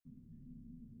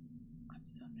I'm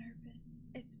so nervous.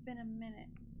 It's been a minute.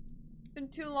 It's been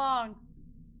too long.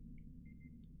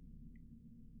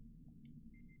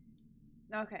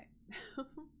 Okay.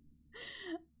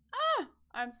 Ah!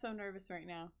 I'm so nervous right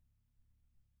now.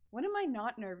 When am I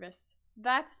not nervous?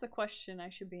 That's the question I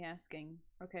should be asking.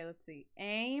 Okay, let's see.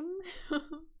 Aim.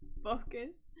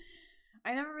 Focus.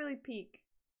 I never really peek.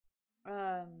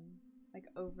 Like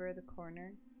over the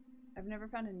corner. I've never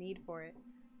found a need for it.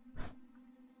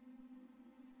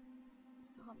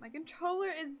 Stop. My controller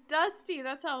is dusty.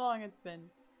 That's how long it's been.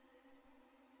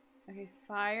 Okay,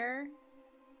 fire.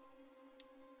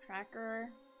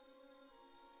 Tracker.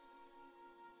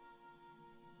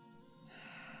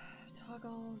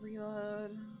 Toggle,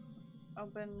 reload,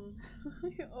 open.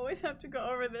 You always have to go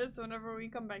over this whenever we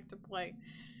come back to play.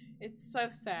 It's so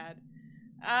sad.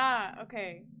 Ah,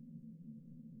 okay.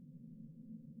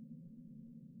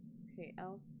 Okay,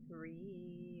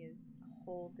 L3 is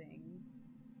holding.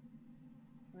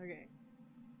 Okay.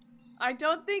 I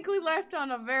don't think we left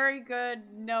on a very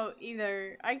good note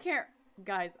either. I can't.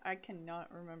 Guys, I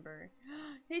cannot remember.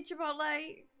 Hey,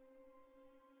 Chipotle!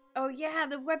 Oh yeah,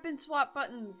 the weapon swap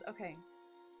buttons. Okay.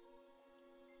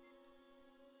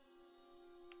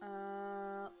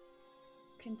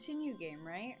 Continue game,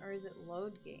 right? Or is it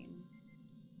load game?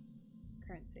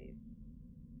 Current save.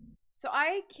 So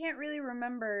I can't really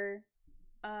remember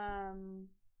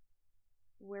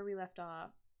where we left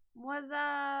off. What's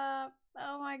up?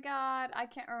 Oh my god, I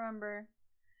can't remember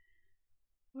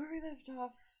where we left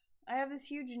off. I have this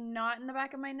huge knot in the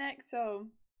back of my neck, so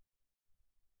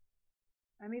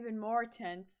I'm even more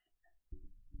tense.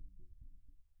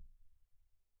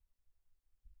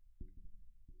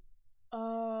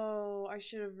 Oh, I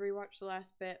should have rewatched the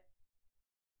last bit.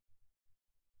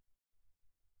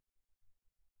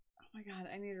 Oh my god,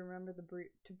 I need to remember to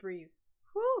breathe.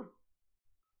 Whew!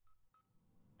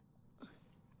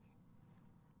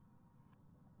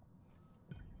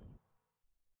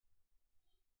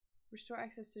 Restore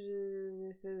access to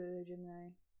the Gemini.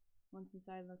 Once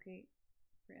inside, locate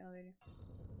for elevator.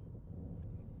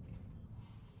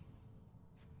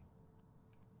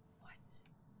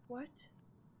 What?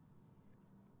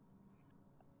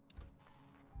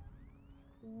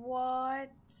 What?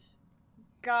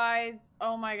 Guys,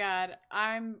 oh my god.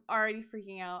 I'm already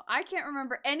freaking out. I can't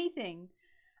remember anything.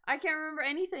 I can't remember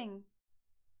anything.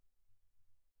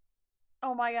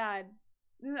 Oh my god.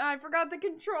 I forgot the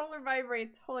controller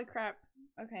vibrates. Holy crap.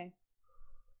 Okay.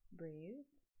 Breathe.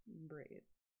 Breathe.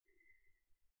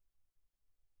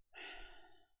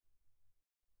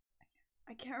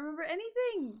 I can't remember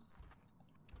anything.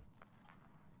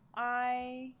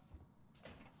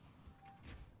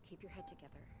 Keep your head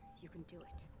together. You can do it.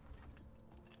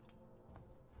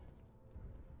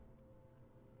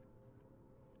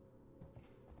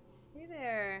 Hey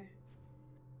there.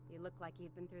 You look like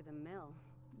you've been through the mill.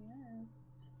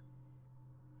 Yes.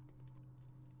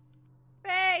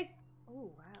 Space!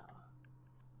 Oh, wow.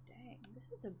 Dang,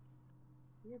 this is a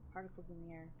weird particles in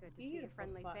the air. Good to see a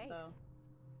friendly face. Though.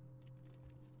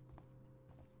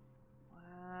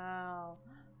 Wow.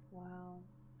 Wow.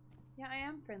 Yeah, I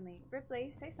am friendly. Ripley,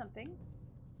 say something.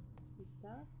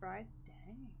 Pizza, fries.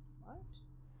 Dang, what?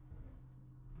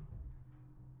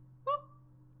 Woo.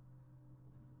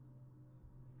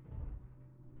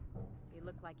 You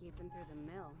look like you've been through the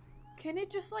mill. Can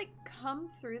it just like come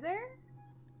through there?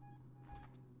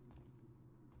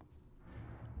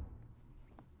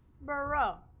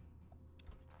 Bro.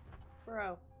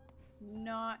 Bro.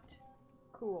 Not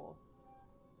cool.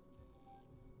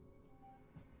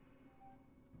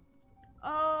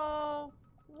 Oh,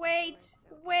 wait,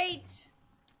 wait.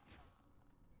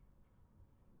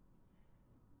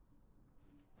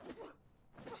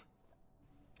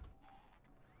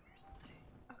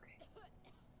 Okay.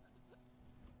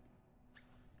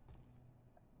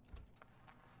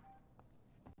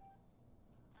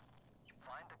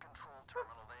 Find the control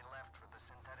terminal they left for the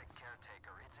synthetic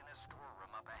caretaker. It's in a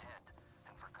storeroom up ahead.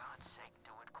 And for God's sake,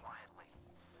 do it quietly.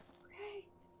 Okay.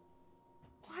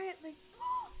 Quietly.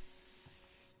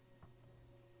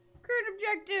 Current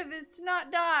objective is to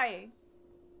not die.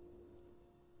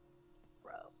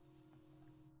 Bro.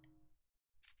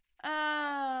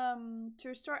 To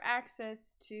restore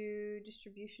access to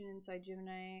distribution inside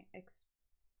Gemini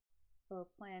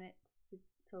Exoplanet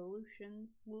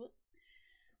Solutions.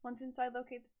 Once inside,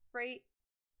 locate the freight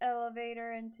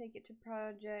elevator and take it to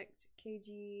project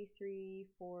KG34B?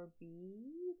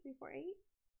 348?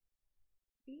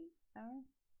 B? I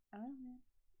don't know.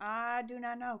 I do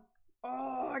not know.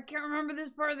 Oh, I can't remember this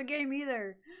part of the game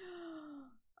either.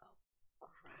 Oh,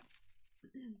 crap.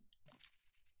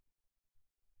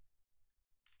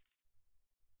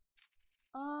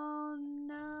 Oh,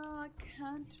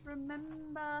 can't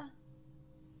remember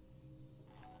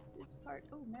this part.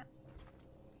 Oh, map.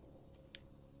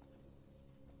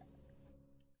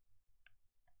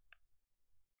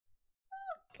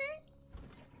 Okay.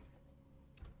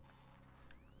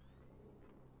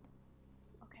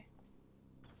 Okay.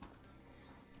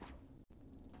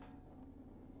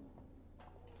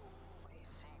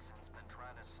 Season's been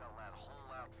trying to sell that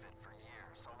whole outfit for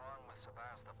years, along with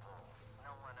Sebastopol.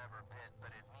 No one ever bid,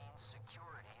 but it means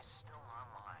security's still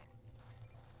online.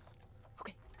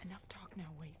 Okay, enough talk now,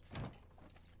 Waits.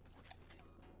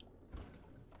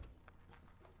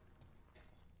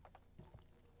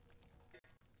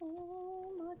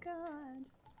 Oh my god.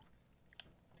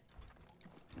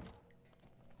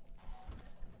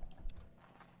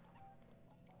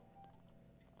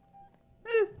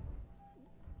 Ooh.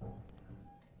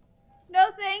 No,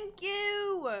 thank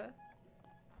you.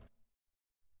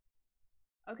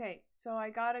 Okay, so I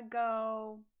gotta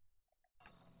go.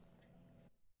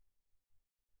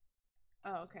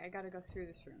 Oh, okay, I gotta go through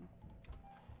this room.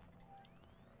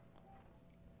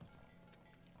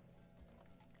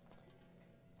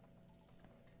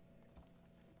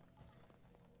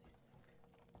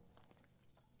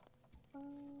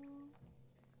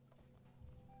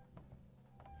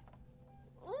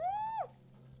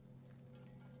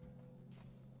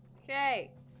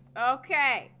 Okay.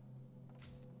 Okay.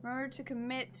 Remember to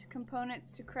commit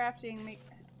components to crafting. Thank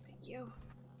you.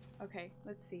 Okay,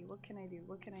 let's see. What can I do?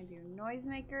 What can I do?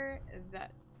 Noisemaker.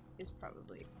 That is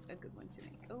probably a good one to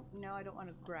make. Oh, no, I don't want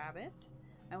to grab it.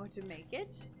 I want to make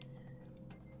it.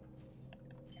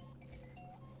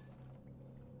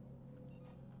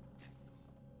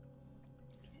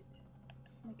 Let's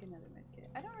make another medkit.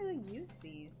 I don't really use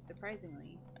these,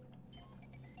 surprisingly.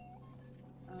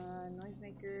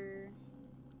 Noisemaker.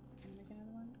 Can I make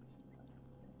another one?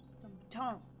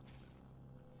 Tom.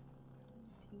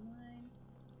 T-line.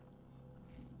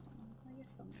 I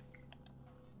guess I'll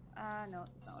make. No,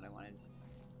 that's not what I wanted.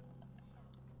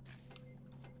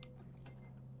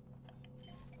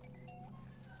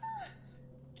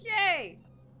 Yay!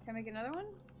 Can I make another one?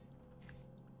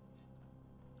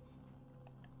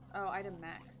 Oh, item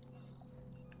max.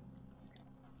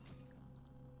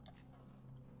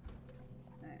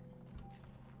 Alright.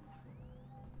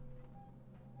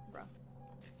 Bro.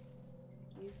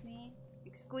 Excuse me?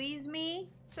 Excuse me,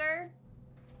 sir?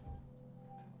 Oh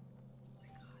my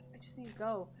god, I just need to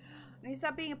go. I need to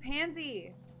stop being a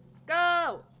pansy.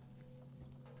 Go!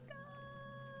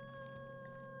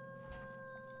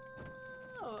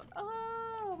 Go!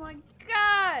 Oh my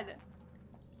god!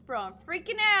 Bro, I'm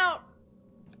freaking out!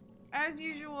 As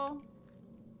usual.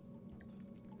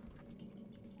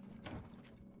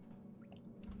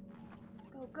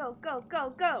 Go, go, go,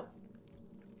 go, go!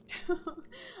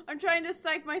 I'm trying to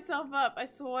psych myself up, I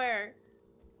swear.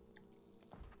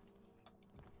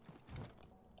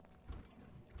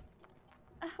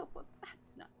 Oh, well,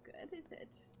 that's not good, is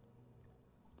it?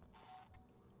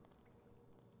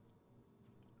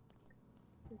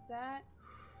 Does that...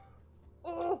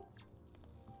 Oh!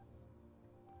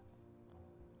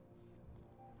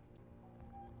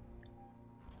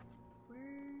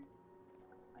 Where...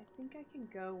 I think I can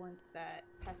go once that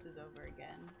passes over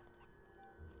again.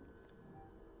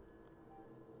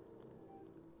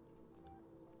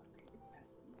 Okay, it's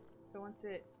passing. So once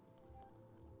it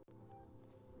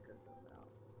goes over,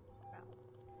 I'll...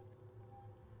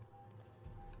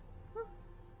 Whew.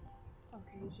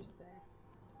 Okay, he's just there.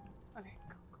 Okay,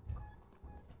 go, go, go.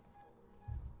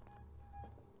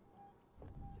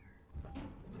 Sir.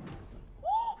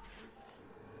 Oh!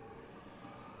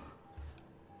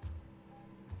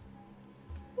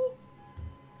 Oh!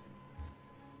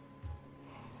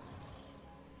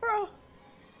 Bro!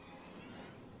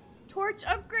 Torch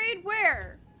upgrade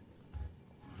where?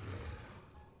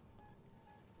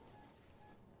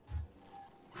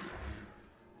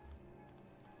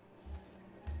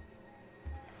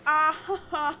 Ah ha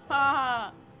ha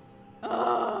ha!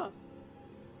 Ugh!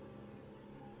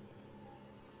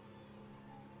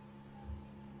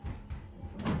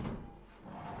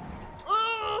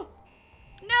 Oh!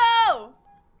 No!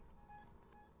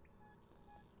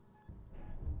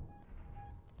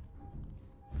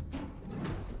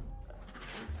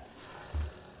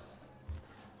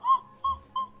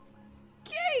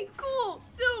 Okay, cool,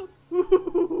 dude.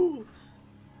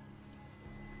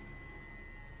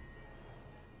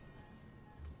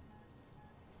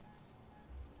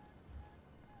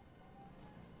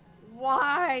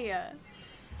 Why?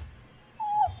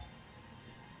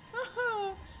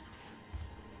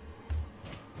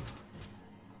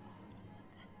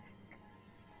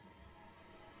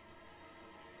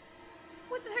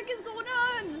 What the heck is going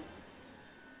on?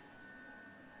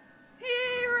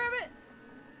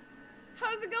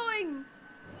 it going?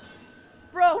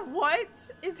 Bro, what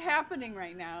is happening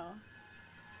right now?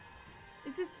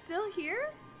 Is it still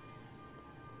here?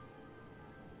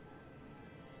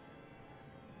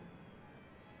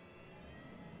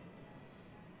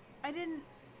 I didn't...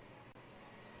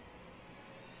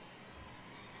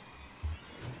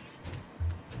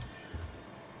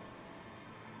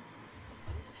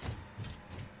 What is that?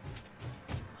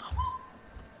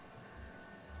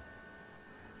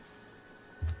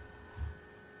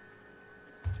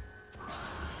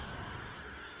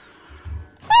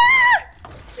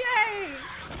 Yay!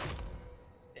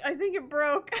 I think it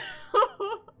broke.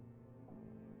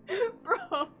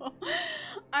 Bro,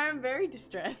 I'm very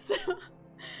distressed.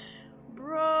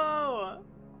 Bro,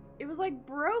 it was like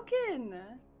broken.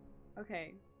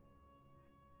 Okay.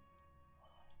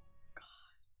 God.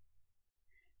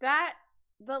 That,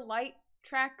 the light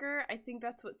tracker, I think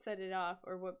that's what set it off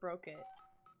or what broke it.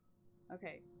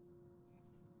 Okay.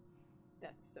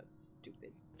 That's so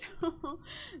stupid.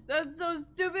 That's so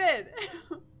stupid.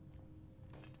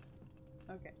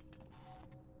 Okay.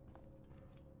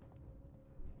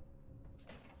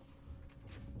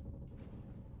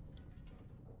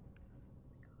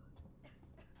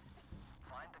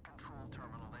 Find the control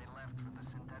terminal they left for the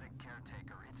synthetic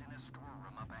caretaker. It's in a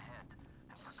storeroom up ahead.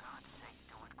 And for God's sake,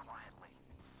 do it quietly.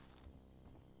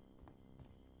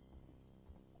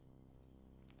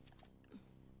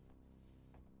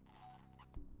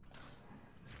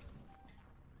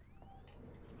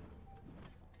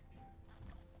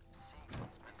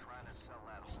 Cecil's been trying to sell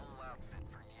that whole outfit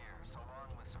for years,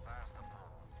 along with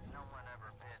Sebastopol. No one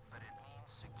ever bid, but it means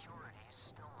security's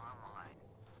still online.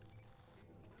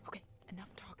 Okay,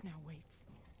 enough talk now, Waits.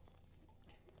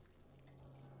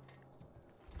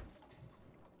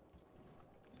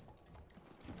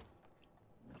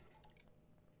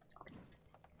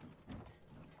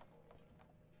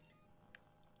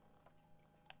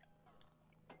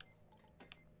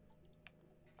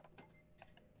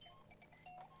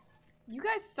 You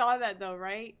guys saw that though,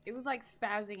 right? It was like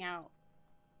spazzing out.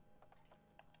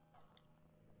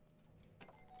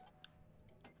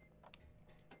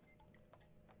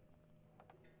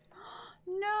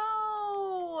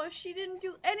 No! She didn't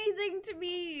do anything to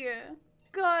me!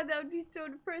 God, that would be so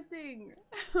depressing.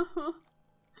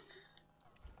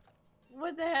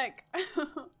 What the heck?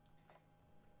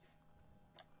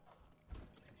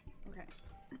 Okay.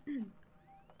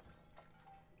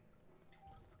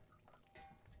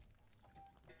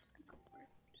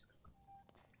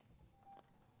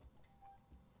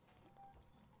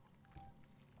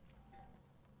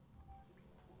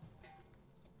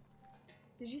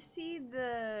 Did you see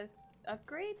the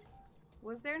upgrade?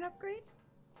 Was there an upgrade?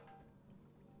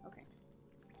 Okay.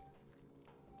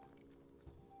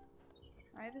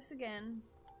 Try this again.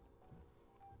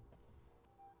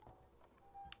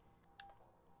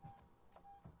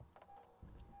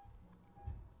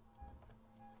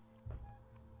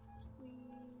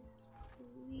 Please,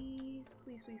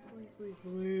 please, please, please, please, please,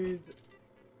 please.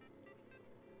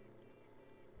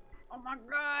 Oh my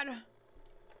God.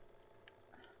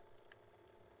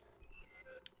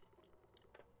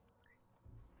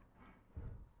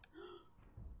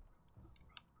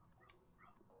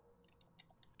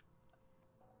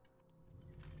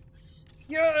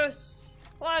 Yes!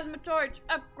 Plasma torch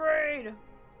upgrade!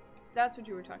 That's what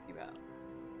you were talking about.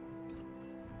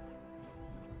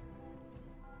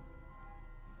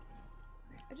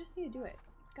 I just need to do it.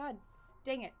 God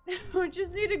dang it. I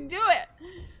just need to do it!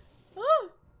 Oh!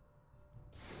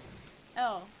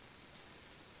 Oh.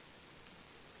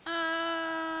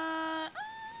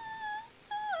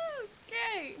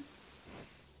 Okay.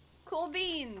 Cool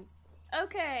beans.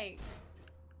 Okay.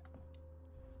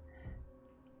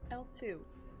 L2.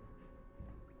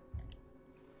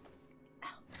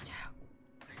 L2.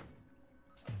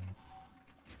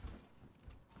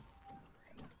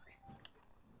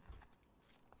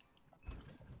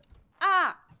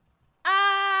 Ah!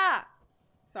 Ah!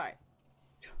 Sorry.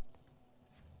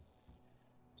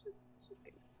 Just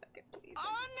give me a second, please.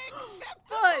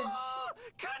 Unacceptable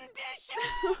condition!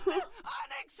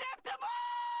 Unacceptable!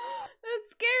 That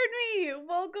scared me!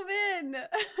 Welcome in!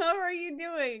 How are you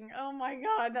doing? Oh my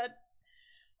God, that...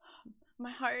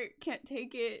 My heart can't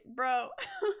take it, bro.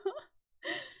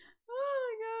 Oh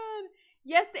my God.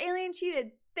 Yes, the alien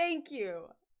cheated. Thank you.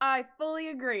 I fully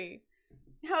agree.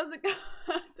 How's it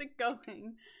How's it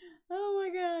going? Oh my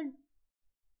God.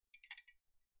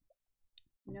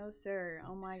 No, sir.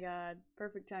 Oh my God.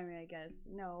 Perfect timing, I guess.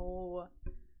 No.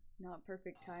 Not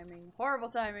perfect timing. Horrible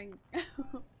timing.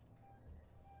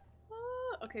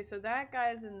 Okay, so that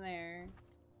guy's in there.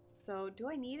 So, do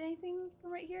I need anything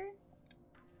from right here?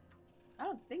 I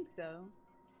don't think so.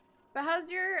 But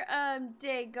how's your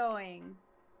day going?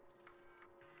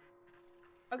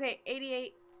 Okay,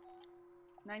 88,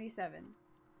 97.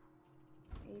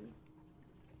 80.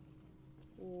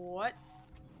 What?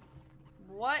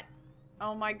 What?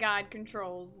 Oh my god,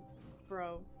 controls,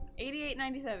 bro. 88,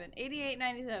 97. 88,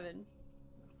 97.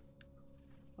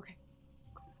 Okay.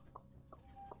 Go, go, go, go,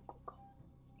 go, go.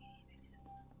 88,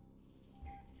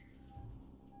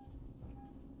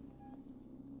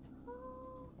 97.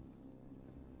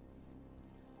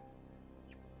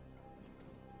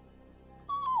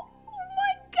 Oh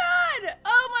my god!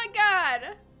 Oh my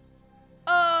god!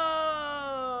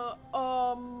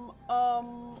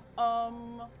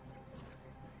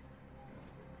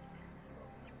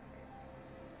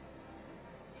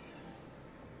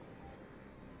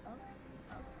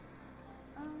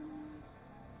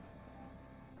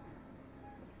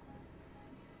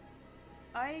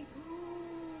 I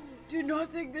did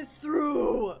not think this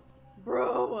through,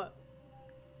 bro. What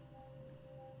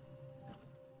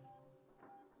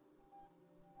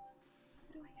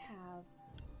do I have?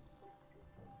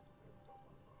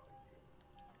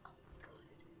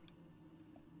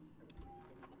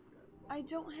 I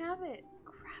don't have it.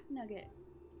 Crap nugget.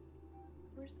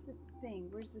 Where's the thing?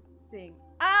 Where's the thing?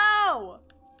 Ow!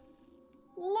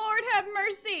 Lord have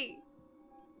mercy!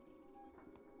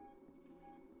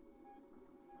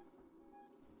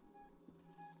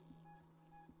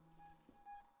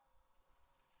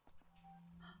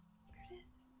 There it is.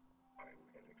 I'm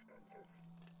inexpensive,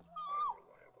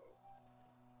 unreliable.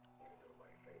 You know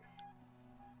my face.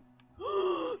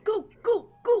 Go, go,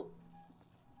 go!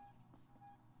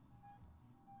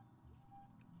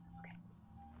 Okay.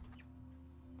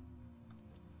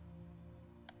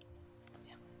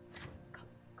 Yeah. Go,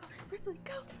 go, Ripley,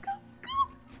 go, go, go!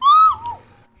 Oh!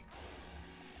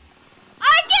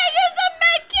 I can't use a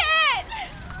medkit!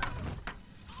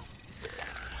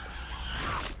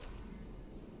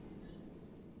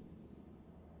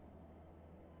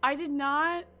 I did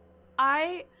not.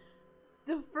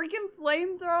 The freaking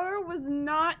flamethrower was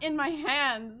not in my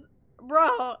hands.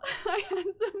 Bro, I had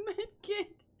the medkit.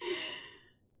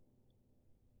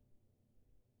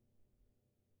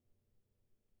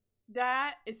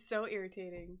 That is so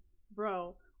irritating.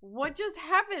 Bro, what just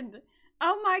happened?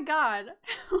 Oh my god.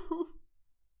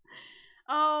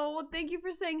 Oh, well, thank you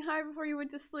for saying hi before you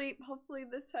went to sleep. Hopefully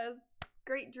this has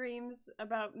great dreams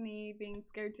about me being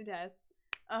scared to death.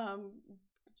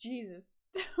 Jesus.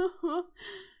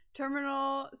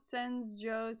 Terminal sends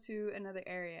Joe to another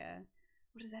area.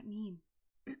 What does that mean?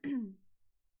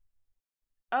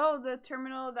 Oh, the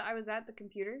terminal that I was at, the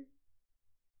computer?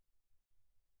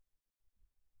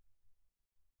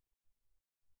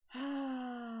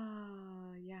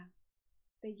 Yeah.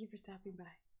 Thank you for stopping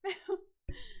by.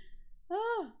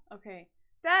 Oh, okay.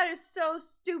 That is so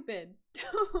stupid.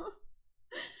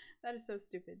 That is so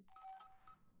stupid.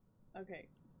 Okay.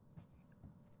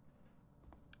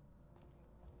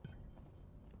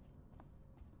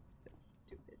 So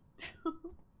stupid.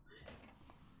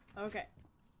 Okay.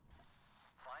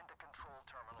 Find the control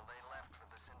terminal they left for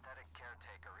the synthetic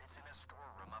caretaker. It's in a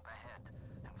storeroom up ahead.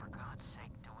 And for God's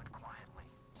sake, do it quietly.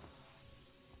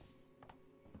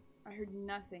 I heard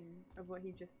nothing of what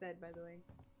he just said, by the way.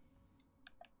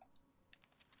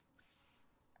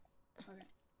 Okay.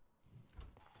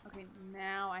 Okay,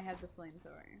 now I have the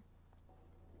flamethrower.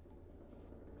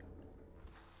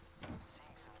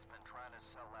 Season's been trying to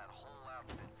sell that whole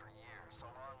outfit for years,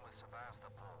 along with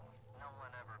Sebastopol. No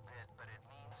one ever bid, but it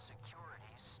means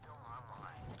security's still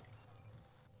online.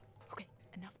 Okay,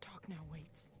 enough talk now,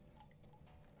 Waits.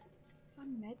 It's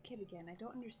on medkit again. I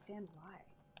don't understand why.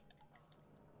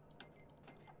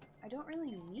 I don't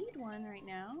really need one right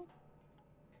now.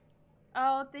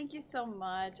 Oh, thank you so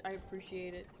much. I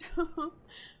appreciate it.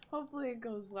 Hopefully it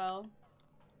goes well.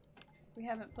 We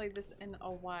haven't played this in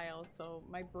a while, so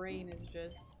my brain is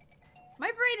just...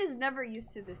 My brain is never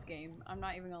used to this game. I'm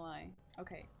not even gonna lie.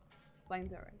 Okay.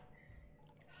 Flamethrower.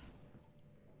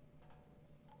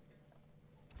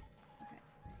 Okay.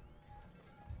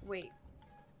 Wait.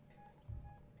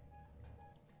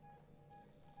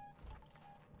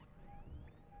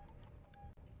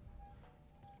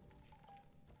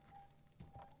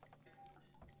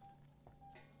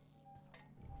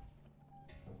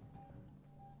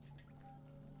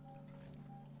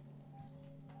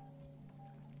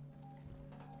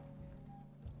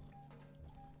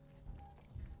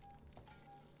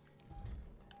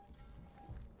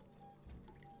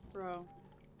 Bro.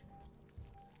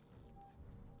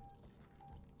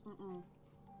 Mm-mm.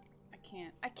 I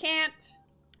can't. I can't!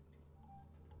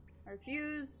 I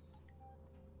refuse.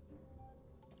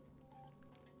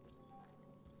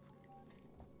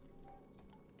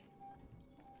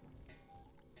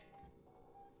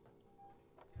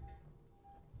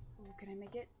 Ooh, can I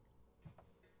make it?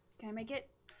 Can I make it?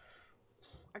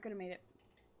 I could have made it.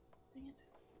 Dang it.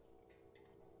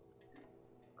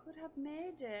 Could have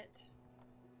made it.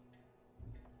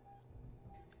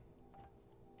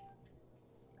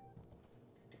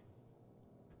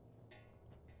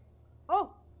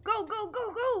 Oh! Go, go,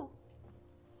 go, go!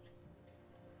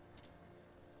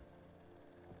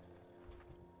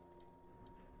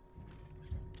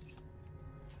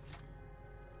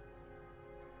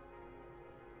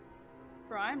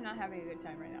 Bro, I'm not having a good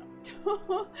time right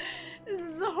now. This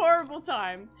is a horrible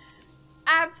time.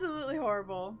 Absolutely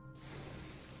horrible.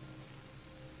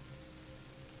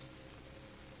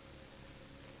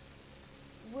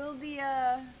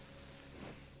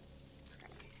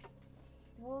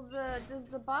 Does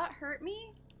the bot hurt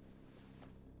me?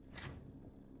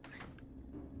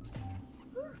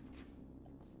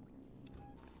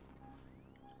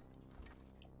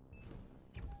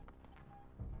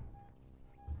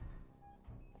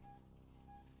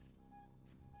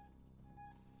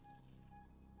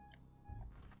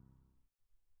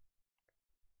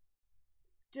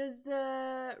 Does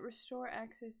the restore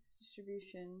access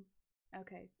distribution?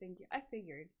 Okay, thank you. I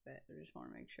figured, but I just want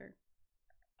to make sure.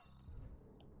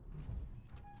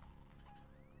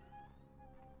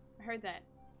 I heard that.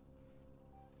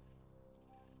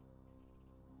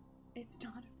 It's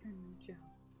not a friendly joke.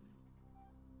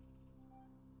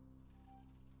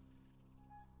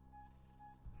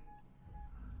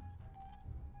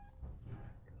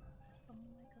 Oh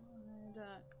my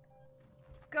god.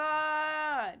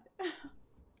 God!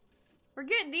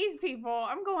 Forget these people.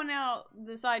 I'm going out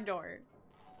the side door.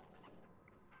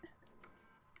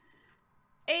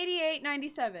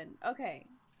 88.97. Okay.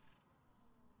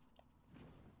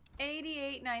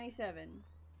 88.97.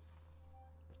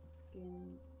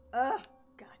 Ugh.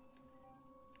 God.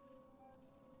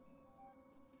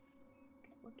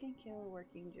 What can kill a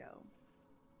working Joe?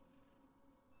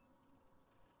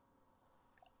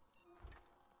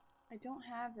 I don't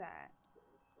have that.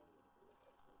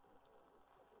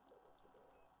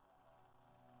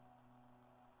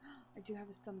 I do have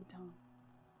a stun baton.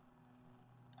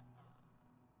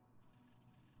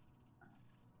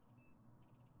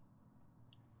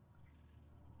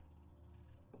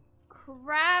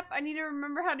 Crap! I need to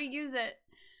remember how to use it.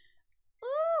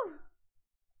 Ooh!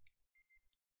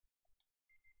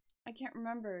 I can't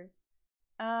remember.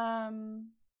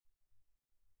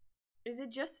 Is it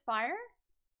just fire?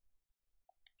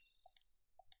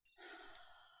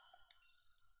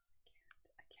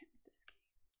 I can't with this game.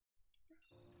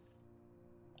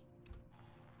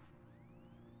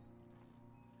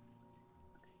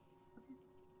 Okay.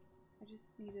 I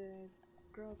just need to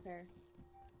grow a pair.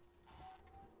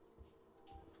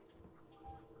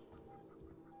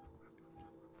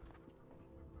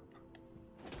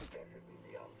 This isn't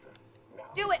the answer. Now,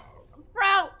 Do it!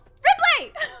 Bro!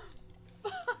 Ripley!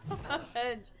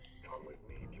 Fudge. come with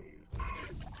me, please.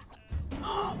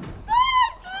 Fudge!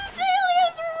 The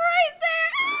alien's right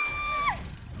there! Ah!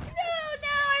 No,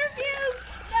 no, I refuse!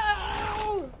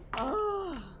 No!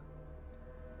 Oh.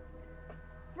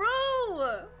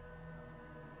 Bro!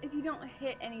 If you don't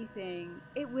hit anything,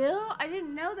 it will? I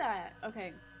didn't know that.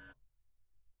 Okay.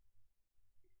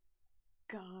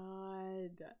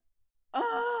 God.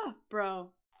 Ah,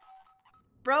 bro.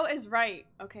 Bro is right.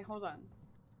 Okay, hold on.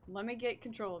 Let me get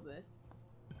control of this.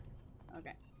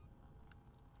 Okay.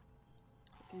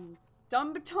 And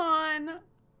stun baton.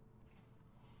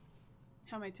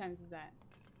 How many times is that?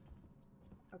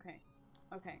 Okay.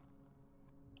 Okay.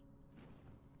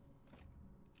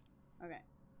 Okay.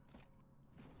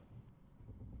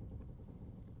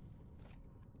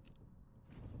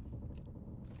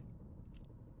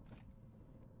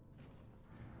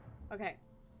 Okay.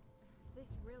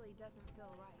 This really doesn't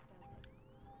feel right, does it?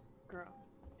 Girl,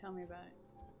 tell me about it.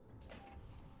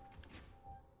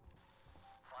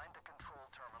 Find the control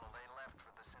terminal they left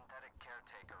for the synthetic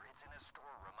caretaker. It's in a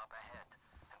storeroom up ahead.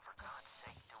 And for God's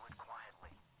sake, do it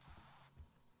quietly.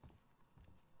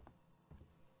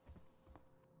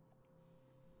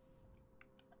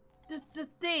 The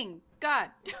thing! God!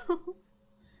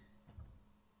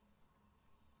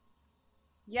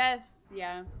 Yes,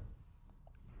 yeah.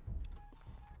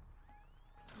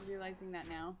 I'm realizing that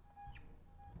now.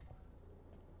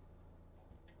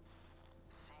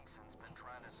 Seegson's been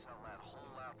trying to sell that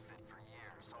whole outfit for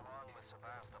years, along with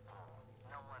Sebastopol.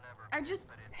 No one ever I did, just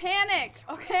but it panic,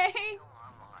 okay? still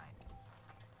online.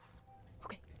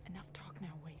 Okay, enough talk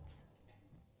now, Waits.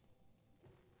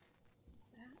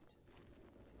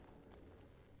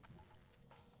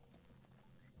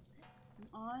 I'm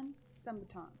on stun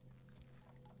baton.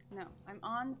 No, I'm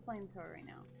on flamethrower right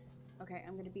now. Okay,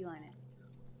 I'm gonna beeline it.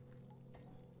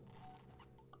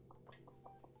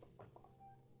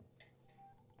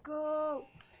 go.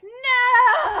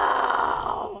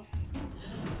 No!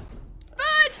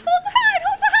 Fudge! Hold tight!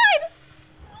 Hold tight!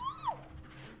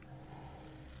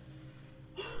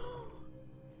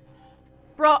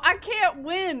 Bro, I can't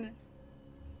win.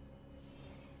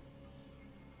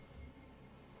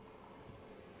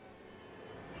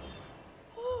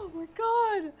 Oh my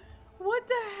god. What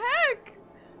the heck?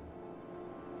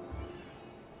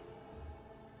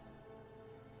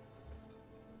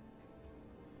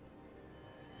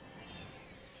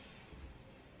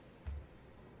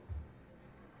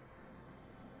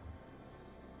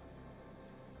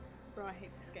 Bro, I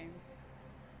hate this game.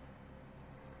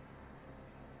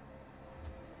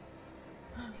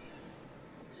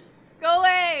 Go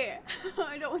away!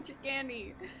 I don't want your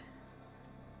candy.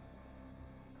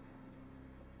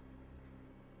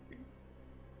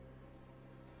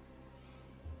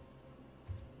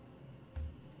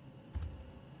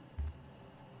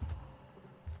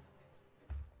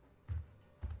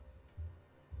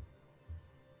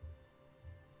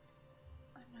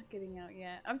 I'm not getting out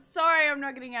yet. I'm sorry I'm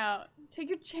not getting out. Take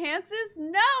your chances?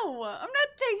 No! I'm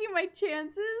not taking my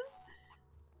chances.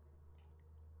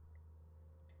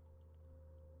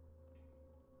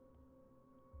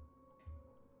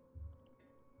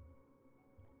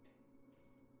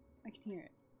 I can hear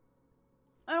it.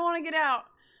 I don't want to get out.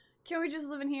 Can we just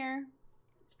live in here?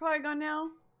 It's probably gone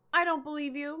now. I don't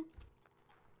believe you.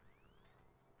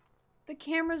 The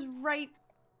camera's right.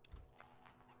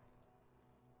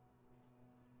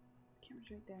 The camera's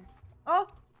right there. Oh!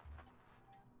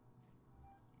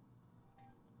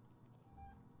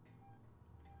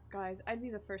 Guys, I'd be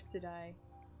the first to die.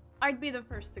 I'd be the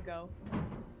first to go.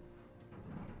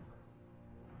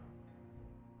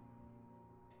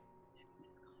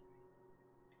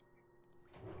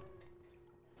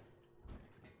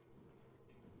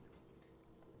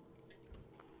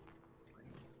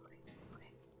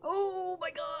 Oh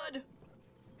my god!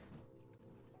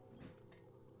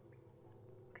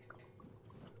 Okay, go.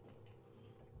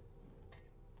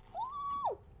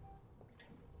 Woo!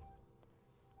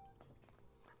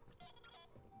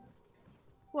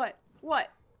 What?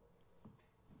 What?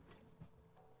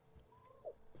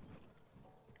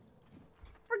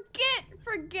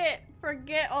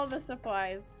 Forget all the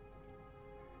supplies.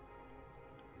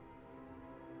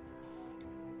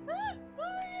 Ah, oh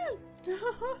my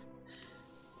god!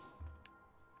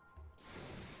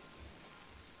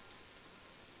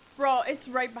 Bro, it's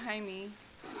right behind me.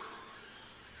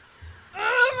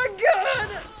 Oh my god!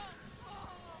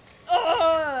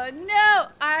 Oh no!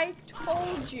 I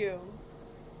told you.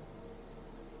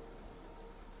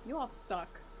 You all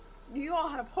suck. You all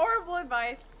have horrible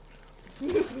advice.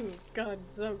 God,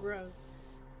 so gross.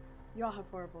 You all have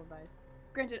horrible advice.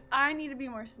 Granted, I need to be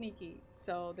more sneaky,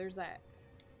 so there's that.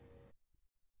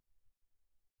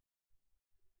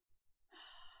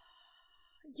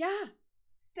 Yeah!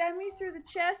 Stab me through the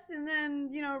chest and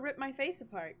then, you know, rip my face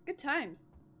apart. Good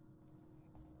times.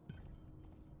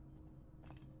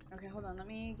 Okay, hold on. Let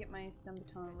me get my stun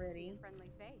baton ready.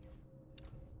 Friendly face.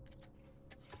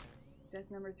 Death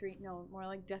number 3. No, more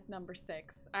like death number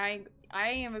 6. I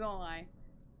ain't even gonna lie.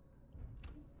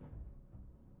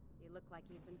 You look like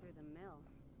you've been through the mill.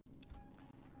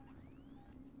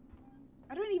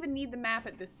 I don't even need the map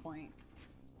at this point.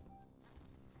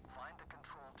 Find the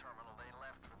control terminal they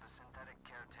left for the synthetic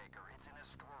caretaker. It's in a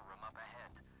storeroom up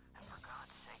ahead. And for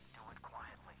God's sake, do it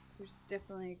quietly. There's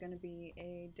definitely gonna be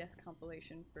a death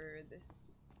compilation for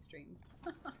this stream.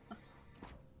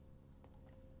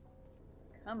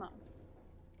 Come on.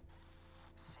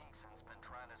 Seegson's been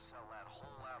trying to sell that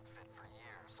whole outfit for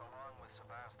years, along with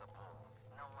Sebastopol.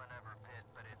 No one ever bid,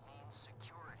 but it means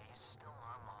security's still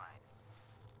online.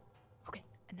 Okay,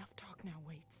 enough talk now,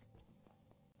 Waits.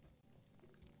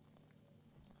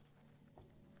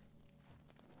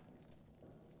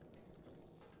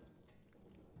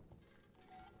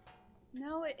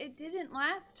 No, it didn't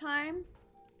last time.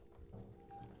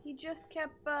 He just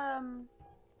kept, oh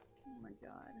my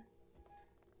god.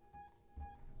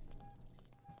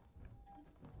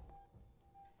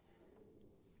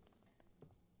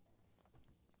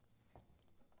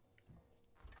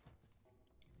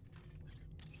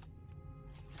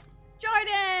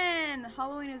 Jordan!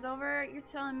 Halloween is over? You're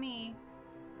telling me.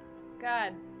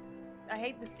 God, I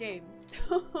hate this game.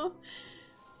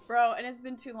 Bro, and it's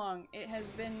been too long. It has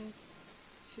been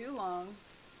too long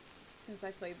since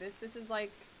I played this. This is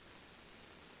like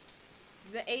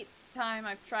the 8th time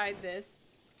I've tried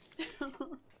this.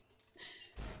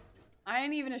 I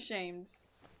ain't even ashamed.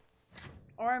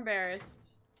 Or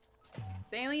embarrassed.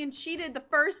 The alien cheated the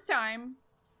first time.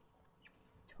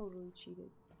 Totally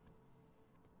cheated.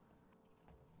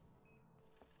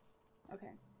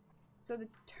 Okay. So the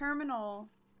terminal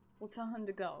will tell him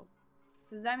to go.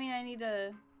 So does that mean I need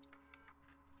a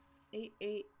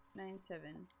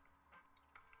 8897?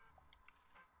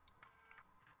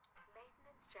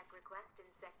 Maintenance check request in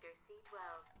sector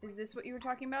C12. Is this what you were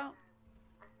talking about?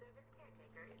 A service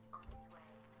caretaker is on its way.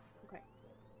 Okay.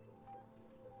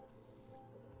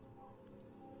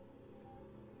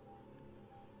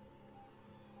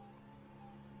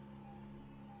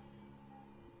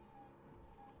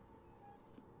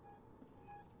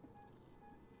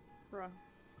 Bruh.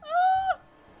 Ah!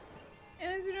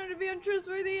 Aliens are known to be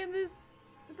untrustworthy in this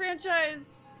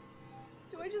franchise.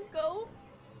 Do I just go?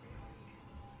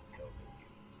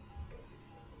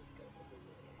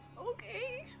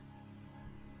 Okay.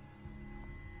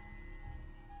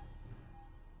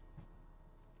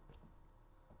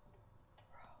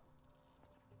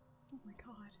 Oh my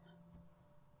god.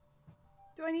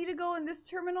 Do I need to go in this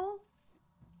terminal?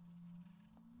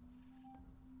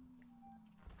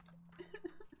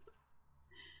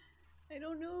 I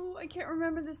don't know. I can't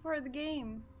remember this part of the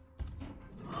game.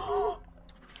 Fudge!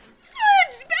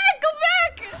 Back! Go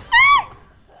back! Ah!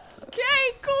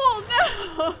 Okay, cool.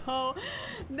 No!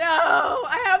 No!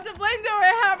 I have the flamethrower.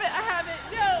 I have it.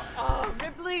 No! Oh,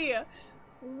 Ripley.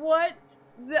 What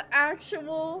the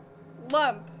actual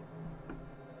lump?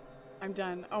 I'm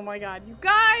done. Oh my god. You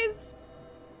guys!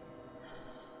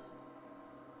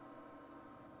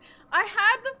 I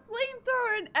had the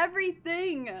flamethrower and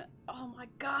everything. Oh my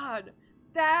god.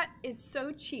 That is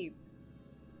so cheap.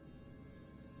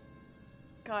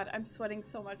 God, I'm sweating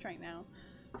so much right now.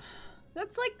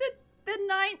 That's like the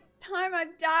 9th time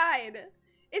I've died.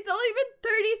 It's only been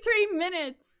 33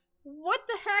 minutes. What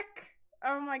the heck?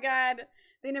 Oh my god.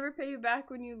 They never pay you back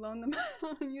when you loan them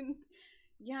out.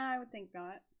 Yeah, I would think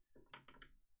not.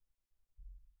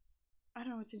 I don't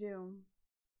know what to do.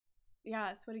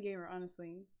 Yeah, sweaty gamer,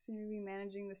 honestly. Seem to be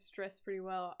managing the stress pretty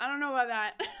well. I don't know about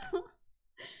that.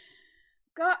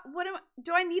 God,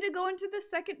 do I need to go into the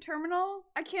second terminal?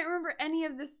 I can't remember any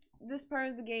of this part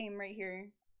of the game right here.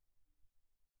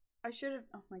 I should have,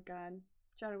 oh my god.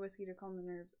 Shot of whiskey to calm the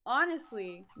nerves.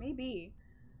 Honestly, maybe.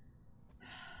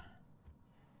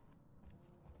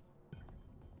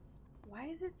 Why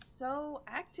is it so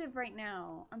active right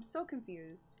now? I'm so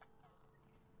confused.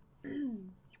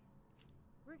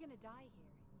 We're gonna die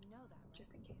here. You know that, right?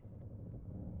 Just in case.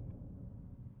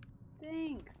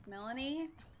 Thanks, Melanie.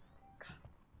 God.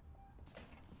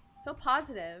 So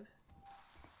positive.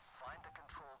 Find the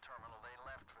control terminal they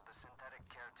left for the synthetic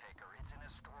caretaker. It's in a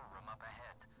storeroom up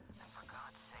ahead. And for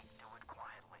God's sake, do it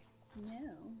quietly.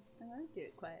 No, I won't do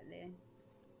it quietly.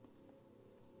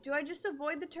 Do I just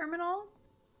avoid the terminal?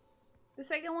 The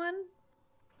second one?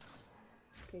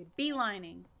 Okay,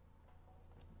 beelining.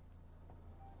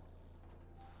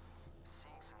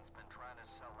 Season's been trying to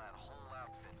sell that whole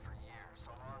outfit for years,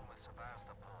 along with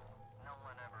Sebastopol. No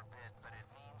one ever bid, but it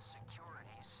means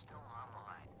security's still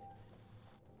online.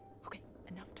 Okay,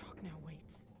 enough talk now,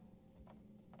 Waits.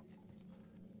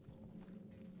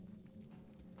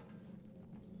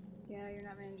 Yeah, you're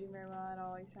not managing very well at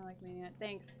all. You sound like a maniac.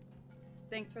 Thanks.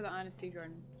 Thanks for the honesty,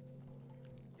 Jordan.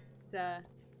 It's,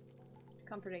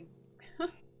 comforting.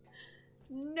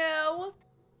 No!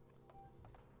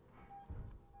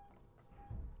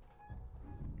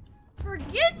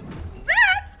 Forget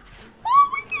that!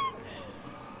 Oh my god!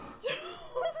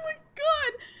 Oh my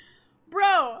god!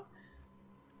 Bro!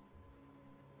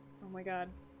 Oh my god.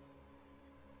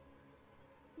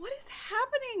 What is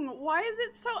happening? Why is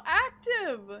it so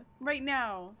active right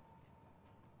now?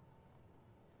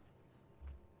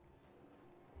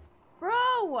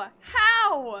 Bro!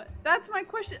 How? That's my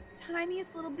question.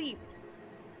 Tiniest little beep.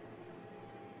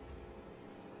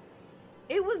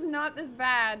 It was not this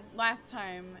bad last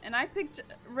time, and I picked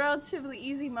relatively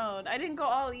easy mode. I didn't go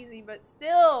all easy, but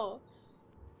still.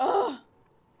 Ugh.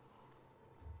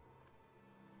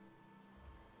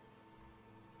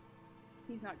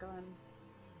 He's not gone.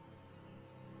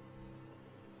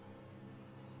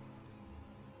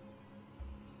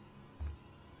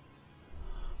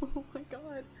 Oh my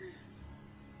god.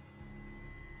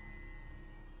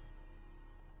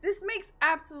 This makes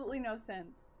absolutely no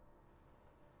sense.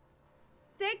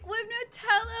 Thick with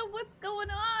Nutella, what's going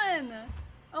on?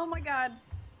 Oh my god.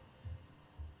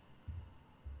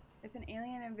 If an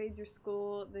alien invades your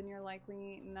school, then you're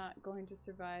likely not going to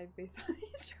survive based on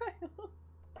these trials.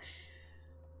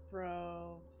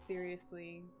 Bro,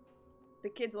 seriously. The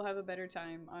kids will have a better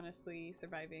time, honestly,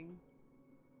 surviving.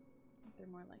 They're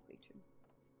more likely to.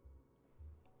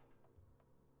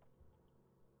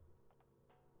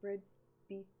 Red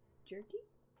beef jerky?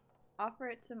 Offer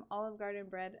it some Olive Garden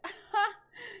bread.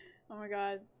 Oh my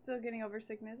god, still getting over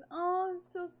sickness. Oh, I'm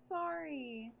so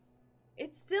sorry.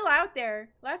 It's still out there.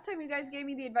 Last time you guys gave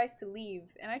me the advice to leave,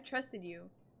 and I trusted you.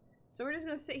 So we're just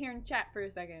gonna sit here and chat for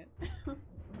a second.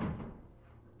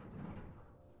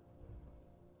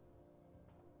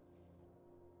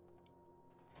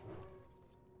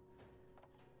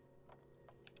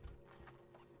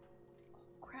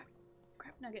 Crap.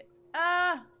 Crap nugget.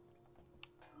 Ah!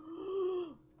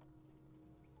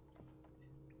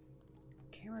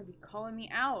 Camera be calling me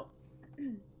out.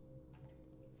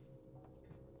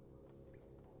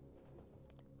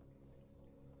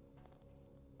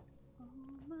 Oh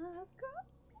my god.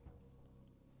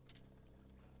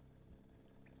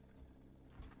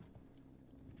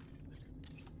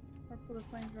 Or pull the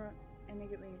flamethrower and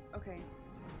make it leave. Okay.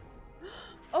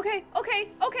 Okay, okay,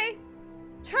 okay!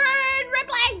 Turn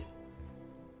Ripley!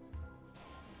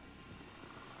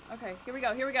 Okay, here we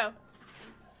go, here we go.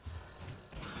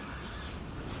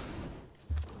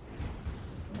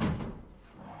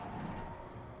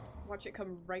 Watch it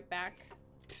come right back.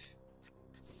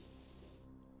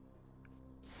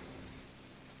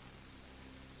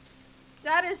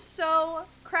 That is so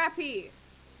crappy.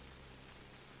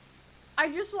 I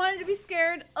just wanted to be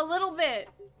scared a little bit.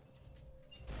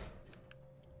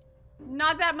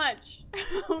 Not that much.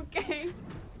 Okay.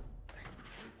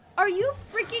 Are you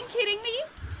freaking kidding me?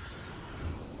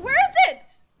 Where is it?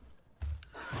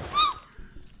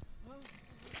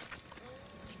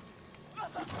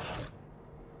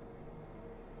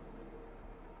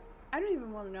 I don't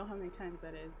even want to know how many times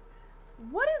that is.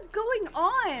 What is going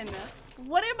on?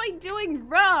 What am I doing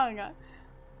wrong?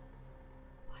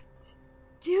 What?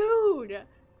 Dude,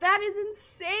 that is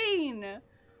insane.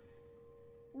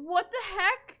 What the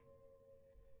heck?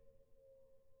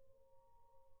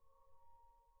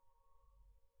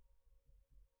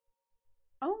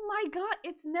 Oh my god,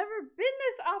 it's never been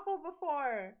this awful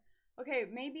before. Okay,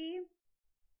 maybe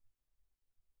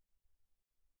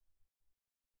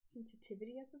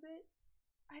sensitivity up a bit?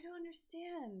 I don't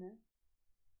understand.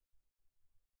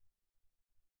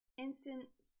 Instant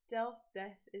stealth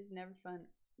death is never fun.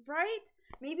 Right?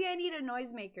 Maybe I need a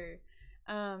noisemaker.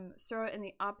 Throw it in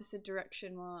the opposite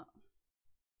direction while...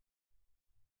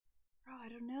 Bro, I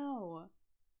don't know.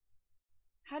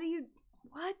 How do you...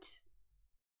 What?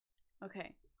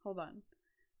 Okay, hold on.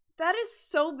 That is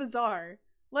so bizarre.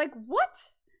 Like,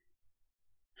 what?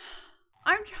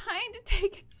 I'm trying to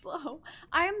take it slow.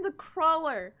 I am the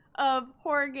crawler of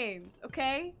horror games,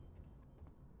 okay?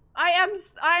 I am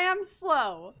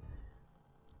slow.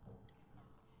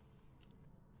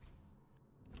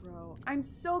 Bro, I'm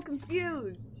so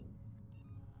confused.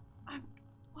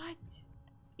 What?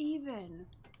 Even?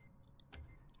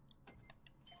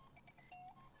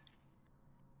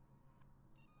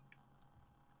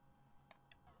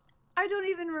 I don't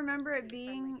even remember it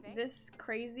being this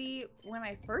crazy when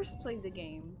I first played the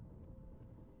game.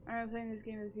 I remember playing this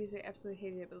game with people who absolutely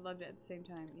hated it but loved it at the same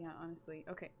time. Yeah, honestly.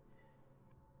 Okay.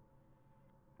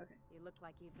 Okay. You look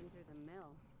like you've been through the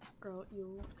mill. Girl,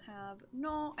 you have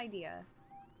no idea.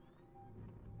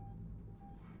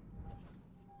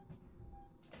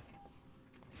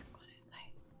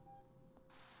 Honestly.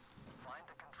 Find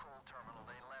the control terminal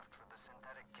they left for the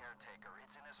synthetic caretaker.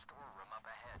 It's in a storeroom up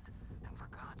ahead. And for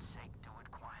God's sake, do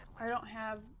it quietly. I don't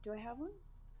have... Do I have one?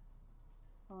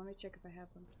 Oh, let me check if I have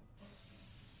one.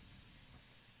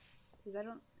 Because I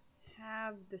don't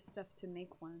have the stuff to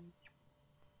make one.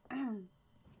 I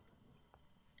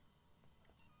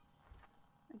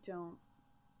don't.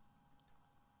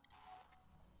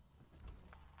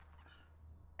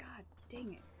 God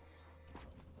dang it.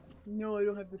 No, I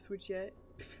don't have the Switch yet.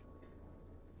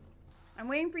 I'm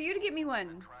waiting for you to get me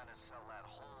one. Trying to sell that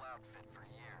whole outfit for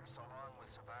years, along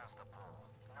with Sebastopol.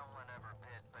 No one ever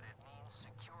bid, but it means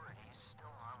security's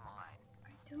still online.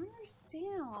 I don't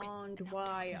understand Enough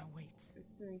why. talk now waits.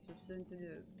 It's doing so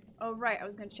sensitive. Oh right, I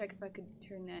was gonna check if I could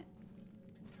turn that.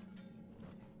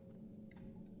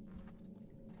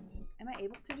 Am I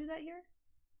able to do that here?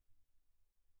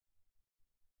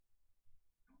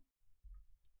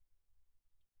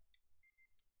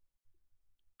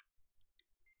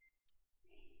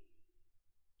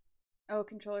 Oh,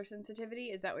 controller sensitivity?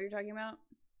 Is that what you're talking about?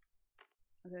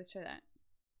 Okay, let's try that.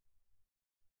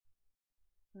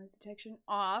 Noise detection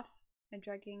off. And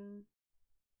tracking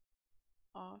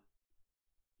off.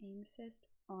 Aim assist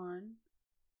on.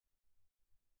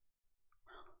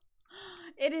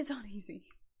 It is on easy.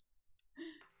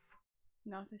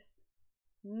 Novice.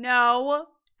 No.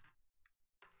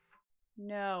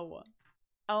 No.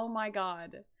 Oh my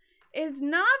god. Is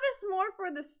novice more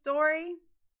for the story?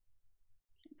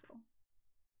 Cancel.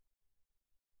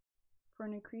 For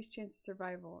an increased chance of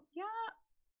survival. Yeah.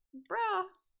 Bruh.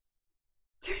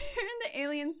 Turn the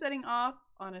alien setting off.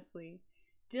 Honestly.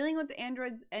 Dealing with the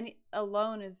androids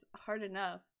alone is hard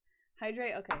enough.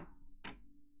 Hydrate. Okay.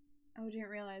 Oh, didn't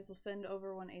realize. We'll send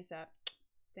over one ASAP.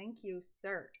 Thank you,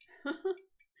 sir.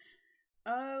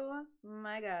 Oh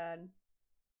my god.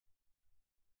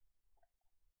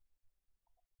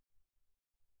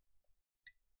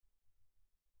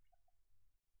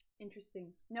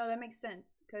 Interesting. No, that makes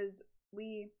sense. Because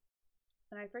when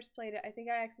I first played it, I think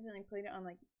I accidentally played it on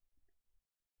like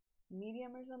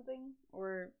medium or something.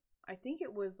 Or I think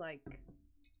it was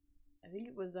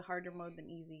a harder mode than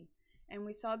easy. And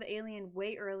we saw the alien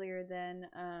way earlier than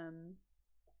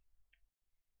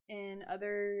in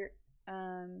other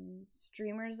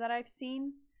streamers that I've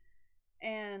seen.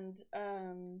 And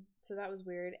so that was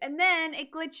weird. And then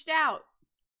it glitched out.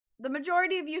 The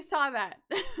majority of you saw that.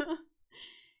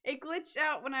 It glitched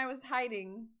out when I was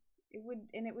hiding.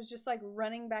 It was just like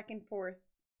running back and forth.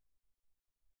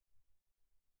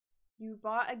 You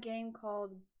bought a game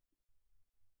called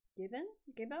Gibbon?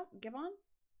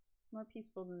 More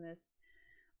peaceful than this.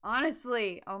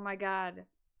 Honestly, oh my god.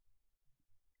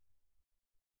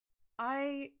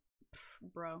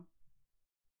 Bro.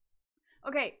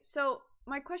 Okay, so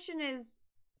my question is,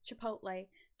 Chipotle,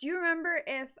 do you remember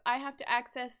if I have to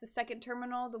access the second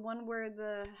terminal, the one where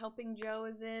the Helping Joe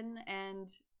is in, and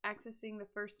accessing the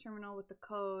first terminal with the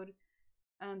code,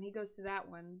 he goes to that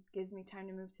one, gives me time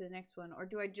to move to the next one, or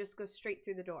do I just go straight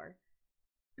through the door?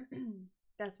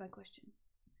 That's my question.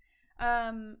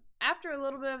 After a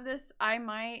little bit of this, I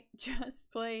might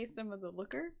just play some of the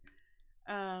Looker.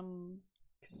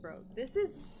 Cause bro, this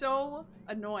is so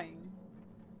annoying.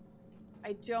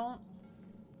 I don't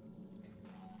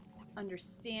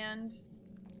understand.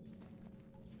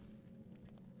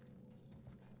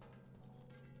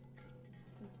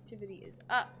 Sensitivity is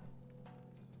up.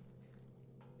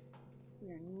 We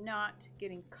are not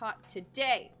getting caught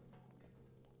today.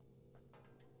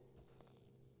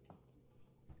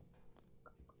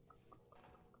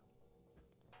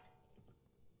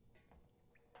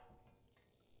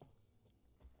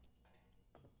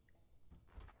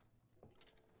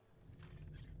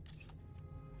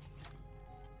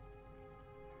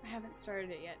 I haven't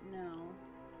started it yet, no.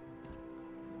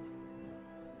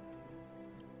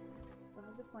 Still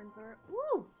have the flamethrower.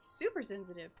 Ooh, super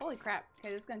sensitive. Holy crap.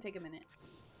 Okay, this is gonna take a minute.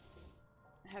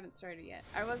 I haven't started yet.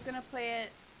 I was gonna play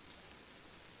it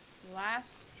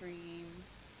last stream.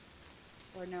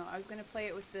 Or no, I was gonna play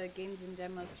it with the games and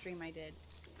demos stream I did.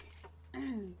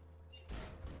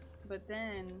 But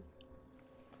then,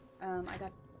 I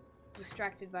got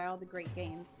distracted by all the great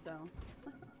games, so.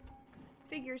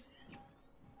 Figures.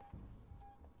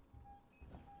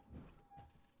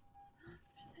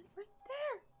 Right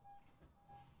there.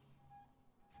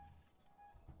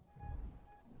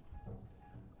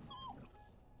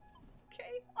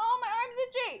 Okay. Oh, my arm's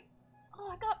itchy. Oh,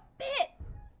 I got bit.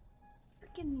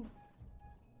 Freaking.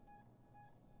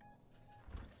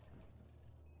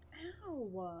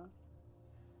 Ow.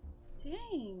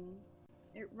 Dang.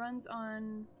 It runs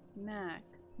on Mac.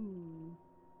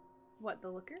 What, the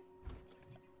Looker?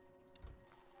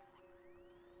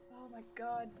 Oh my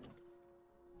god.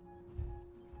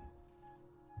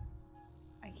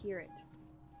 I hear it.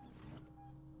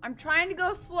 I'm trying to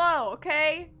go slow,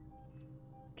 okay?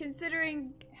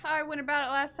 Considering how I went about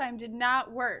it last time did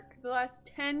not work. The last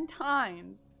 10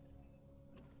 times.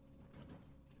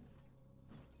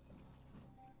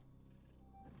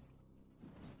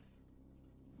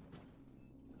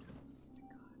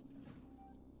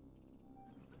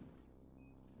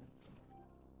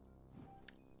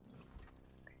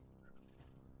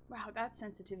 Wow, that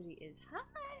sensitivity is high.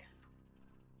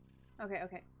 Okay,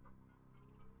 okay.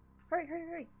 Hurry, hurry,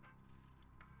 hurry.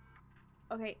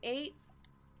 Okay,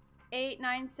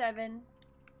 897.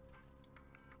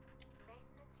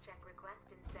 Maintenance check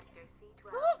request in sector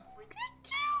C12. Oh, get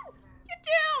down! Get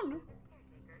down! Service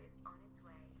caretaker is on its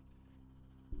way.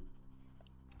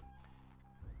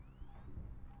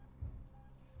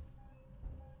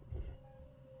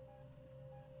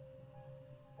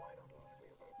 Why not ask me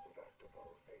about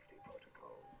Sevastopol's safety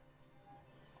protocols?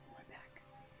 We're back.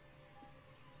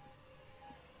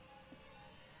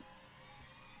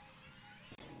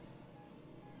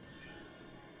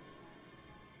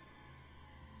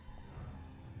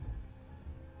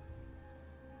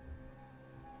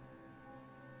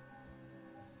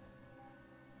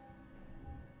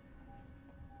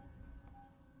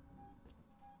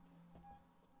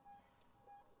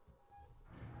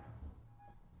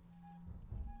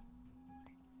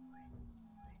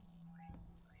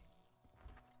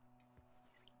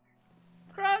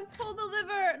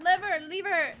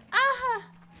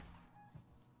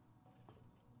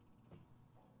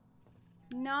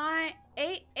 9,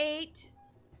 8, 8.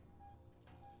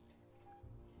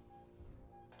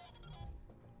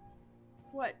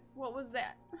 What was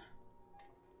that?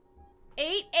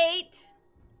 8, 8,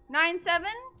 9, 7?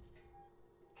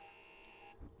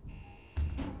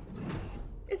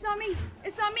 It's not me!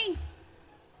 It's not me!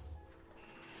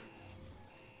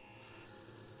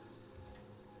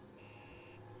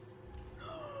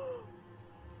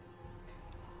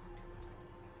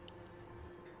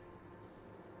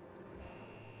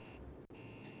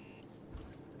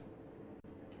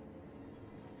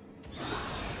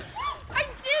 I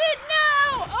did it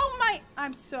now! Oh my,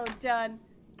 I'm so done.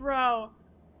 Bro.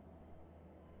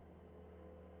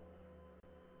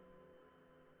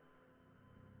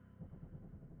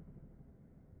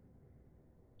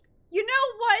 You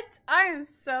know what? I am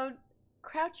so...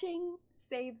 Crouching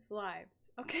saves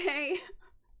lives, okay?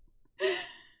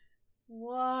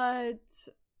 What?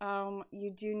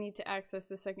 You do need to access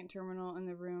the second terminal in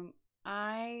the room.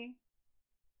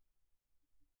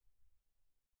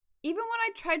 Even when I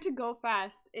tried to go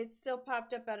fast, it still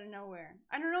popped up out of nowhere.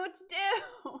 I don't know what to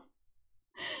do!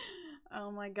 Oh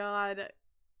my god.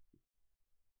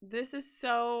 This is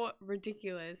so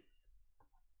ridiculous.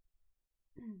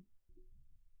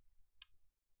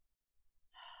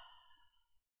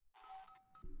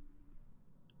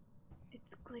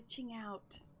 It's glitching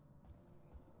out.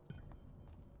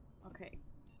 Okay.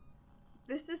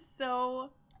 This is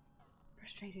so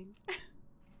frustrating.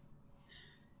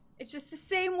 It's just the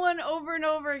same one over and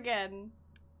over again.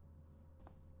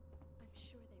 I'm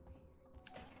sure they were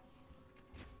here.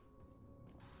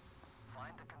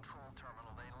 Find the control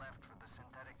terminal they left for the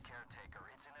synthetic caretaker.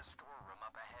 It's in a storeroom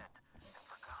up ahead. And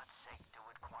for God's sake, do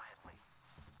it quietly.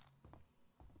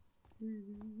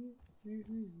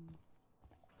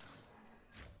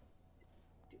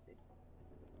 Stupid.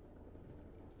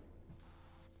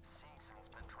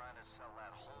 Season's been trying to sell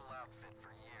that whole outfit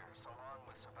for years, along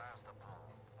with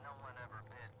Sevastopol. No one ever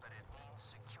bid, but it means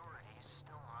security's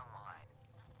still online.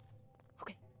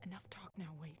 Okay, enough talk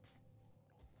now, Waits.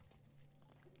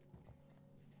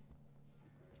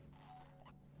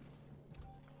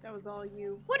 That was all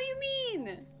you. What do you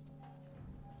mean?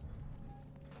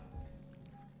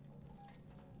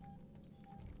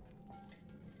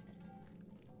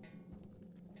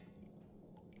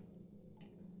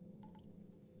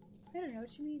 I don't know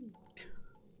what you mean.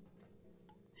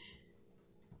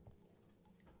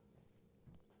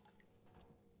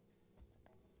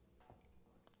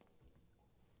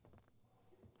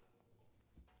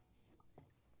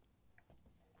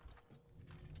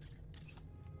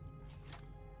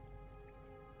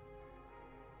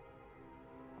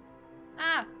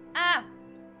 Ah! Ah!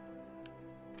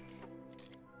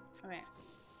 Okay.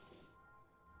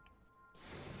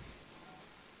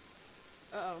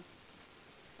 Uh-oh.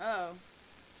 Uh-oh.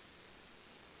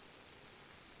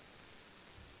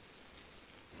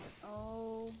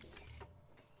 Oh.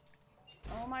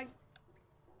 Oh my...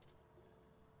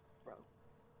 Bro.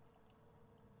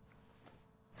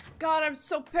 God, I'm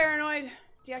so paranoid.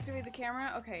 Deactivate the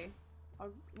camera? Okay.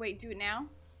 Wait, do it now?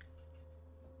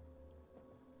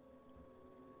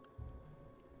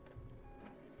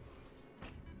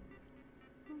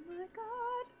 Oh my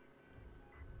god.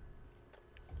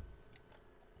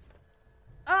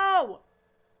 Oh!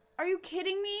 Are you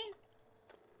kidding me?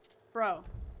 Bro.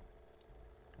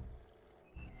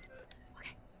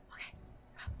 Okay, okay.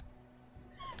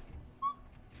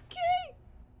 Okay.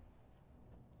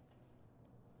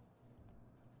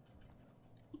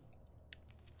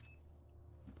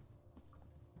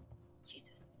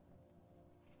 Jesus.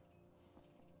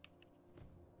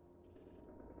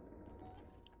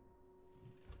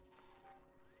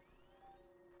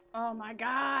 Oh my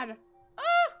god.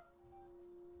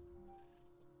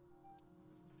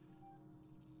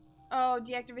 Oh,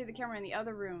 deactivate the camera in the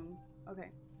other room. Okay.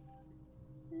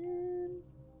 I'm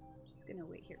just gonna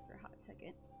wait here for a hot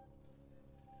second.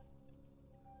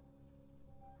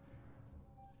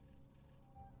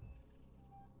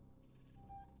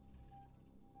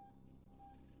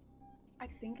 I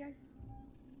think I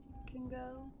can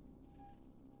go.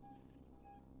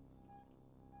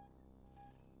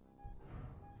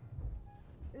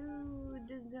 Ooh, it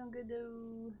doesn't sound good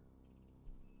though.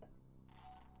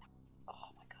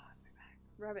 Oh my god, we're back.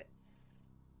 Rub it.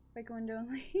 Break a window and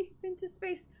leap into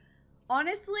space.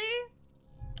 Honestly,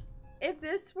 if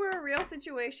this were a real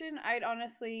situation, I'd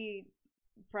honestly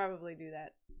probably do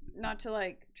that. Not to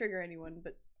like trigger anyone,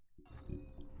 but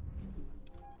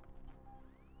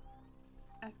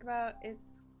ask about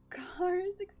its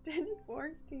car's extended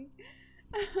warranty.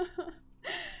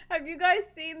 Have you guys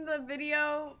seen the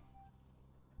video?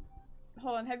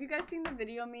 Hold on, have you guys seen the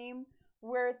video meme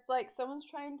where it's like someone's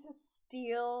trying to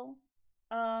steal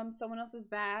someone else's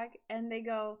bag and they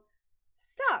go,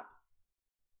 "Stop.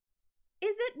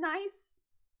 Is it nice?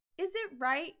 Is it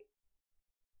right?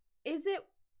 Is it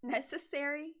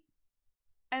necessary?"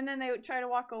 And then they would try to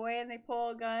walk away and they pull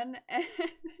a gun and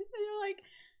they're like,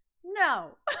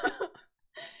 "No."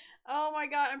 Oh my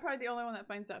god, I'm probably the only one that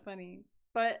finds that funny.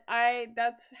 But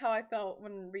that's how I felt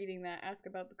when reading that. Ask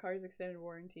about the car's extended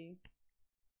warranty.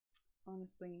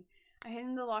 Honestly. I hid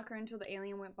in the locker until the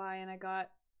alien went by and I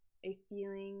got a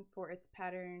feeling for its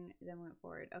pattern, then went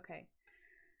forward. Okay.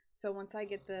 So once I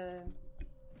get the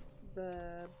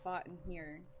bot in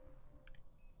here,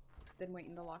 then wait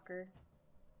in the locker.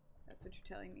 That's what you're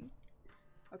telling me.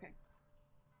 Okay.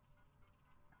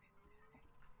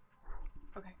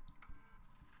 Okay.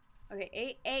 Okay,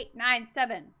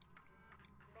 8897.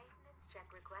 Maintenance check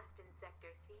request in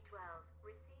sector C12.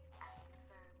 Received and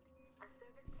confirmed. A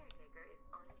service caretaker is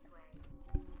on its way.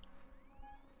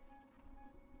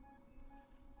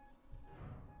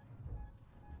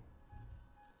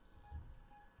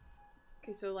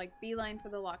 Okay, so like beeline for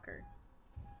the locker.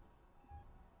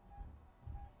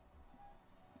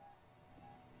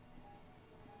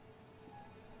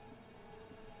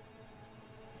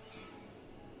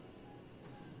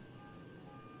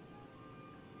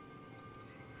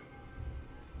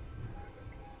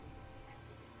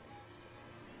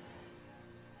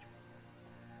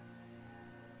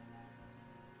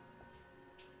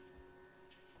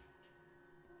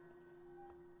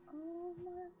 Oh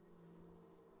my.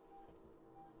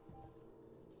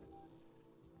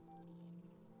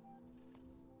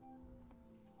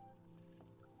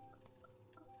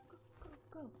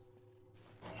 Go.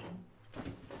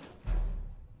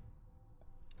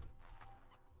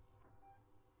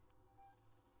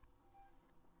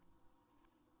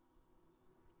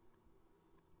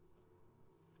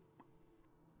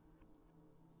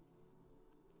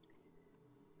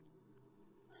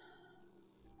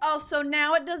 Oh, so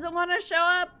now it doesn't want to show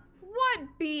up? What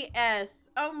BS?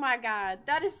 Oh my god,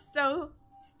 that is so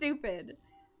stupid.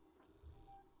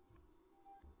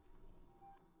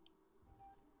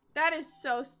 That is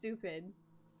so stupid.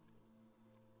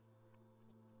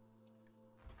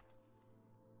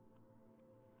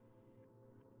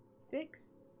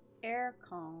 Fix air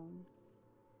con.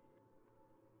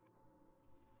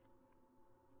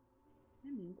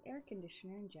 That means air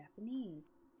conditioner in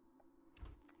Japanese.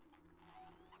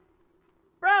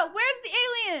 Bro, where's the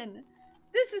alien?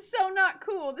 This is so not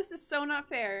cool. This is so not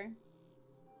fair.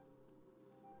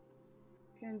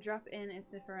 You can drop in and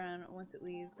sniff around. Once it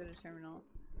leaves, go to terminal.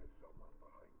 There's someone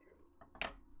behind you,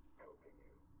 helping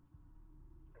you.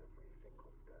 Every single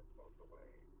step of the way.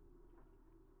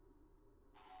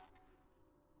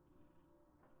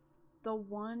 The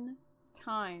one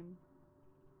time.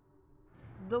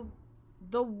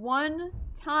 The one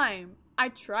time I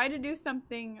try to do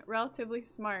something relatively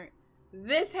smart,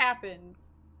 this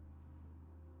happens.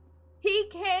 He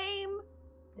came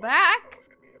back. Ask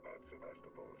me about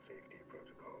Sevastopol's safety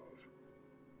protocols.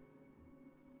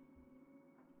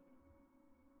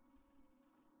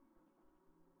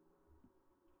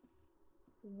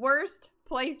 Worst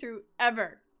playthrough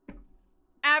ever.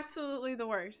 Absolutely the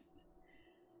worst.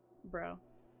 Bro.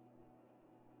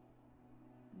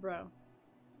 Bro.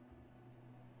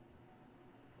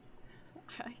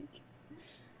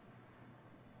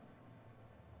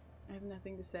 I have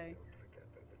nothing to say. Don't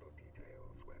forget the little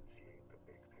details when seeing the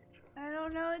big picture. I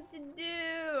don't know what to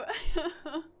do.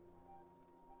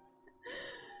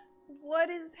 What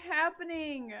is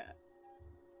happening?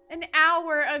 An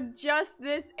hour of just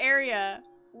this area.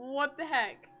 What the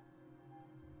heck?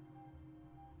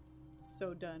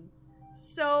 So done.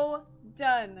 So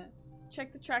done.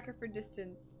 Check the tracker for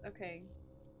distance. Okay.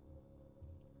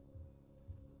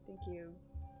 Thank you.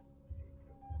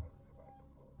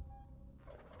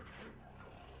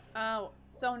 Oh,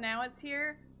 so now it's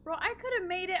here? Bro, I could have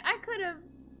made it. I could have.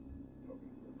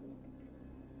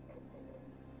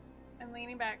 I'm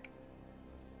leaning back.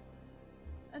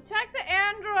 Attack the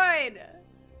android!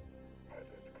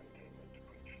 Hazard containment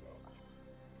breach log.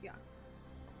 Yeah.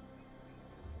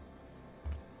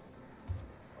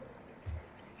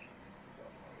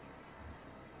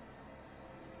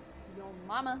 Yo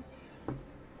mama.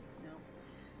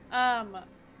 No.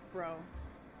 Bro.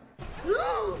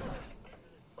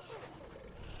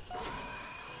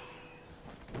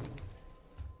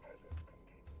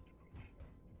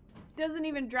 Doesn't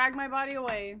even drag my body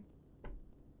away.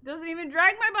 Doesn't even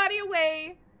drag my body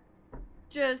away.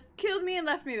 Just killed me and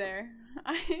left me there.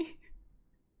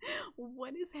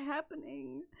 What is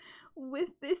happening with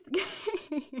this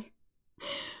game?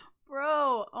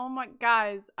 Bro, oh my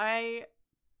guys,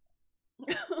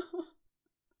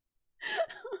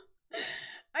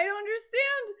 I don't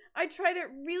understand. I tried it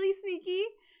really sneaky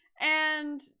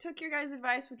and took your guys'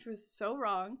 advice, which was so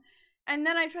wrong. And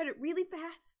then I tried it really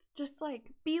fast, just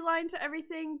like beeline to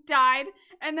everything, died.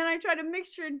 And then I tried a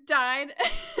mixture, died.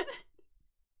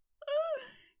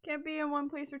 Can't be in one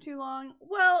place for too long.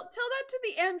 Well, tell that to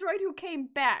the android who came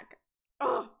back.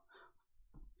 Oh,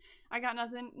 I got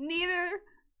nothing. Neither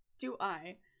do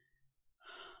I.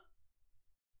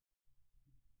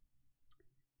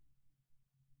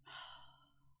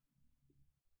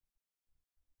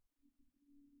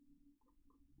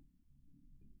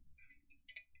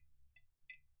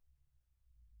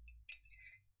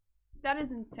 That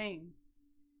is insane.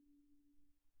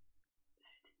 That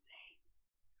is insane.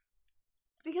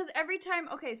 Because every time,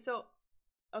 okay,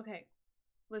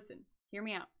 listen, hear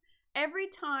me out. Every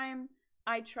time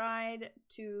I tried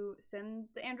to send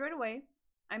the android away,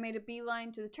 I made a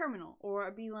beeline to the terminal or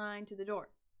a beeline to the door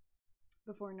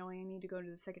before knowing I need to go to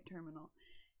the second terminal.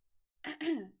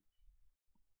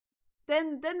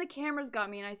 Then the cameras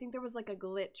got me, and I think there was like a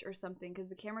glitch or something because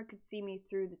the camera could see me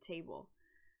through the table.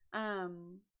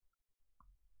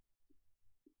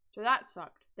 So that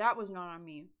sucked. That was not on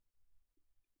me.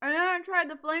 And then I tried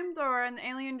the flamethrower and the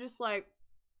alien just like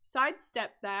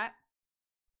sidestepped that.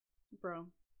 Bro.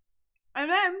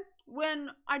 And then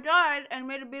when I died and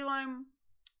made a beeline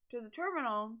to the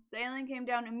terminal, the alien came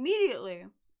down immediately.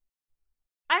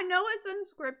 I know it's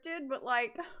unscripted, but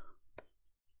like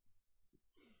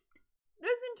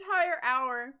this entire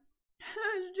hour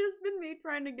has just been me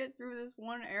trying to get through this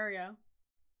one area.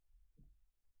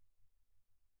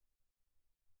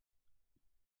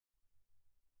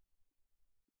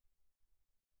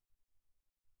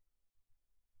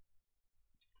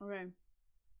 Okay.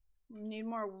 We need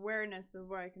more awareness of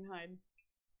where I can hide.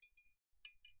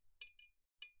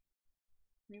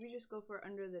 Maybe just go for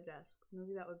under the desk.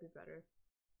 Maybe that would be better.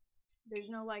 There's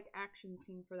no like action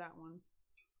scene for that one.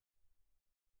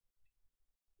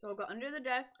 So I'll go under the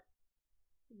desk,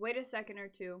 wait a second or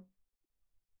two,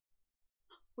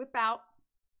 whip out,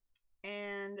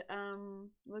 and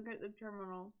look at the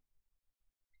terminal.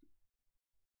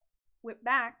 Whip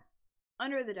back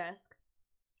under the desk.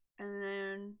 And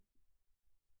then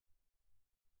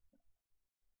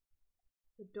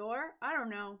the door? I don't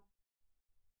know.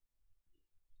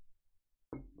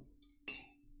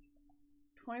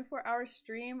 24-hour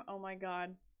stream? Oh my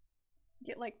god.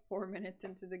 Get like 4 minutes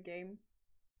into the game.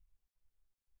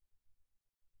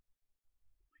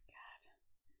 Oh my god.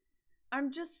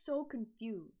 I'm just so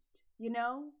confused, you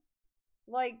know?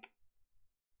 Like,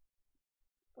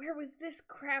 where was this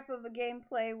crap of a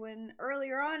gameplay when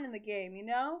earlier on in the game, you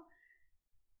know?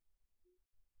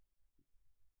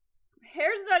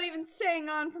 Hair's not even staying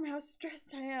on from how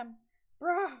stressed I am.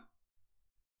 Bruh. Let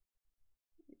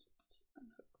me just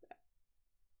unhook that.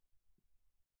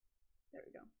 There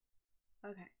we go.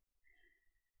 Okay.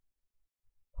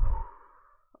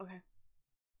 Okay.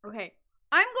 Okay.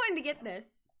 I'm going to get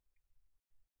this.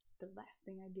 It's the last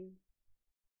thing I do.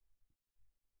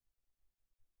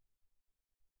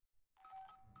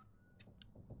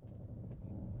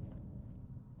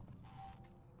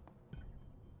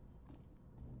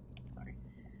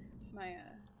 My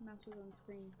mouse was on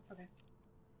screen. Okay.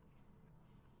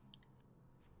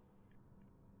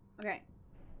 Okay.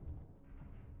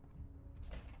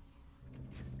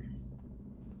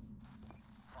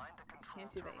 Find the control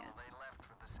Can't do that terminal yet. they left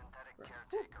for the synthetic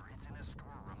caretaker. It's in a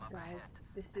storeroom up ahead. Guys,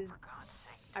 this is... For God's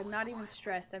sake, I'm not even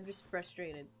stressed. I'm just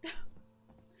frustrated.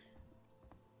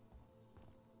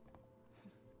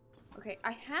 Okay,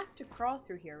 I have to crawl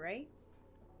through here, right?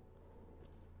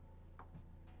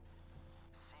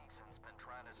 Seegson's been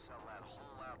trying to sell that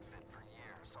whole outfit for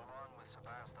years, along with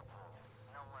Sebastopol.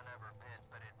 No one ever bid,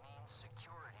 but it means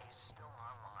security's still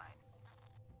online.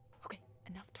 Okay,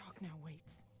 enough talk now,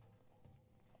 Waits.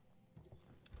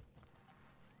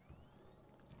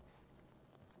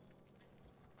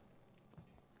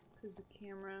 Cause the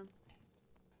camera.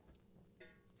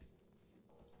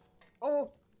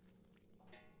 Oh!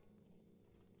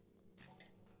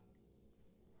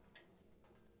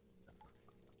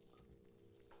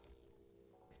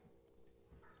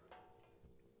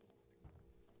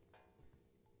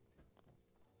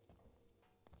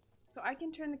 So I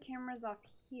can turn the cameras off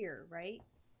here, right?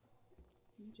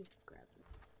 Let me just grab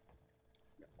this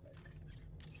real quick.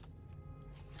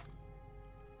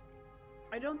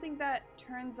 I don't think that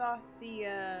turns off the,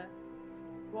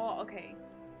 well, okay.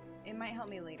 It might help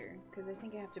me later, because I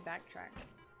think I have to backtrack.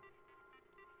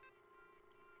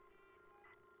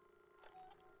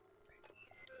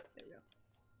 There we go.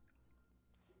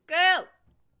 Go!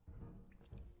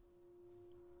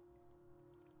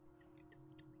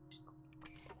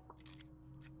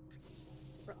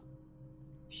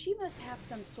 She must have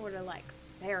some sort of like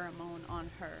pheromone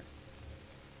on her.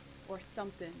 Or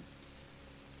something.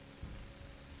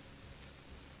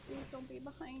 Please don't be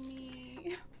behind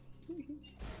me.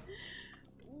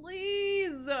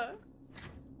 Please. Bro.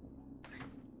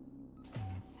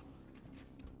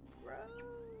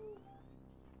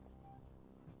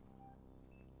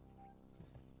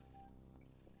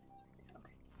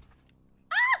 Okay.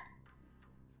 Ah!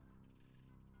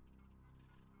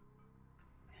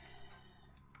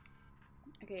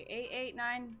 Okay,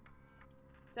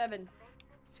 8897. Maintenance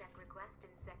check request in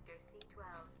sector C12.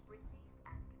 Received and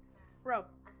confirmed. Bro. A service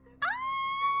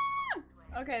caretaker is on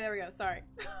its way. Okay, there we go. Sorry.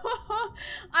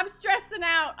 I'm stressing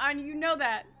out, and you know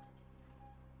that.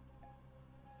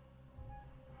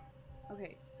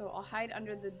 Okay, so I'll hide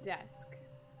under the desk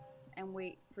and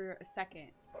wait for a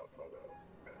second. I'll follow and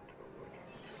to the working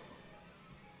team.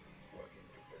 Working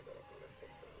together for a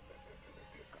safer and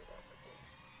definitive Sebastopol.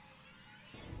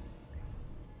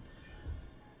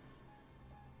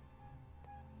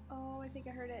 Oh, I think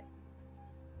I heard it.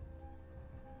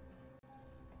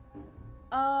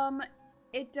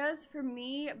 It does for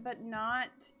me, but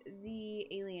not the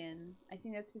alien. I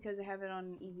think that's because I have it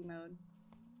on easy mode.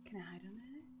 Can I hide on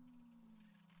it?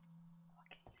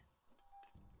 Okay.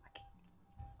 Okay.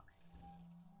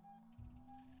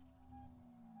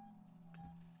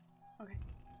 Okay.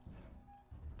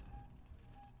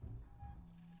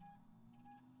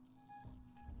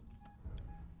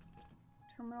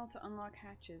 Terminal to unlock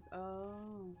hatches.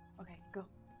 Oh. Okay, go.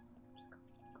 Just go.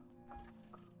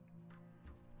 Go.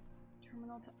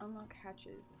 Terminal to unlock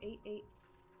hatches.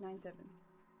 8897.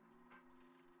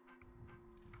 Facility link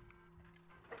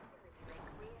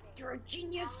re-enabled. You're a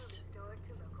genius! Power restored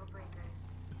to local breakers.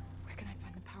 Where can I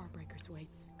find the power breakers,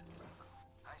 Waits?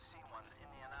 I see one in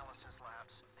the analysis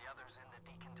labs. The other's in the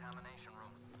decontamination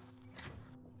room.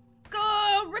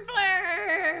 Go,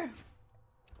 Rippler!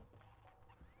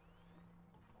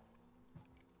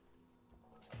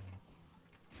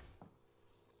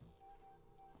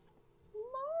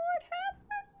 Lord have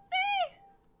mercy!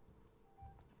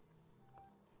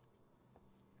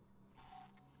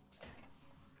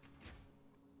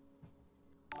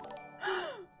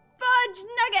 Fudge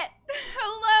Nugget!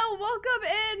 Hello, welcome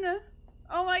in!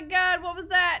 Oh my god, what was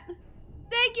that?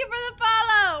 Thank you for the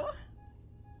follow!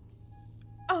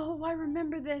 Oh, I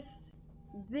remember this.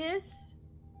 This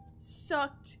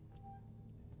sucked.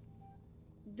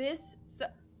 This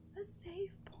sucked. A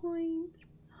save point.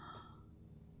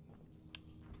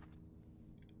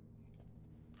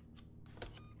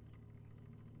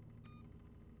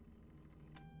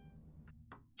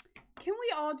 Can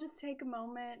we all just take a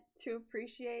moment to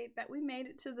appreciate that we made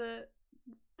it to the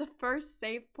first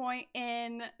save point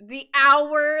in the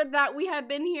hour that we have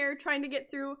been here trying to get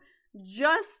through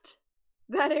just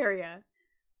that area?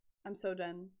 I'm so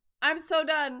done. I'm so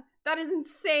done. That is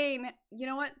insane. You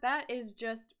know what? That is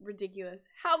just ridiculous.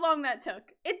 How long that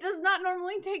took. It does not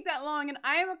normally take that long, and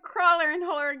I am a crawler in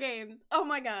horror games. Oh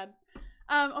my god.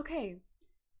 Okay.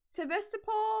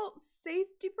 Sebastopol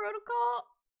Safety Protocol?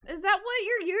 Is that what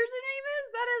your username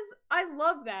is? That is, I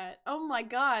love that. Oh my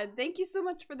god. Thank you so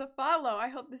much for the follow. I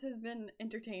hope this has been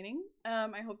entertaining.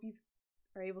 I hope you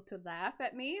are able to laugh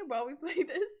at me while we play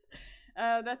this.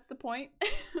 That's the point.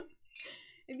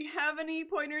 If you have any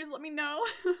pointers, let me know.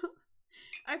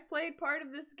 I've played part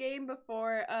of this game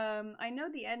before. I know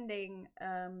the ending.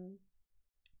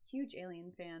 Huge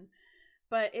Alien fan.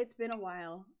 But it's been a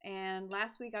while, and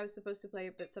last week I was supposed to play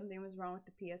it, but something was wrong with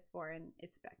the PS4, and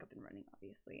it's back up and running,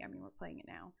 obviously. I mean, we're playing it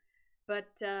now.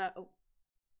 But, oh,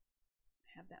 I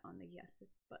have that on the yes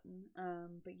button.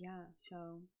 But yeah,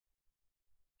 so.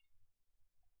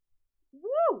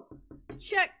 Woo!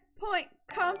 Checkpoint!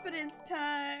 Confidence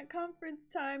time! Confidence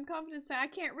time! Confidence time! I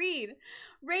can't read!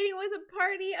 Rating with a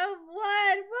party of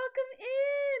one! Welcome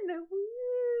in!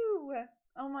 Woo!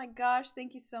 Oh my gosh,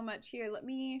 thank you so much. Here, let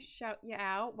me shout you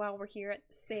out while we're here at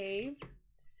the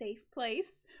safe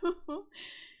place.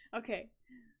 Okay.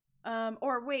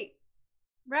 Or wait.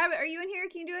 Rabbit, are you in here?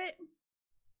 Can you do it?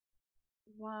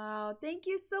 Wow, thank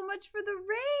you so much for the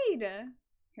raid.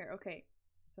 Here, okay.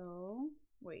 So,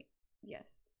 wait.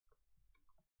 Yes.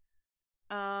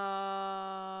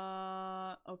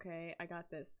 Okay, I got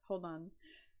this. Hold on.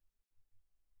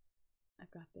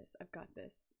 I've got this. I've got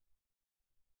this.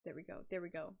 There we go. There we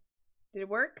go. Did it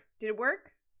work? Did it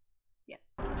work?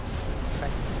 Yes.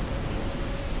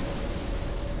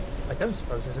 I don't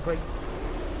suppose there's a great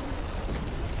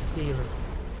deal of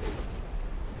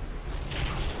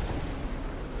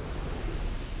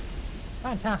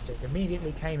fantastic.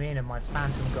 Immediately came in and my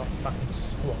phantom got fucking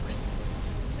squashed.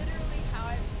 Literally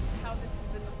how this has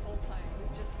been the whole time.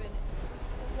 We've just been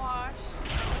squashed.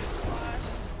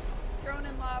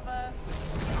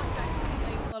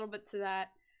 bits of that.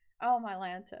 Oh, my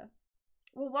Lanta.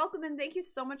 Well, welcome and thank you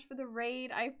so much for the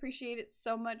raid. I appreciate it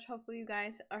so much. Hopefully you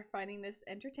guys are finding this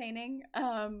entertaining.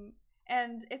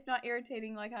 And if not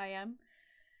irritating like I am.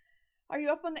 Are you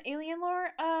up on the alien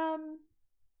lore?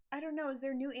 I don't know. Is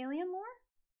there new alien lore?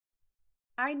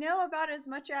 I know about as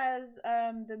much as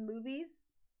the movies.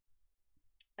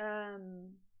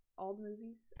 All the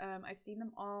movies. I've seen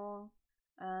them all.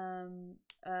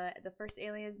 The first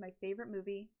Alien is my favorite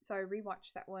movie, so I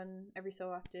rewatch that one every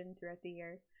so often throughout the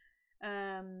year.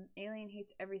 Alien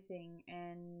hates everything,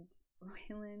 and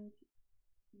Wayland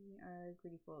are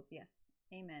greedy fools. Yes,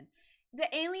 amen. The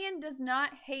alien does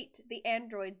not hate the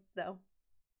androids, though,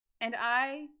 and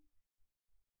I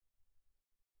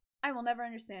will never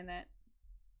understand that.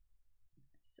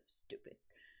 So stupid.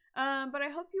 But I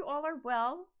hope you all are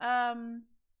well.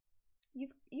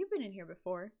 You've been in here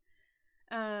before.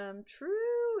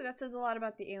 True. That says a lot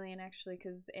about the alien, actually,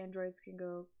 because the androids can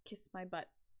go kiss my butt.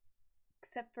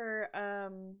 Except for,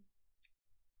 oh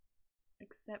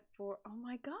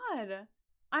my god.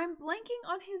 I'm blanking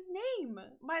on his name.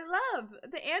 My love.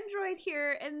 The android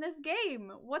here in this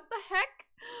game. What the heck?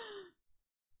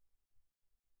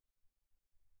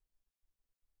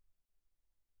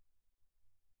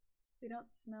 They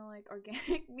don't smell like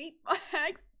organic meat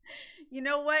bags. You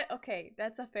know what? Okay,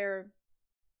 that's a fair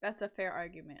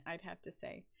argument, I'd have to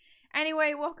say.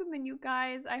 Anyway, welcome in, you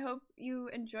guys. I hope you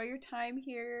enjoy your time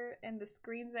here, and the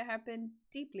screams that happen,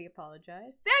 deeply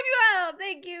apologize. Samuel!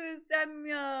 Thank you,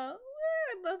 Samuel!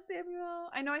 I love Samuel.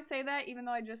 I know I say that even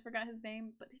though I just forgot his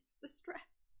name, but it's the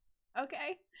stress.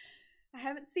 Okay? I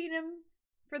haven't seen him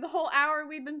for the whole hour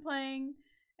we've been playing,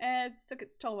 and it's took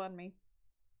its toll on me.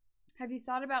 Have you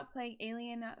thought about playing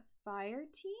Alien Fire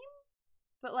Team?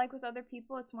 But like with other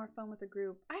people, it's more fun with a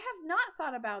group. I have not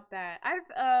thought about that.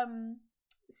 I've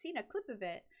seen a clip of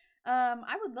it.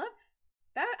 I would love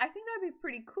that. I think that'd be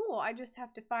pretty cool. I just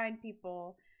have to find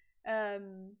people.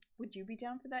 Would you be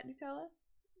down for that, Nutella?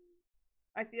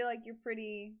 I feel like you're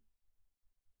pretty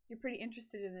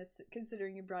interested in this,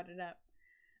 considering you brought it up.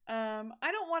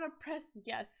 I don't want to press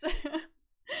yes.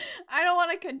 I don't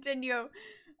want to continue.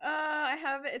 I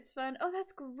have it. It's fun. Oh,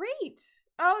 that's great.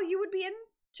 Oh, you would be in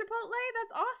Chipotle?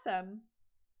 That's awesome.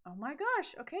 Oh my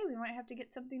gosh. Okay, we might have to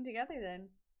get something together then.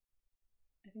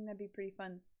 I think that'd be pretty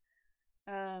fun.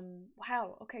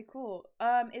 Wow. Okay, cool.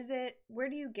 Is it, where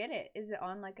do you get it? Is it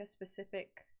on like a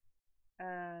specific,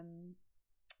 I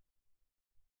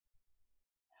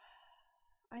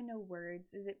know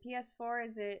words. Is it PS4?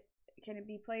 Is it, can it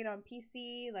be played on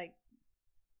PC? Like,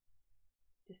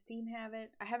 does Steam have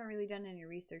it? I haven't really done any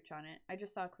research on it. I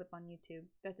just saw a clip on YouTube.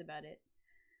 That's about it.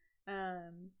 I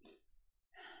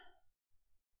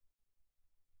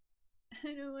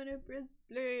don't want to press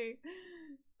play.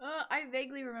 I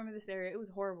vaguely remember this area. It was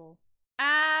horrible.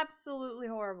 Absolutely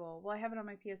horrible. Well, I have it on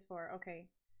my PS4. Okay.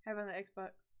 I have it on the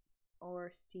Xbox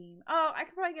or Steam. Oh, I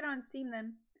could probably get it on Steam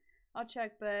then. I'll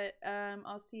check, but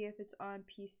I'll see if it's on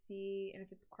PC and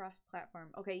if it's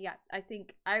cross-platform. Okay, yeah. I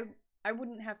think I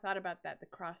wouldn't have thought about that, the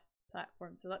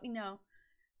cross-platform. So let me know.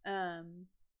 And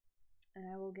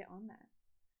I will get on that.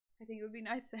 I think it would be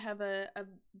nice to have a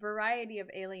variety of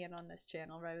Alien on this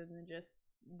channel rather than just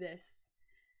this.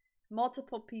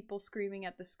 Multiple people screaming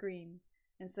at the screen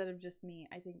instead of just me.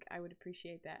 I think I would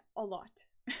appreciate that a lot.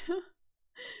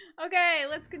 Okay,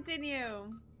 let's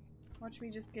continue. Watch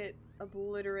me just get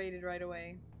obliterated right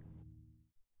away.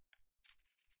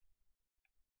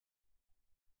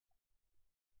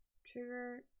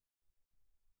 Trigger.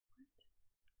 What?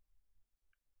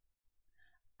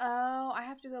 Oh, I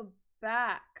have to go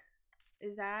back.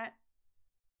 Is that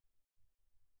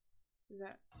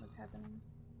what's happening?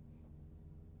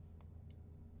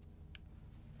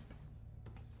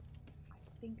 I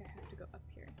think I have to go up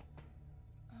here.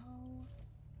 Oh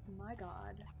my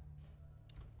god.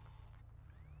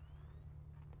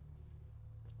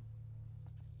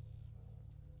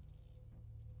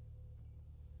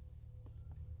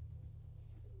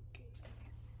 Okay.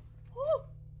 Oh!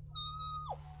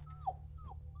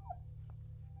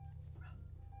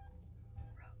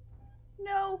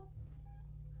 No!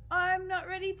 I'm not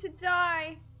ready to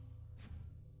die!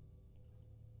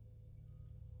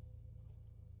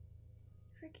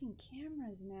 Freaking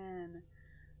cameras, man.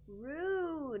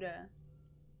 Rude!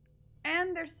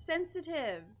 And they're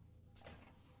sensitive!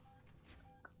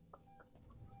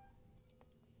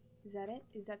 Is that it?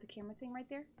 Is that the camera thing right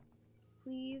there?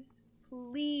 Please?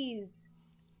 Please!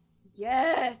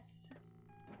 Yes!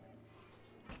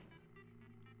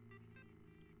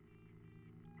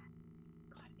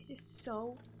 It is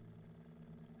so...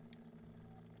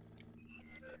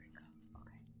 There we go.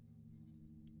 Okay.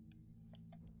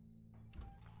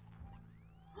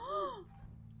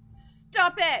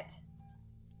 Stop it!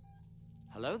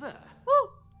 Hello there. Woo!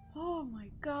 Oh my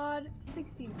god.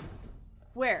 60.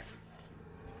 Where?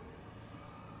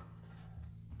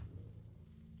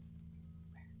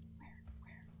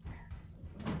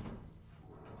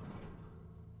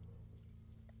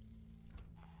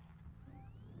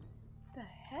 The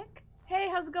heck? Hey,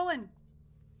 how's it going?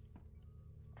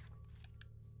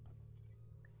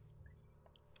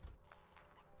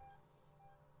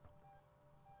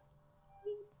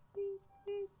 Beep, beep,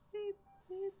 beep, beep,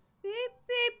 beep, beep,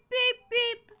 beep, beep,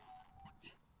 beep.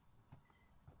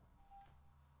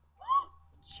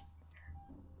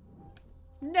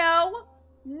 No.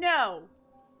 No.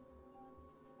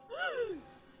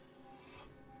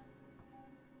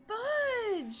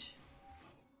 Fudge.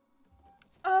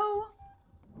 Oh.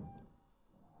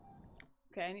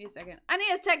 Okay, I need a second. I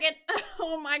need a second.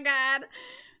 Oh my god.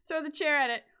 Throw the chair at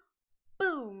it.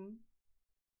 Boom.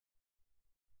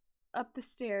 Up the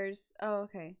stairs. Oh,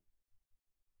 okay.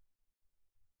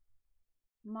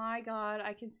 My god,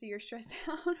 I can see you're stressed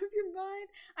out of your mind.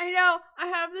 I know. I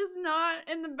have this knot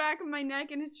in the back of my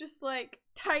neck and it's just like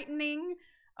tightening.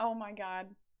 Oh my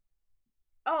god.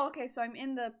 Oh, okay, so I'm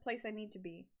in the place I need to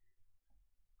be.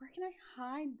 Where can I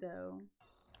hide though?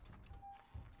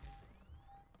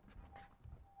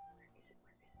 Where is it?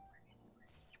 Where is it? Where is it?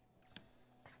 Where is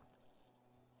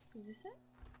it? Is this it?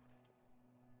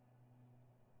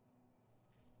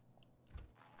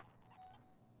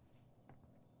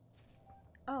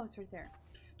 Oh, it's right there.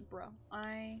 Pfft, bro,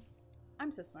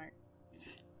 I'm so smart.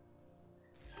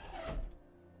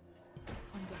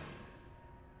 I'm down.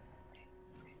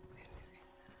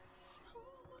 Oh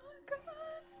my god.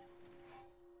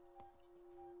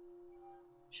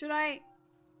 Should I?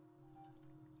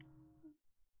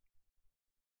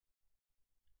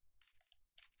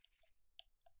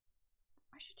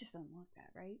 I should just unlock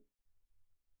that, right?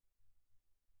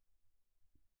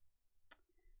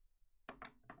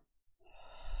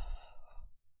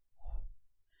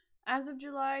 As of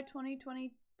July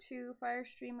 2022,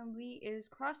 Firestream Elite is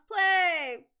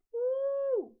crossplay!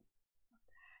 Woo! Love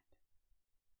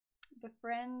that.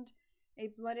 Befriend a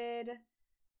blooded...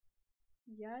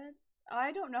 Yet?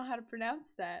 I don't know how to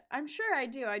pronounce that. I'm sure I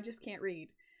do, I just can't read.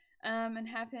 And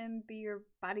have him be your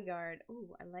bodyguard.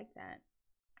 Ooh, I like that.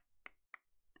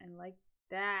 I like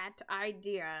that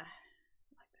idea.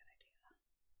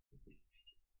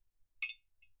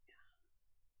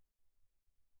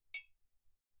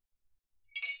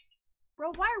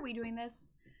 Bro, why are we doing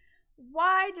this?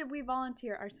 Why did we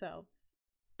volunteer ourselves?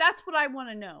 That's what I want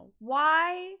to know.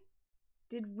 Why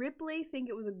did Ripley think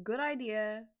it was a good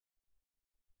idea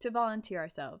to volunteer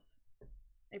ourselves?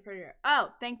 A predator.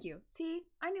 Oh, thank you. See,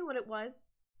 I knew what it was.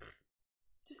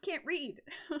 Just can't read.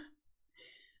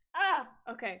 Ah,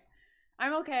 okay.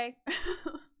 I'm okay.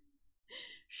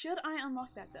 Should I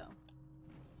unlock that though?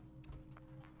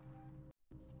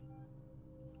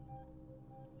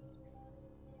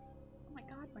 Oh my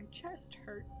god, my chest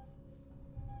hurts.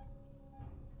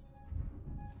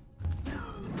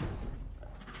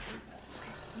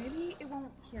 Maybe it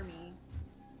won't hear me.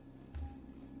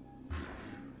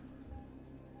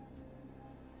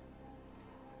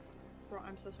 Bro,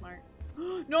 I'm so smart.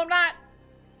 No, I'm not!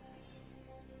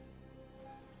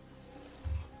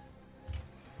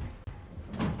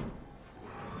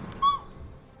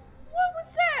 What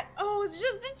was that? Oh, it's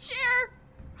just a chair!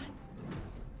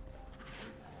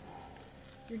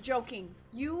 You're joking.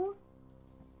 You're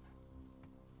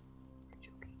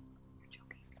joking. You're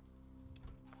joking.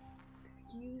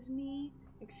 Excuse me?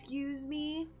 Excuse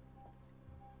me?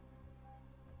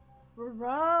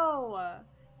 Bro!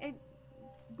 It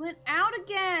went out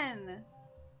again!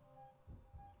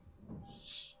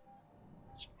 Shh.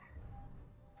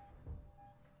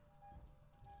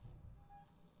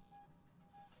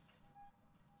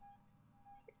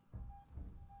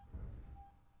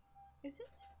 Is it?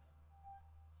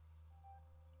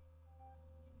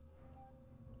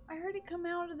 I heard it come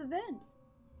out of the vent.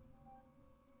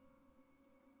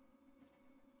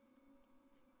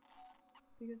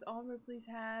 Because all Ripley's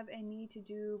have and need to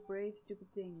do brave,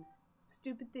 stupid things.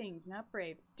 Stupid things, not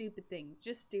brave. Stupid things.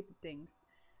 Just stupid things.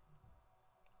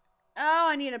 Oh,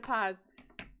 I need a pause.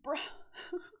 Bro.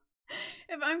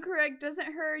 If I'm correct,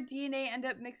 doesn't her DNA end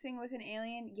up mixing with an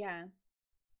alien? Yeah.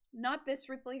 Not this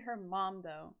Ripley, her mom,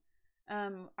 though.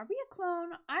 Are we a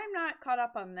clone? I'm not caught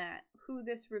up on that. Who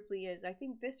this Ripley is. I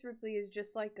think this Ripley is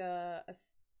just like a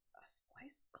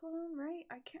spliced clone, right?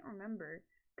 I can't remember.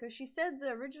 Because she said the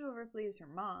original Ripley is her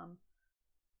mom.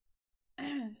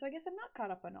 So I guess I'm not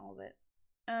caught up on all of it.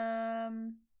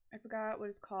 I forgot what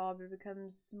it's called, but it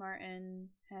becomes smart and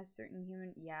has certain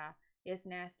human... Yeah. It's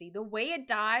nasty. The way it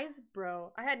dies,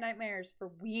 bro. I had nightmares for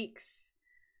weeks.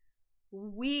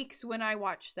 Weeks when I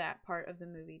watched that part of the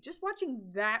movie. Just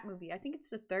watching that movie. I think it's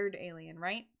the third Alien,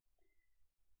 right?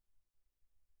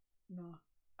 No.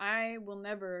 I will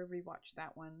never rewatch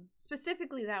that one.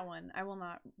 Specifically that one. I will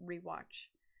not rewatch.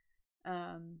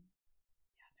 Yeah, no.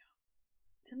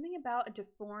 Something about a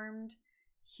deformed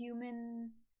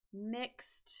human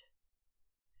mixed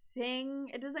thing.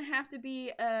 It doesn't have to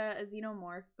be a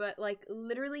xenomorph, but like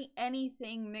literally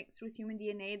anything mixed with human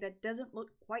DNA that doesn't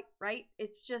look quite right.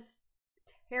 It's just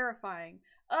terrifying.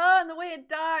 Oh, and the way it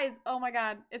dies. Oh my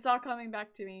god. It's all coming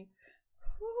back to me.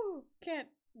 Whew, can't.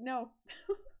 No.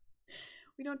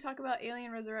 We don't talk about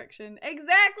alien resurrection.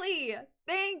 Exactly!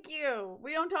 Thank you!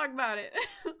 We don't talk about it.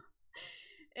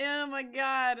 Oh my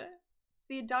god. It's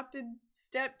the adopted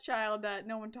stepchild that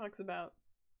no one talks about.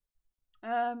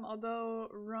 Although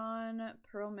Ron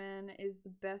Perlman is the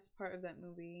best part of that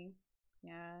movie.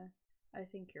 Yeah, I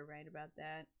think you're right about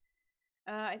that.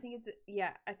 I think it's,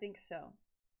 yeah, I think so.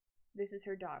 This is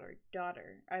her daughter,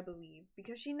 I believe.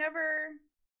 Because she wasn't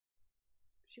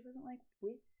like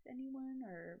with anyone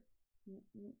or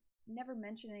never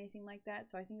mentioned anything like that.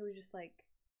 So I think it was just like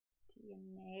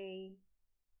DNA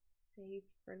saved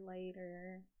for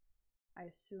later. I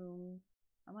assume.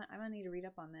 I'm gonna need to read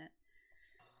up on that.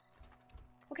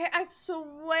 Okay, I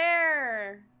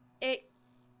swear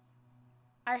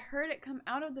I heard it come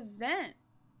out of the vent.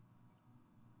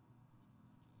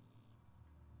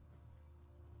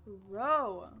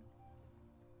 Bro.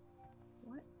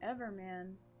 Whatever,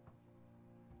 man.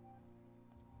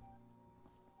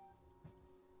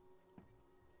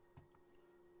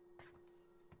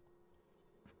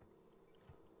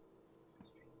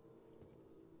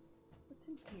 What's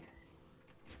in here?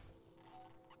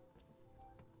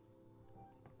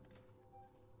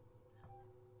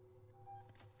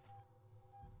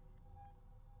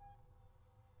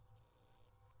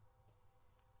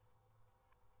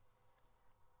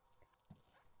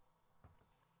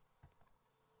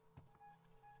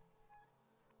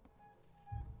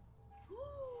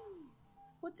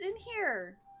 What's in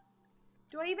here?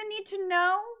 Do I even need to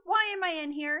know? Why am I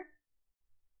in here?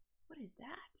 What is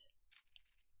that?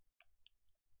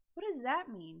 What does that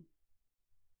mean?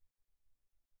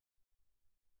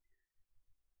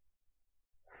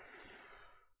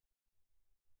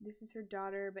 This is her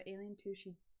daughter, but Alien 2,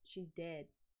 she's dead.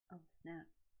 Oh, snap.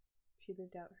 She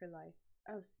lived out her life.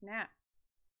 Oh, snap.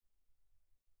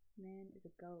 Man is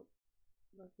a goat.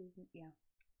 Love isn't, yeah.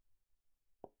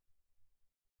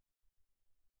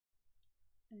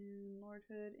 And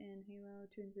Lordhood and Halo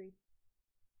 2 and 3.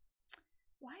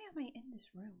 Why am I in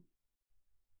this room?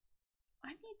 I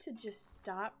need to just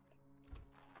stop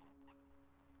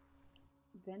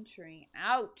venturing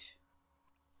out.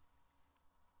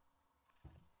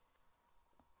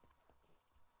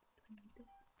 Do I need this?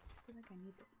 I feel like I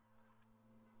need this.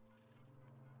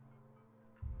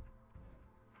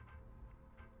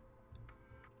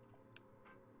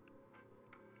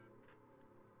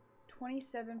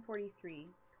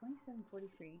 $27.43.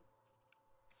 $27.43.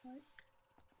 What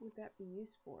would that be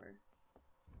used for?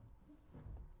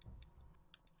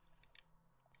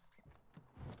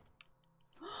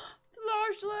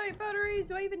 Flashlight batteries!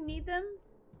 Do I even need them?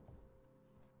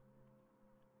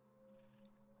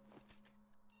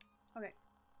 Okay.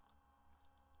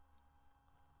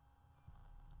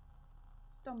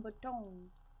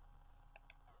 Stumbleton.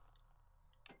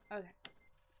 Okay.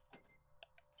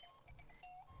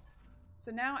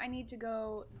 So now I need to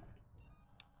go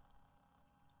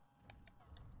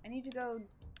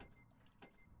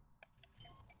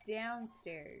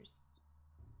downstairs.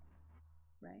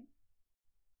 Right?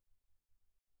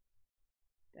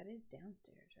 That is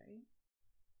downstairs, right?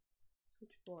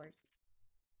 Switch floors.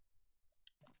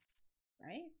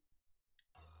 Right?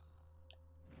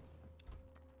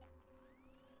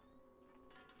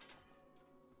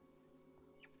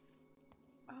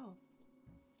 Oh.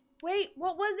 Wait,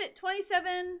 what was it?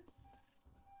 27?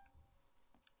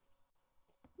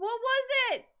 What was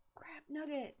it? Crap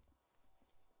nugget.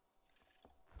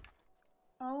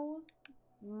 Oh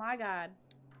my god.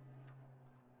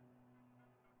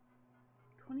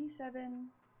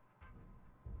 27.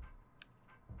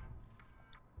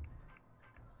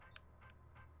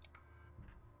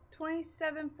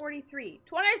 $27.43.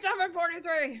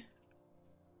 $27.43.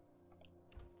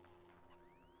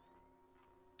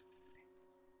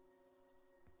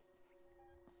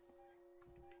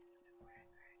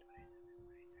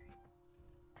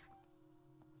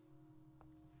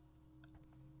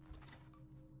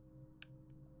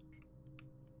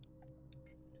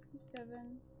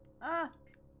 Ah.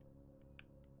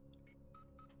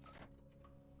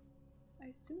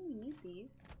 assume we need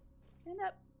these. Stand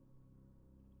up.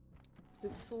 The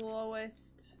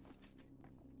slowest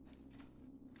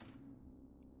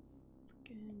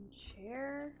freaking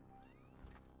chair.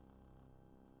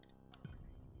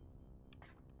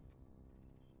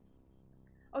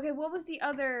 Okay, what was the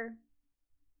other?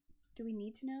 Do we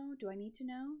need to know? Do I need to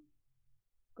know?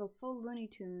 Go full Looney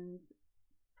Tunes.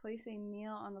 Place a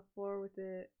meal on the floor with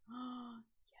it. Oh,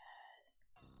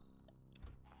 yes.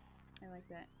 I like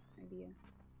that idea.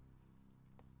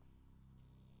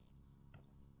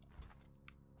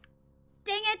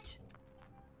 Dang it!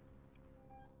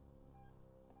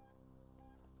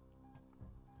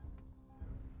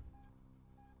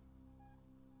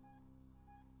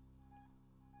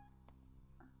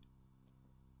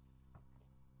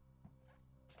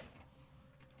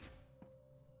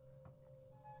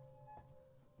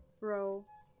 Bro.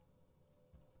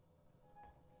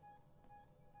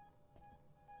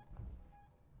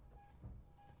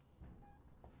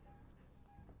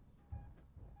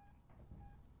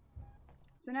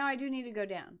 So now I do need to go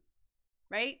down.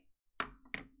 Right?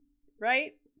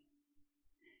 Right?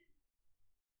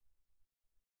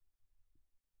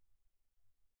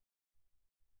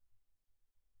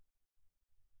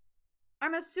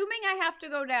 I'm assuming I have to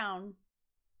go down.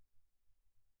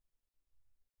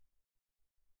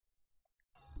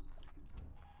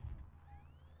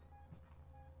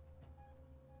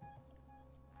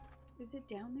 Is it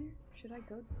down there? Should I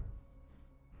go?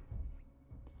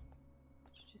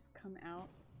 Should just come out.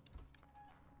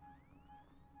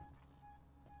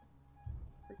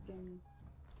 Freaking.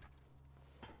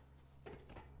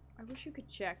 I wish you could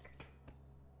check.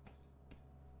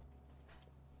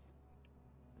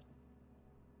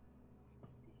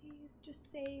 Save.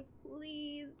 Just save,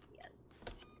 please. Yes.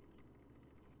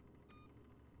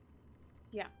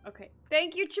 Yeah, okay.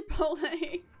 Thank you,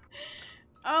 Chipotle.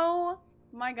 Oh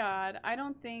my god. I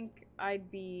don't think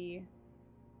I'd make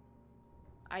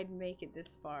it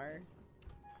this far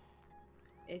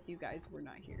if you guys were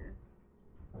not here.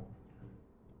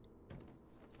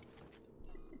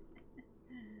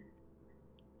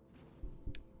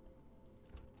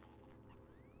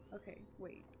 Okay,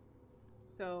 wait.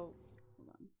 So, hold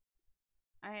on.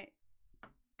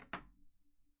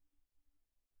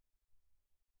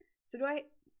 So do I...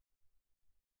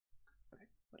 Okay,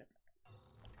 whatever.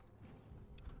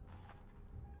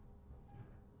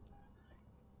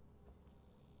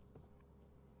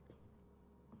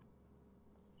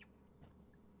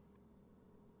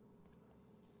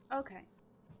 Okay.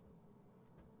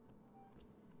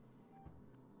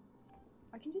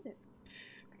 I can do this.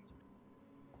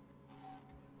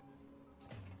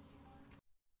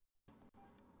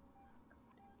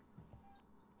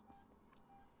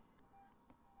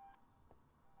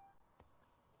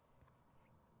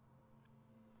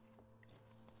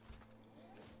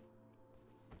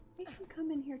 They can come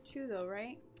in here too, though,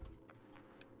 right?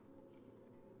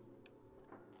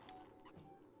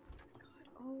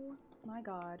 God, oh my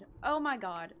god. Oh my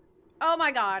god. Oh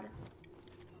my god.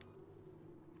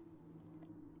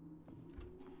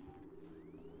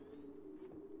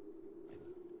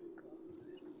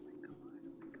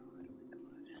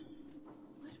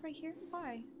 What? Right here?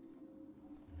 Why?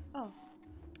 Oh.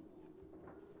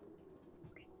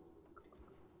 Okay.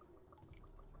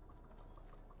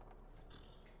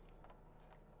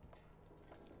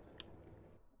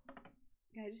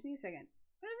 Okay, I just need a second.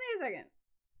 I just need a second.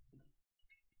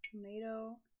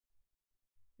 Tomato.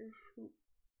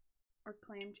 Or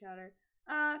clam chowder.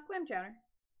 Clam chowder.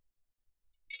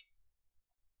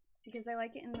 Because I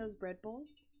like it in those bread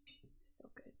bowls. So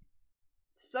good.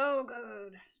 So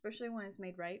good. Especially when it's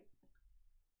made right.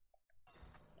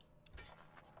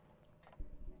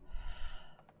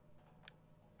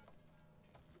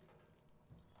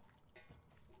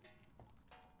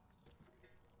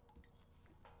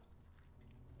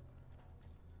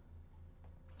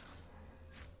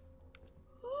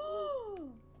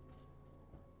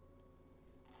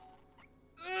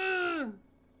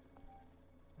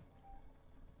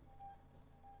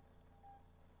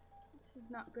 This is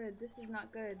not good. This is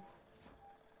not good.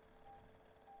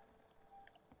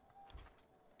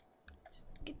 Just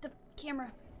get the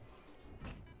camera.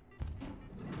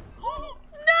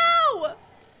 No!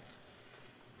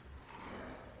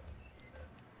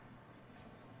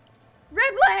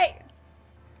 Red light!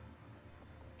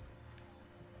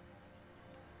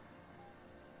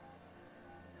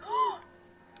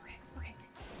 Okay, okay.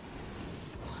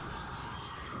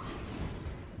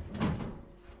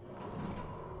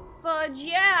 Fudge,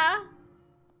 yeah!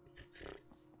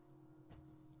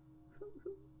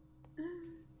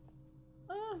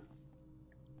 Oh.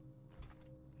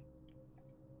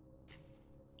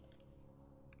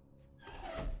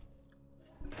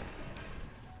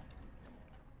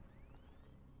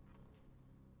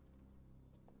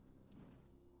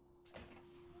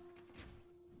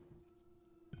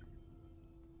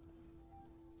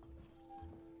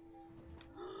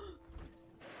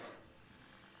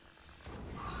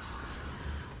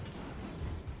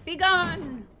 Be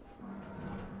gone!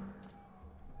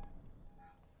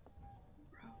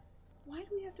 Bro, why do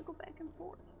we have to go back and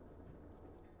forth?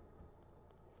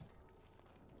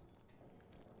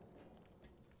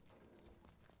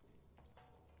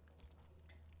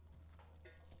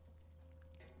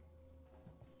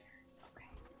 Okay.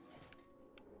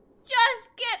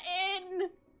 Just get in!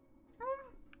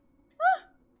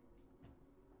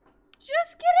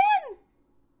 Just get in!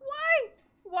 Why?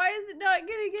 Why is it not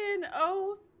getting in?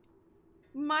 Oh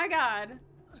my god.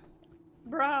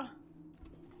 Bruh.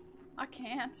 I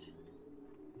can't.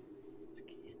 I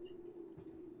can't.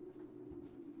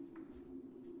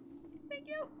 Thank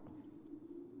you.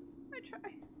 I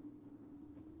try.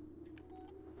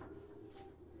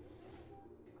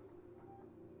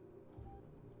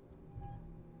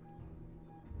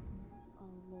 Oh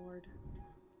Lord.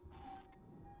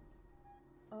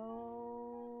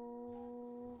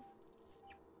 Oh.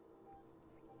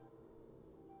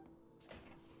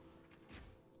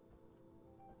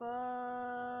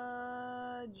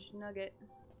 Fudge nugget.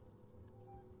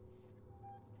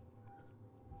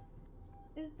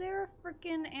 Is there a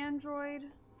freaking android?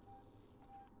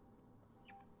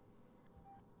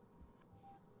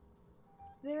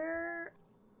 There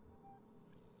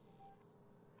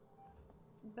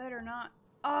better not.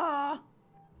 Ah.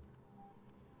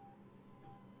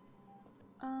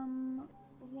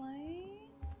 What?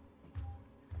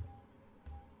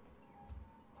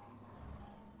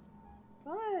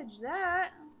 Fudge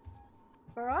that.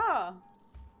 Bruh.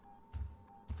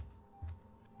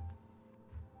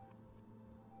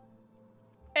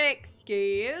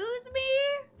 Excuse me?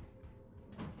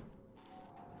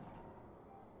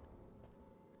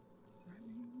 Does that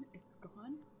mean it's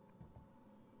gone?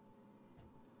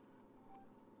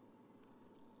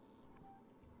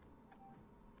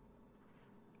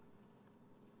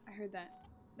 I heard that.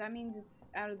 That means it's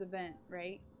out of the vent,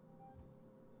 right?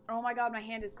 Oh my god, my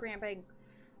hand is cramping.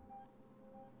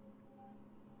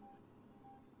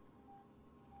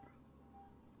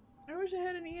 I wish I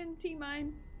had an ENT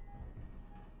mine.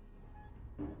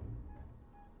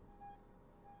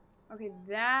 Okay,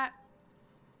 that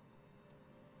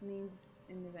means it's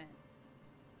in the vent.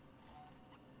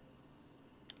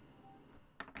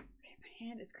 Okay, my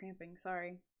hand is cramping,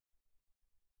 sorry.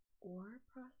 Ore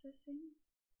processing?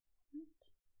 What?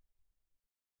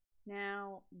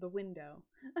 Now, the window.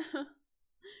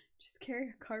 Just carry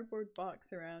a cardboard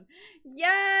box around.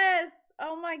 Yes!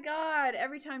 Oh my god!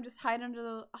 Every time, just hide under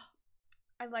the... Oh,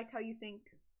 I like how you think.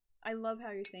 I love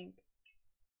how you think.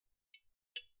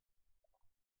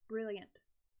 Brilliant.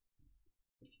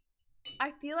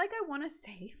 I feel like I want to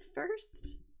save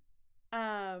first.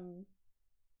 Do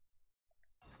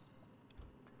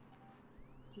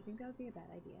you think that would be a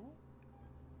bad idea?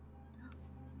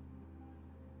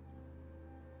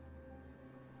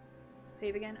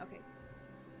 Save again? Okay.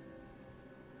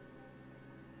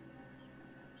 He's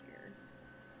not back here.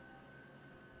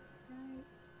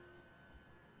 Right.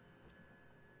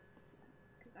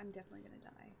 Because I'm definitely gonna die.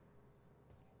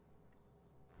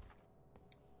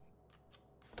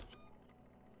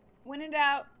 When in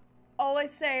doubt,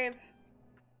 always save.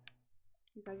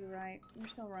 You guys are right. You're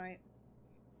so right.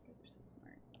 You guys are so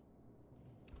smart.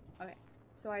 Okay,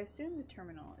 so I assume the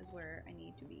terminal is where I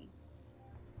need to be.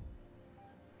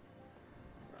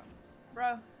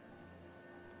 Bro.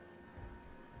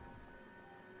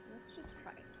 Let's just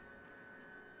try it.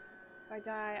 If I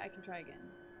die, I can try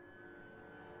again.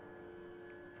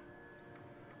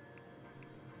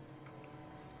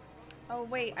 Oh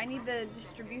wait, I need the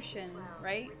distribution,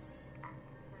 right?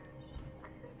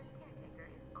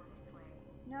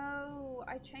 No,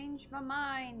 I changed my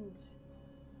mind.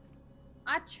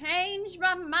 I changed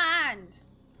my mind.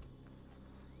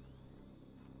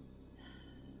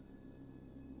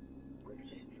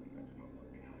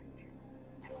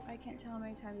 I can't tell how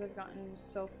many times I've gotten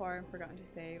so far and forgotten to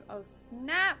save. Oh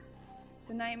snap!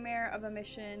 The nightmare of a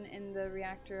mission in the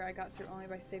reactor I got through only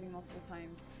by saving multiple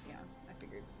times. Yeah, I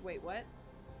figured. Wait, what?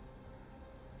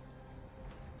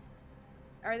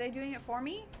 Are they doing it for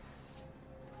me?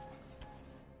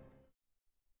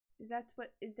 Is that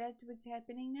what's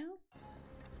happening now?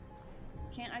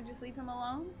 Can't I just leave him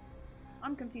alone?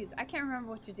 I'm confused. I can't remember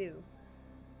what to do.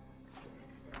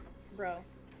 Bro.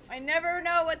 I never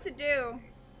know what to do.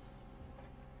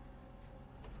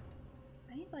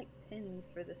 I need like pins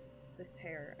for this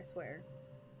hair, I swear.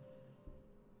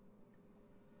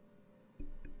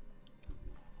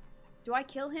 Do I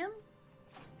kill him?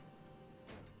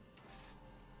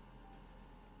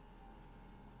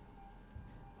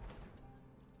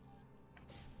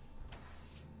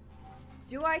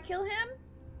 Do I kill him?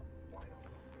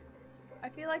 I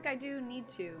feel like I do need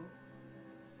to.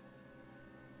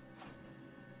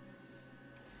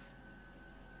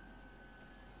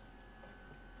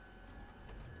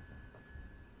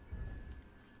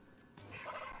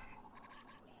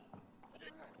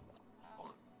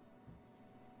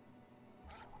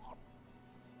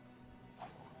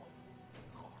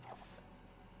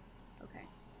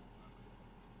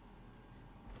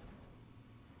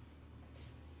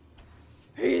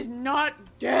 He's not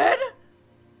dead?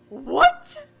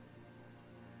 What?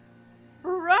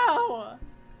 Bro!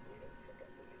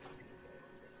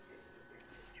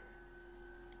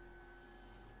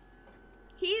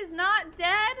 He's not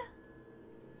dead?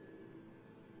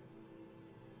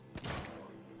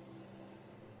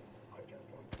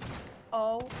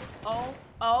 Oh, oh,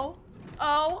 oh,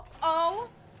 oh, oh!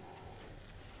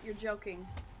 You're joking.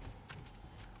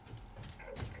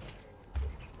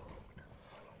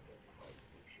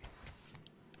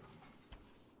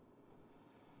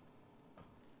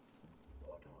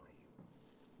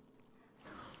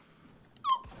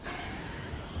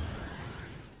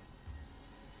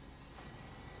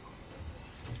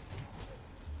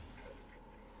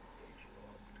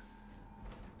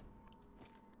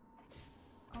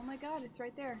 Oh my god, it's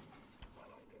right there.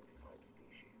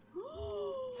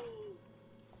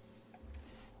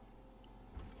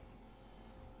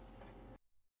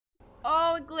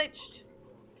 Oh, it glitched.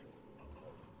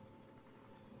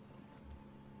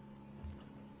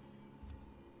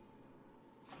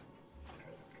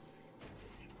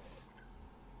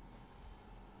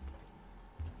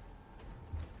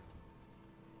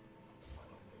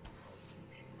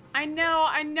 I know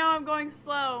I'm going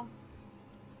slow.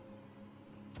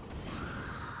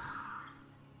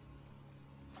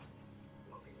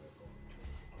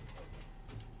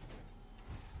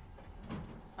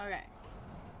 Okay.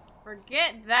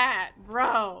 Forget that,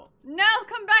 bro. No,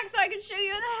 come back so I can shoot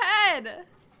you in the head.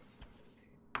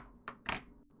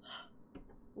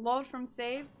 Load from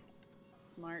save.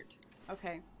 Smart.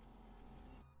 Okay.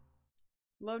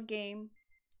 Load game.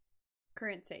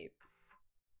 Current save.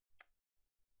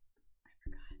 I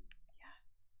forgot. Yeah.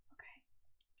 Okay.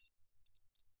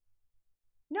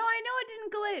 No, I know it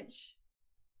didn't glitch.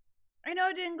 I know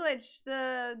it didn't glitch.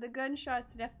 The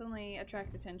gunshots definitely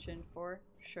attract attention for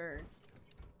sure.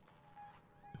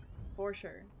 For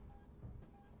sure.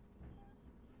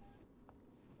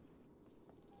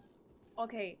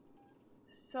 Okay.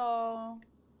 So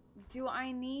do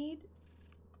I need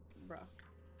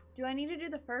do I need to do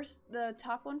the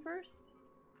top one first?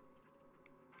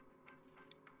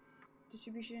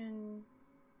 Distribution.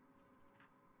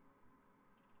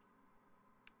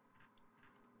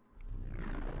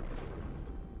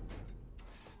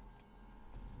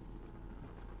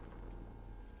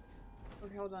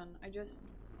 Okay, hold on. I just...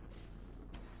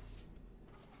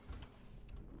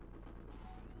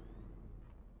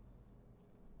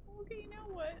 Okay, now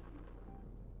what?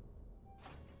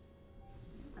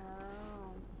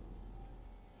 Oh.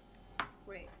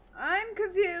 Wait. I'm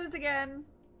confused again.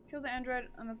 Kill the android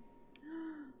on the...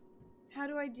 How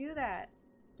do I do that?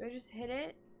 Do I just hit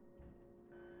it?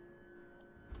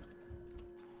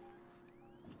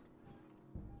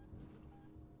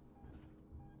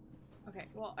 Okay,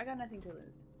 well, I got nothing to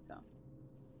lose, so.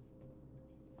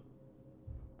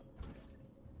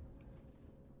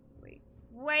 Wait.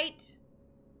 Wait!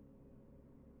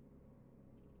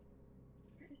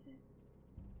 Where is it?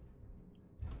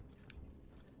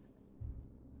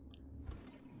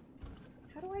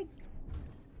 How do I...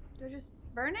 Do I just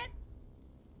burn it?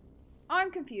 Oh,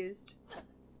 I'm confused.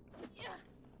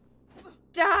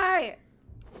 Die!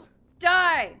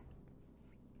 Die!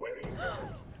 Where are you?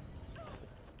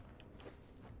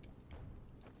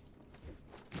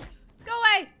 Go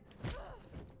away!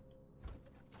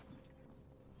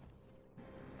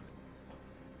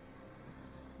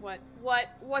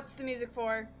 What's the music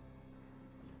for?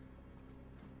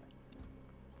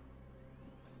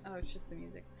 Oh, it's just the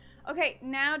music. Okay,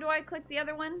 now do I click the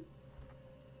other one?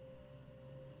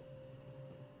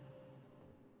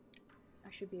 I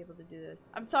should be able to do this.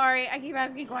 I'm sorry, I keep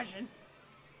asking questions.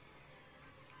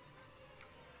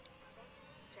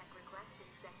 Check request in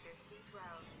sector C12.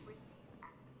 Received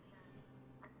and confirmed.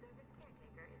 A service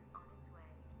caretaker is on its way.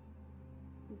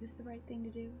 Is this the right thing to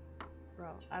do?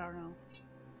 Bro, I don't know.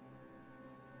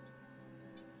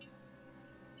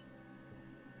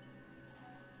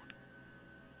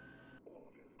 All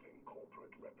visiting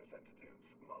corporate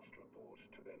representatives must report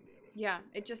to their nearest... Yeah,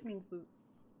 it just means loot.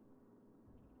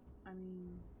 I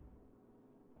mean...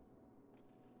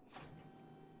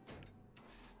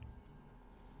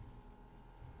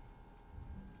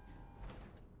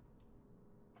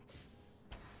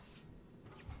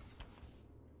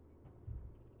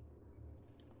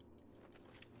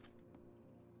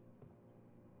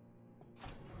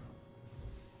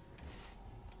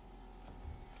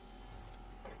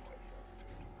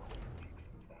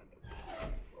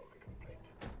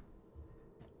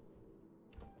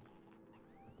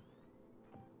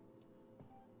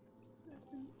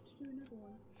 do another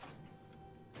one.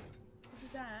 Is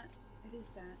it that? It is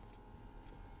that.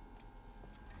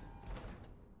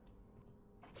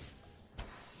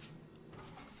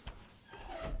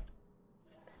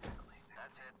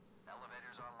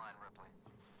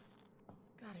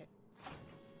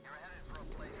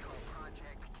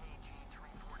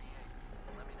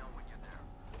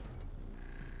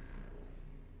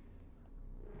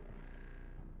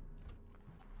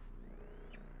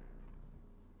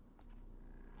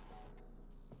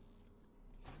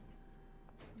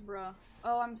 Bruh.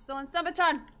 Oh, I'm still in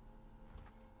Subaton.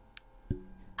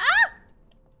 Ah!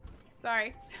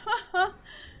 Sorry.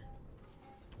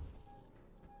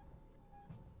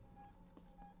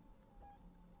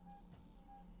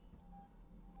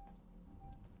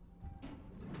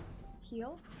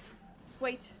 Heal?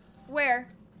 Wait. Where?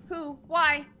 Who?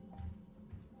 Why?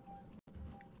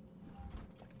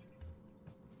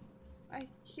 I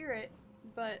hear it,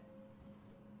 but...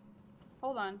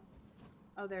 Hold on.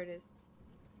 Oh, there it is.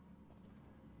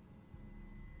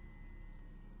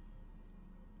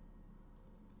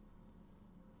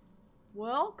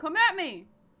 Well, come at me!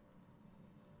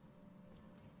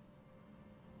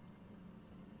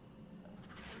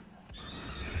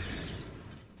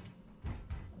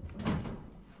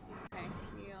 Okay,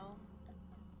 heal.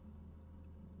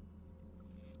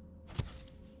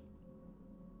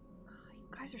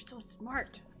 God, you guys are so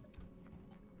smart.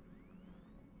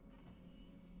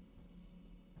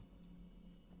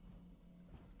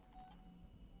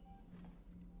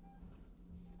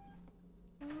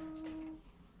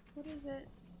 What is it?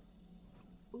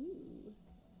 Ooh.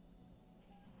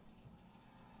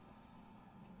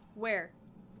 Where?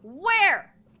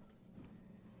 Where?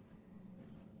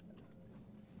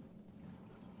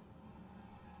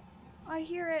 I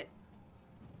hear it.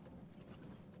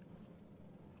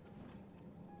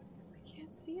 I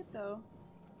can't see it though.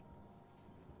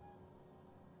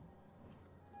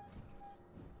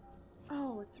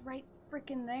 Oh, it's right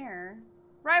freaking there.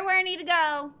 Right where I need to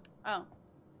go. Oh.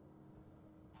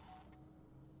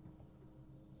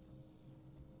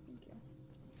 Thank you.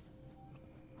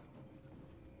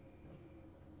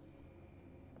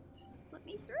 Just let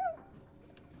me through.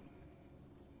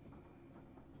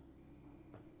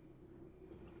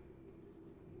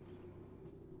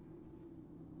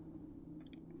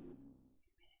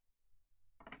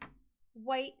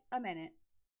 Wait a minute.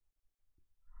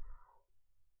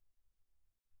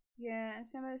 Yeah, and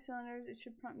stand by the cylinders. It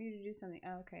should prompt you to do something.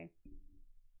 Oh, okay.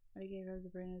 What gave us the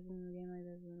brain is in the game like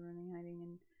this is running, hiding,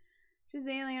 and just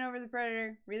alien over the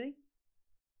predator. Really?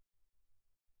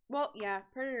 Well, yeah,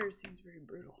 predator seems very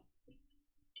brutal.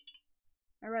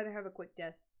 I'd rather have a quick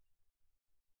death.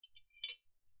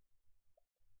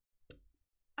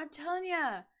 I'm telling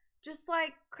ya, just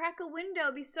like crack a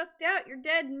window, be sucked out, you're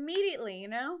dead immediately, you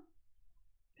know?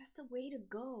 That's the way to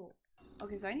go.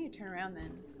 Okay, so I need to turn around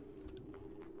then.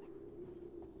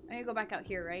 I need to go back out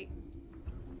here, right?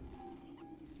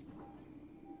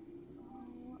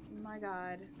 Oh my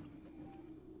god.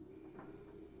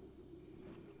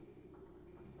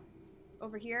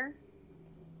 Over here?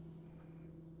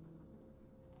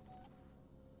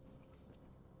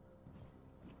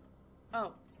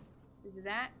 Oh. Is it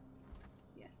that?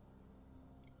 Yes.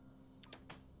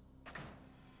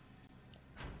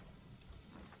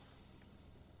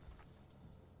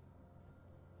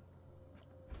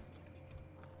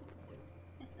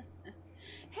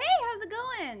 Hey, how's it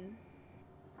going?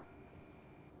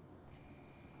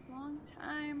 Long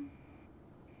time.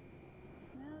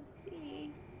 No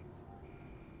see.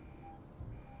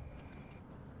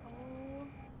 Oh,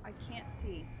 I can't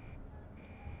see.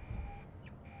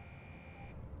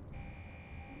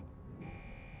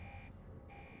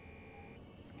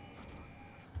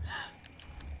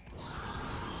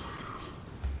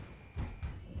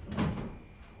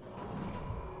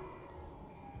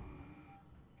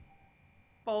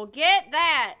 Forget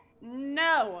that!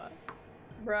 No!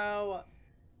 Bro.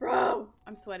 Bro!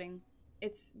 I'm sweating.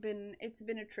 It's been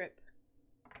a trip.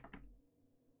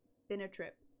 Been a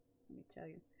trip. Let me tell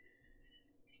you.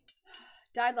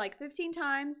 Died like 15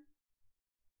 times.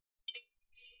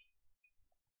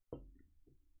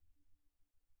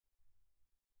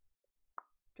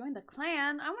 Join the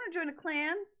clan? I want to join a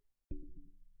clan.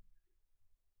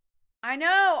 I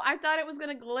know! I thought it was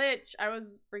gonna glitch. I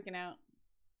was freaking out.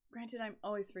 Granted, I'm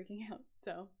always freaking out,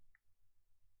 so.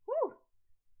 Woo!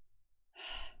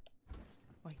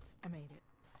 Wait, I made it.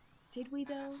 Did we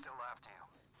though? Is it still after you?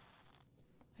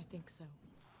 I think so.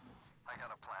 I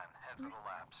got a plan. Head for the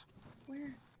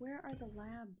labs. Where are the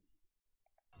labs?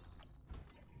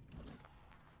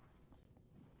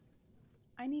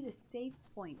 I need a save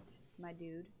point, my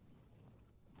dude.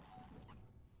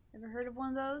 Ever heard of one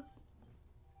of those?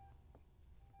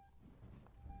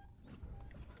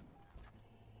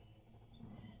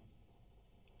 Yes.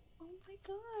 Oh my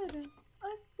god.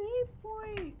 A save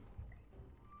point.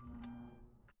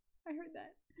 I heard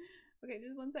that. Okay,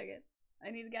 just 1 second.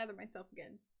 I need to gather myself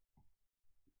again.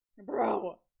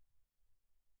 Bro.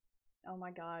 Oh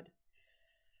my god.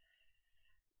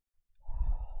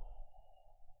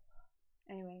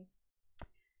 Anyway.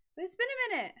 But it's been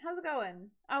a minute. How's it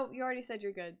going? Oh, you already said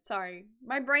you're good. Sorry.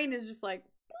 My brain is just like...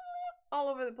 all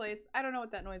over the place. I don't know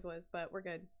what that noise was, but we're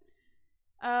good.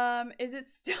 Is it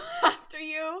still after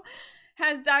you?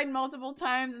 Has died multiple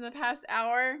times in the past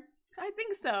hour? I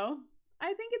think so.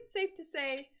 I think it's safe to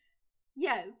say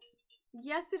yes.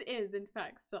 Yes, it is, in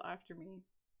fact, still after me.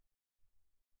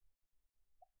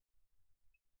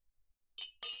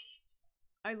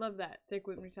 I love that, Thick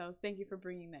Wit Martell. Thank you for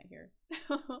bringing that here.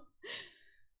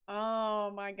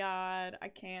 Oh my god, I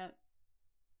can't.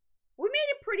 We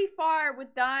made it pretty far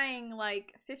with dying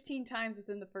like 15 times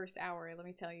within the first hour, let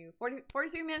me tell you.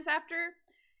 43 minutes after,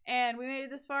 and we made it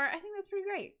this far. I think that's pretty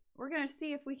great. We're gonna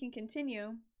see if we can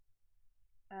continue.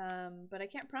 But I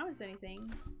can't promise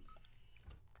anything.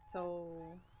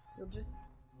 So, you'll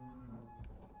just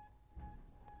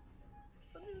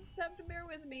have to bear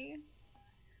with me.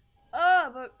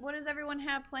 Oh, but what does everyone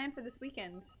have planned for this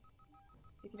weekend?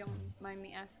 If you don't mind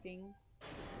me asking.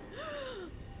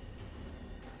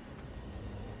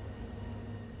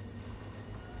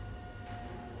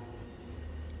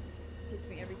 Hits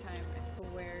me every time, I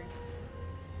swear.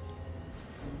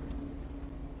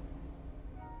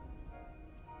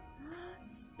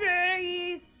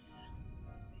 Space!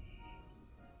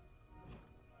 Space.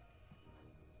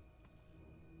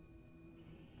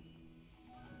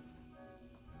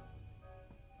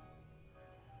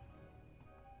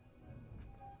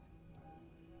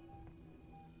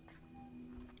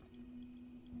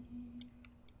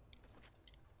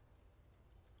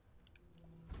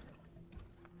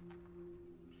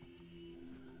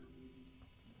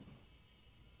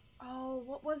 Oh,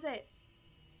 what was it?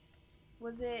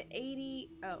 Was it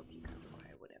 80? Oh, keep going.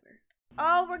 Okay, whatever.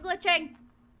 Oh, we're glitching!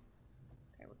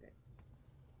 Okay, we're good.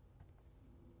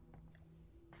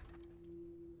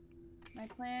 My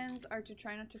plans are to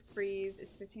try not to freeze.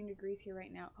 It's 15 degrees here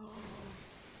right now. Oh,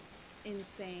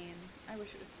 insane. I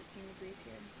wish it was 15 degrees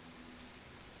here.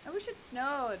 I wish it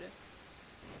snowed.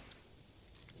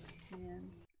 Man.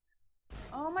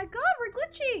 Oh my god, we're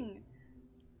glitching!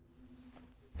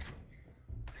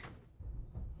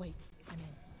 Weights, I'm in.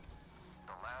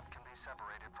 The lab can be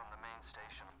separated from the main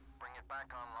station. Bring it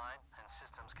back online, and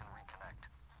systems can reconnect.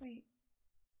 Wait.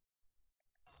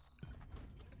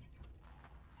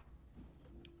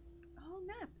 Oh,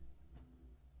 map.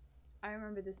 I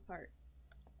remember this part.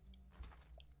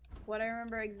 What I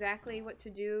remember exactly what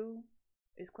to do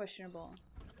is questionable.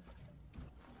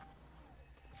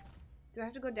 Do I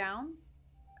have to go down?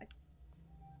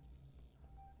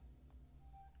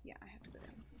 Yeah, I have to go down.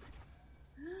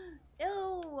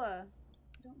 Ew! I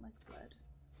don't like blood.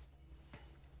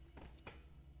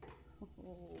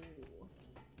 Oh.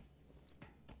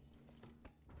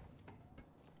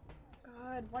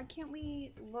 God, why can't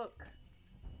we look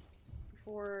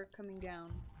before coming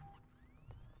down?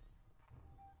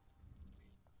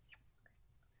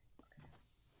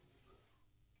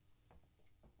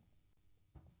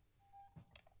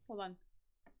 Hold on.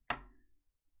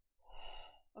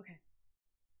 Okay.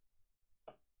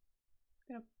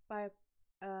 I'm gonna buy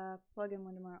a plug-in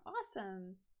one tomorrow.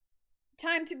 Awesome!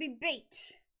 Time to be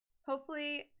bait!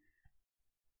 Hopefully...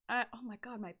 oh my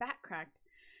god, my back cracked.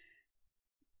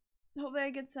 Hopefully I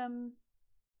get some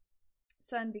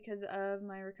sun because of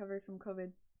my recovery from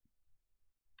COVID.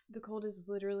 The cold is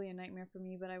literally a nightmare for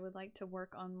me, but I would like to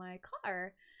work on my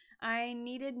car. I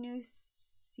needed new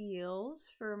seals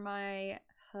for my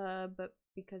hub, but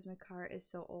because my car is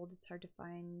so old, it's hard to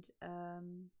find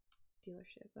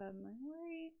dealership. My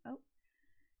worry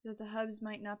that the hubs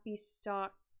might not be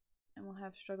stocked and we'll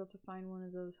have struggled to find one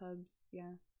of those hubs.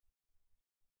 Yeah.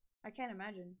 I can't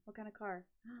imagine. What kind of car?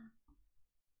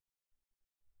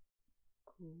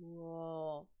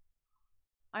 Cool.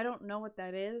 I don't know what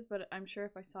that is, but I'm sure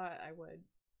if I saw it, I would.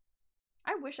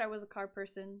 I wish I was a car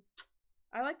person.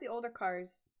 I like the older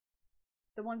cars.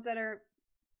 The ones that are,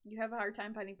 you have a hard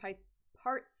time finding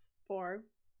parts for.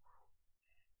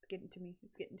 It's getting to me.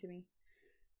 It's getting to me.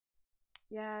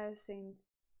 Yeah, same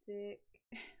thick.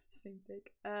 Same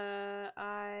thick.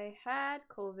 I had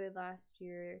COVID last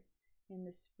year in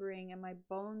the spring and my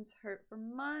bones hurt for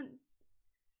months.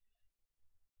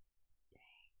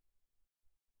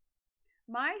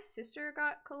 My sister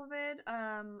got COVID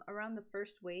around the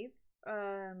first wave,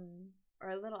 or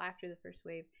a little after the first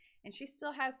wave, and she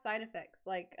still has side effects,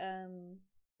 like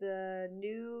the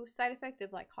new side effect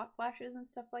of like hot flashes and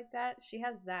stuff like that. She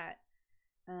has that,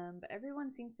 but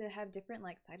everyone seems to have different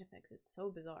like side effects. It's so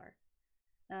bizarre.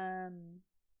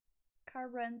 Car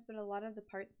runs, but a lot of the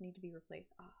parts need to be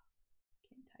replaced. Ah,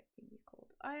 can't type. Baby's cold.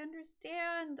 I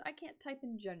understand. I can't type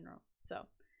in general, so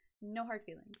no hard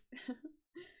feelings.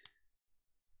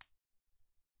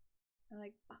 I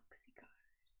like boxy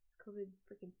cars. COVID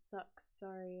freaking sucks.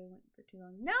 Sorry, I went for too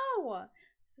long. No!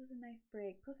 was a nice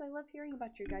break. Plus, I love hearing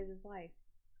about your guys' life.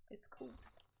 It's cool.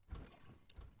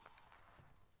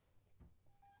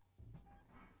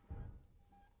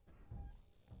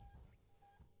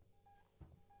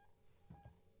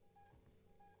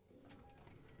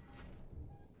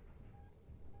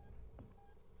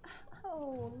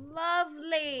 Oh,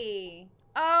 lovely!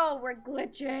 Oh, we're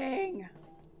glitching!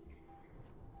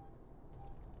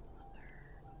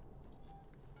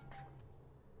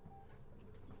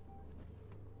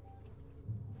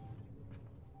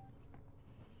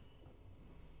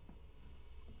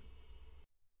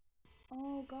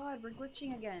 Oh god, we're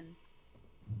glitching again.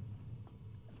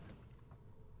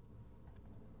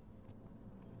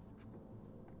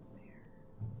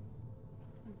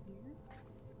 From here?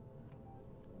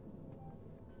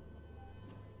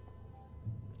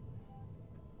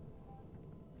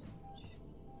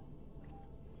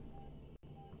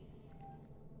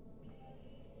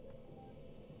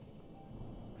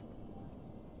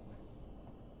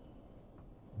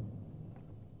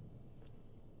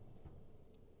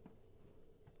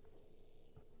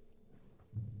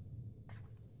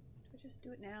 Do I just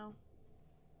do it now?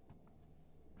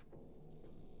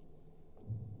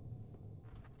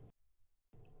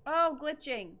 Oh,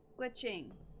 glitching!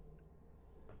 Glitching.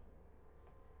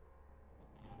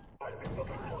 I've been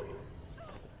looking for you.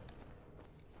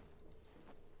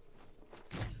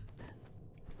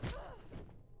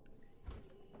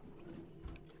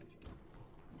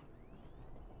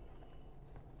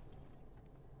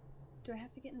 Do I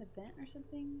have to get in the vent or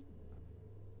something?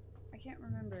 I can't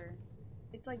remember.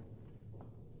 It's like...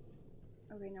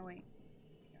 Okay, no, wait. I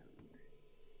gotta remember.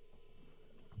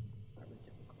 This part was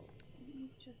difficult. Let me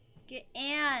just get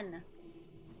in!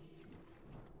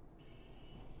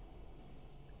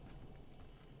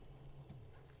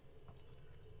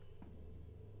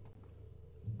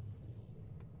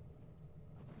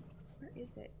 Where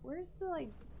is it? Where's the,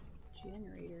 like,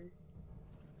 generator?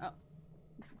 Oh.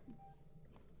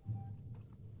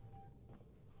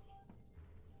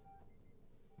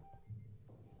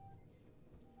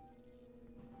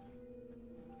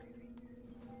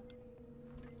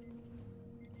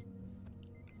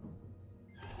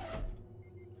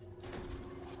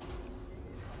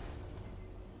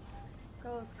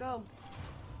 Let's go.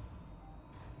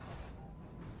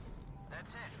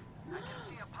 That's it. I can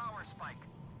see a power spike.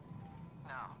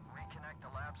 Now, reconnect the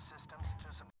lab systems to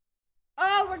some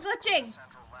Oh, we're glitching!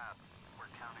 central lab. We're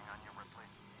counting on you, Ripley.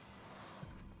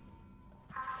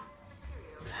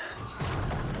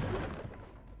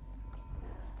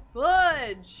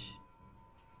 Fudge!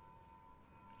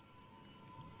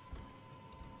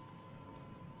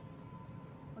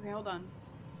 Okay, hold on.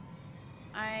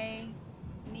 I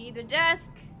need a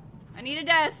desk. I need a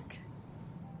desk.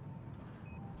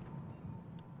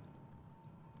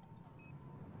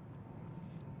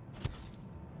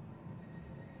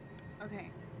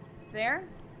 Okay. There?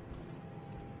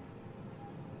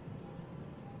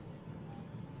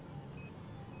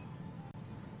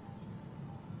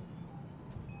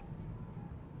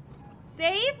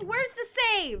 Save? Where's the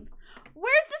save?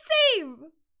 Where's the save?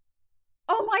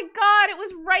 Oh my god, it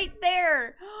was right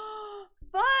there.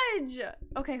 Fudge!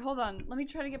 Okay, hold on. Let me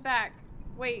try to get back.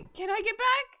 Wait, can I get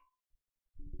back?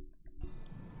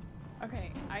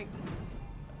 Okay,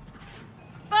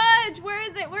 Fudge! Where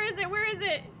is it? Where is it? Where is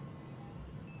it?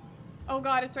 Oh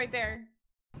god, it's right there.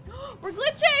 We're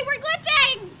glitching! We're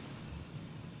glitching!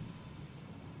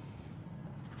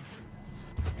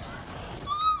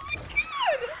 Oh my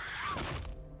god!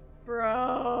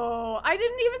 Bro, I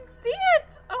didn't even see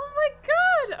it! Oh my god!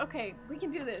 Okay, we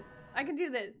can do this. I can do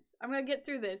this. I'm gonna get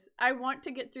through this. I want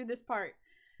to get through this part.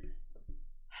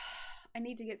 I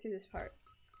need to get through this part.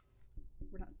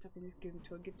 We're not stopping this game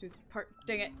until I get through this part.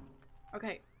 Dang it.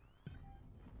 Okay.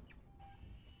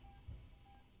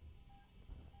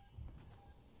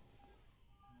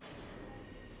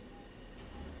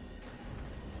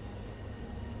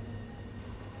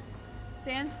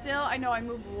 Stand still. I know I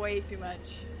move way too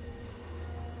much.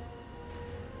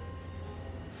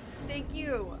 Thank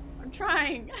you. I'm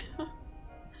trying.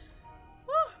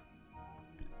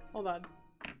 Hold on.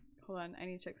 Hold on. I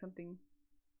need to check something.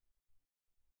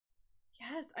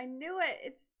 Yes, I knew it.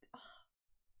 It's... Oh.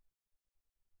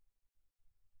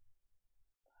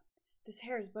 This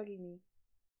hair is bugging me.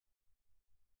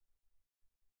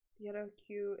 The yellow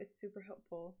cue is super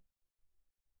helpful.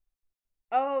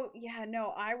 Oh, yeah,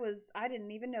 no, I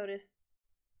didn't even notice.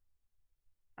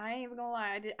 I ain't even gonna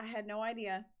lie, I had no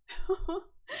idea.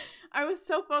 I was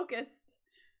so focused.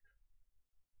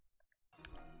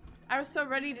 I was so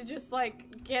ready to just,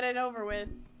 like, get it over with.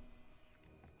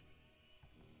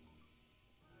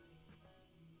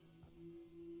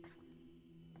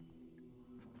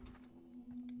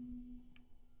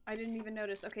 I didn't even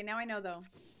notice. Okay, now I know though.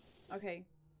 Okay.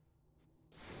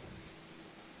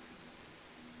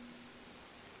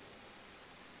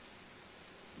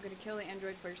 I'm gonna kill the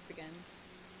android first again.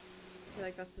 I feel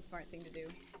like that's the smart thing to do.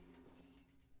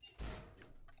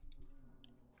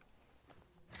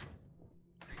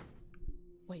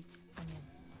 Weights, I'm in.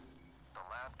 The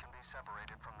lab can be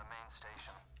separated from the main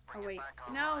station. Oh Bring wait, it back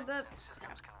no, online the... and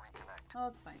systems can reconnect. Oh,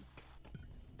 it's fine.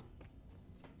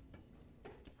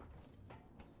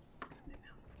 My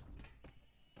mouse.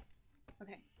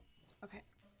 Okay. Okay.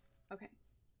 Okay.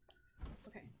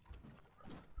 Okay.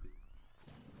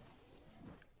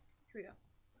 Here we go.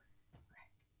 Okay.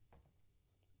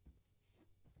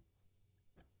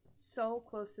 So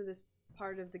close to this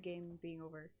part of the game being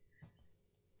over.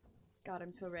 God,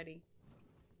 I'm so ready.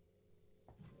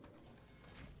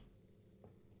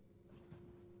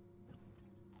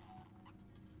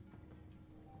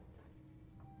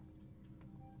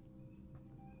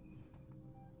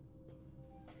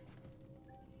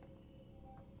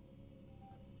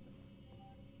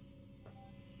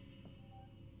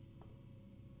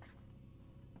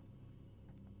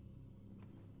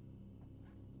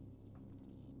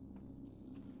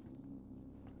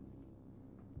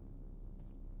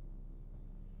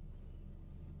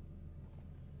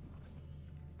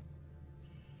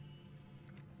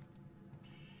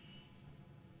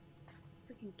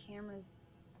 Freaking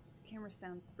camera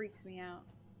sound freaks me out.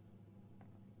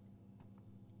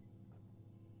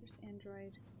 There's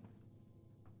Android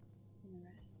and the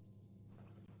rest.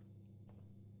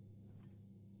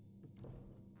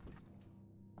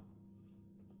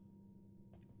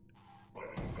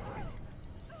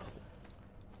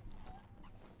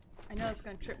 I know it's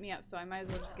gonna trip me up, so I might as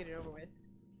well just get it over with.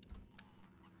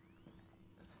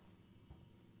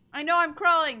 I know I'm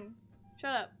crawling!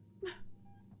 Shut up.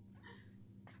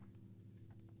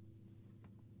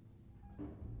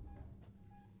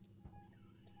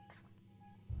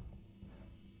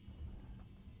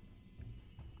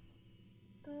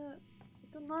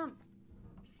 The lump.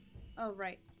 Oh,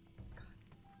 right. God.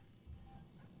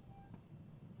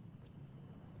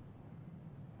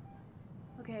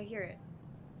 Okay, I hear it.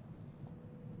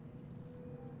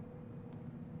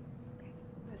 Okay,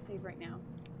 I'm gonna save right now.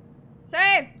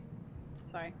 Save!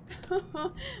 Sorry.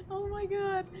 Oh my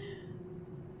god.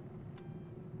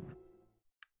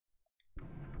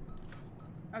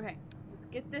 Okay, let's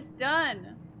get this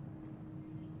done.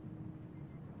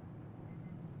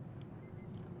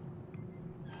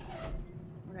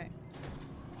 Okay.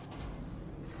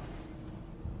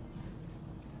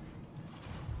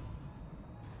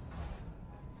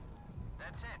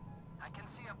 That's it. I can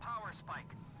see a power spike.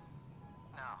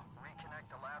 Now, reconnect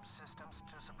the lab systems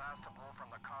to Sebastopol from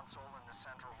the console in the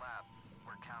central lab.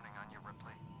 We're counting on you,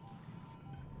 Ripley.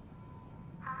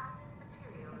 Hazardous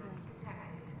material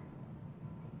detected.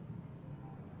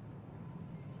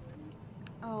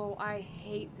 Oh, I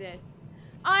hate this.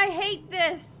 I hate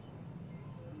this!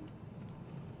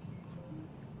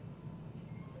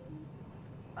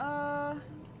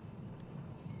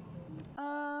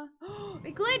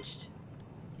 It glitched!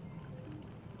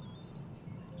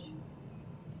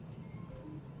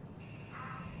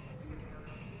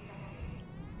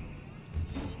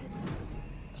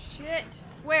 Shit.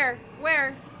 Where?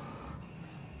 Where?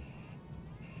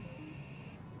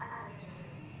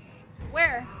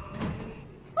 Where?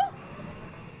 Oh.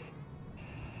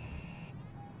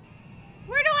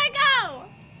 Where do I go?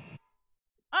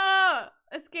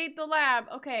 Escape the lab.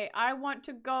 Okay, I want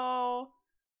to go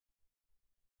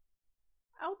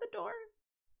out the door.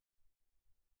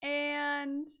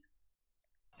 And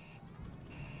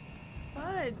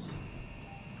fudge.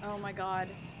 Oh my god.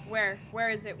 Where? Where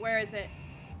is it? Where is it?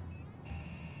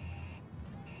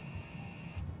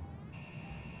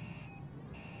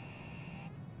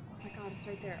 Oh my god, it's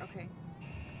right there. Okay.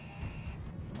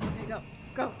 Okay, go.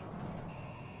 Go.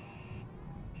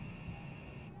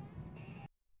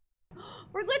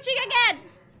 We're glitching again!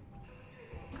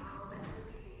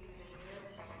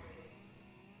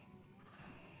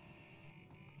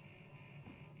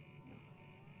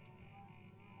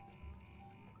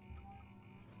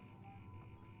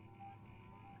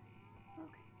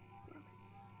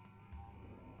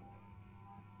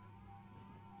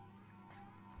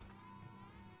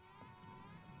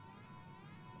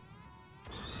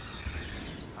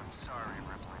 I'm sorry,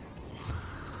 Ripley.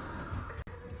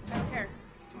 I don't care.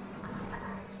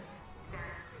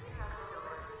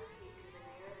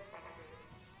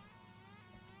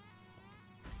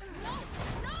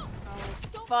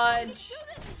 Oh, fudge.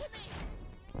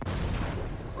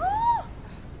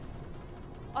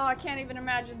 Oh, I can't even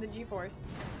imagine the G-force.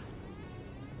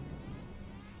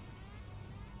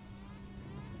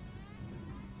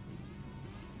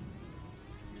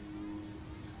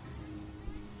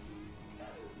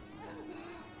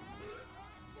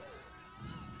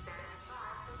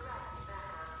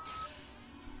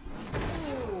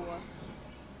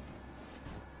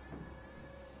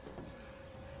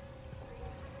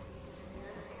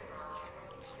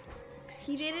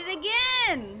 He did it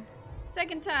again!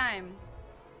 Second time.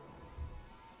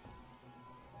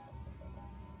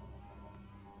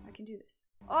 I can do this.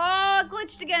 Oh,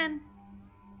 glitched again.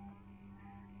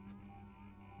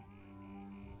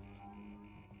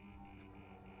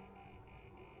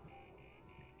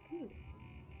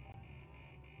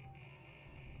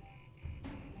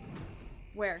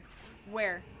 Where?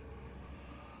 Where?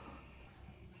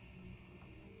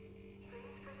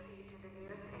 Please proceed to the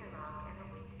nearest airlock and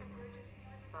await emergency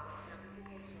response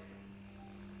notification.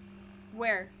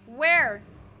 Where? Where?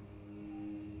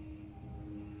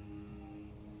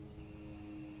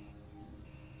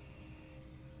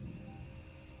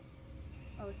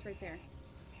 Oh, it's right there.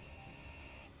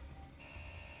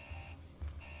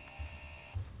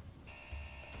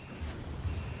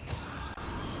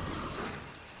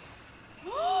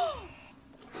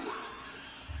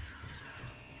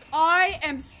 I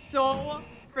am so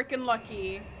freaking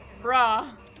lucky. Bruh.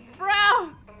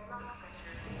 Bruh!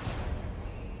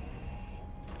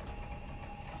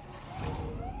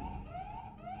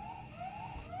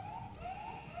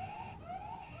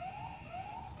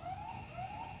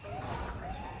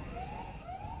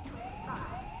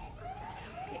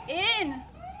 Get in!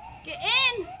 Get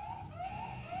in!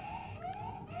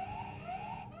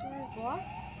 Door is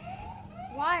locked?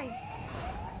 Why?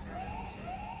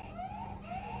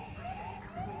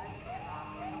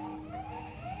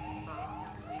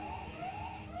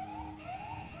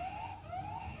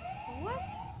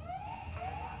 What?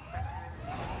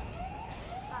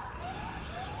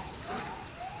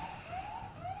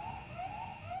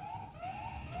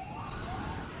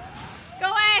 Go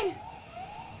away!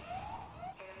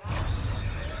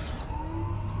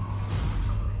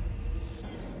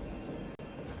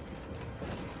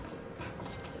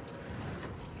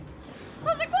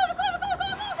 Close it, close it, close it, close it,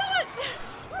 close it,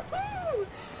 close it!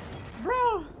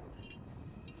 Bro!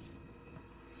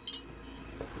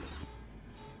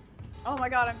 Oh my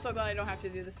god, I'm so glad I don't have to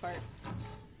do this part.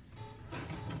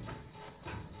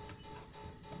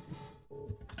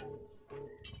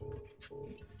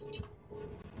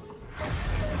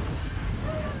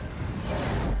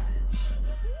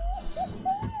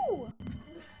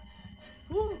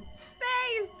 Woo!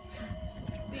 Space!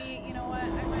 See, you know what? I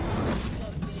might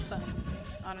love the sun.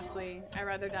 Honestly, I'd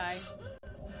rather die.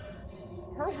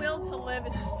 Her will to live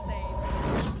is insane.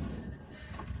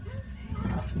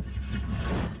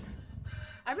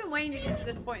 I've been waiting to get to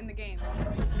this point in the game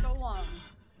for so long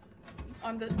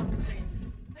on the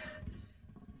stream.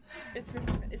 It's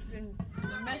been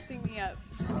messing me up.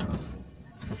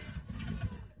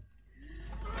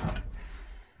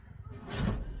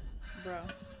 Bro.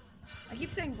 I keep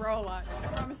saying bro a lot. I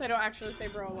promise I don't actually say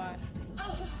bro a lot.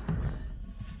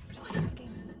 Just playing the game.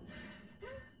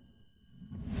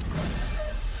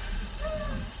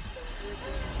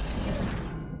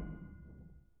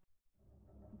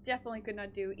 Definitely could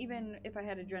not do, even if I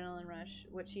had adrenaline rush,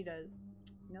 what she does.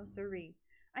 No siree.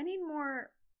 I need more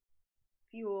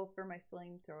fuel for my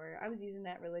flamethrower. I was using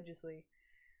that religiously.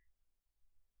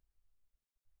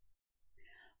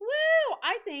 Woo!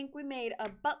 I think we made a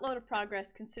buttload of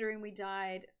progress considering we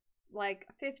died like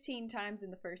 15 times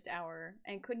in the first hour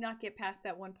and could not get past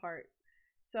that one part.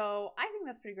 So I think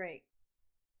that's pretty great.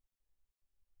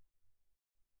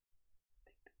 I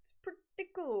think that's pretty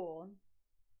cool.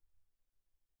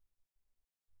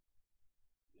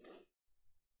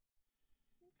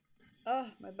 Oh,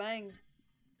 my bangs.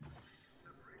 Oh,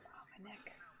 my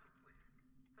neck.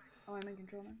 Oh, I'm in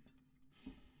control now.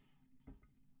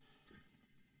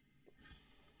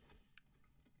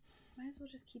 Might as well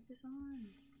just keep this on.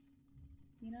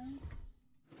 You know?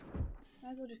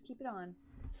 Might as well just keep it on.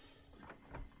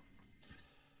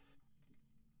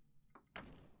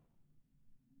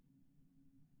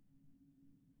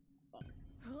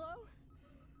 Hello?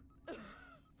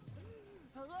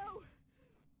 Hello?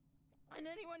 Can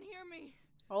anyone hear me?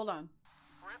 Hold on.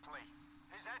 Ripley,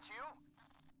 is that you?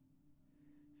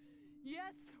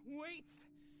 Yes, wait!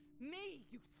 Me,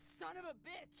 you son of a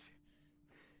bitch!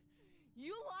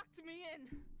 You locked me in!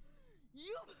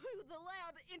 You blew the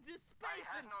lab into space!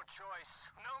 I had no choice.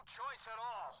 No choice at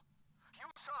all. You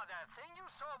saw that thing. You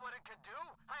saw what it could do.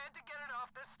 I had to get it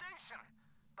off the station.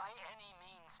 By any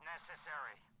means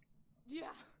necessary.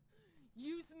 Yeah,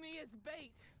 use me as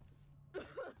bait.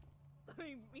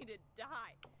 Leave me to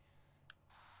die.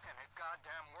 And it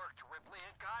goddamn worked, Ripley.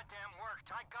 It goddamn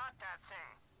worked. I got that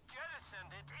thing.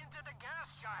 Jettisoned it into the gas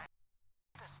giant.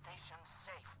 The station's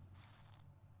safe.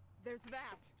 There's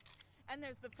that. And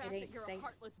there's the fact that you're safe. a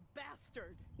heartless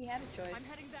bastard. He had a choice. I'm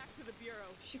heading back to the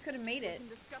Bureau. She could have made We it. can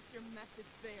discuss your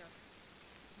methods there.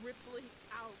 Ripley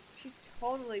out. She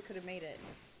totally could have made it.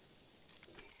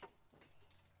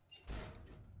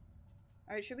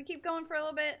 Alright, should we keep going for a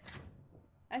little bit?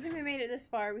 I think we made it this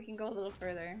far. We can go a little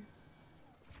further.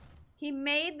 He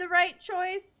made the right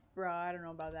choice? Bro, I don't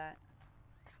know about that.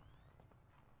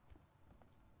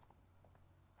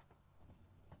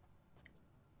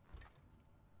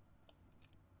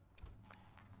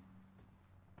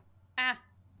 Ah.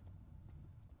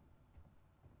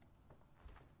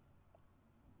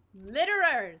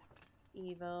 Litterers!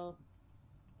 Evil.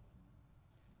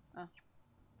 Oh.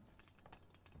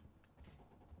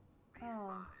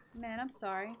 Oh, man, I'm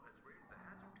sorry.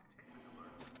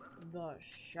 The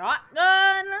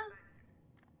shotgun!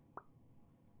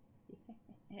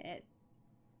 Yes.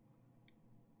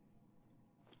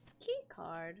 Key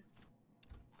card.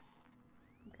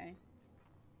 Okay.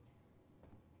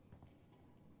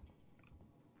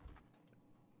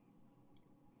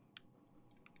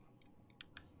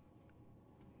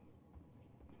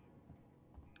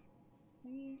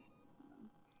 Maybe.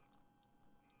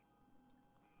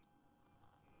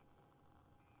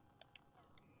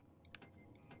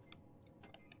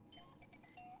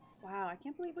 Wow, I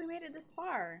can't believe we made it this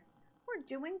far. We're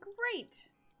doing great.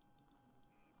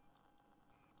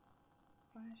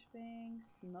 Flashbang,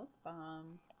 smoke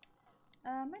bomb.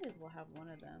 Might as well have one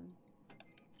of them.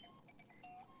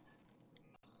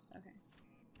 Okay.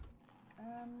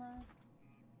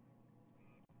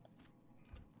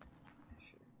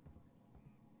 Sure.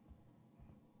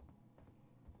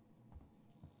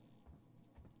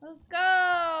 Let's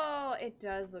go! It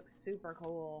does look super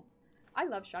cool. I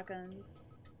love shotguns.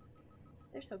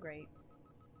 They're so great.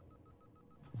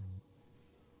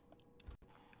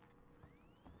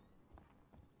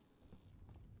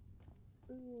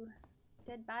 Ooh,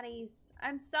 dead bodies.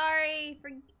 I'm sorry.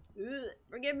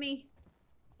 Forgive me.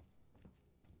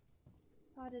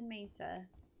 Pardon me, sir.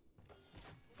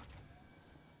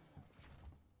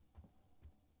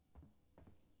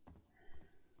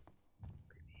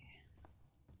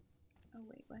 Oh,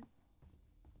 wait, what?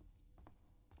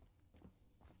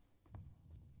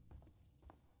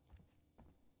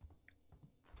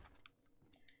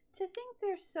 To think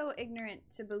they're so ignorant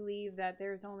to believe that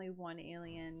there's only one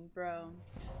alien, bro.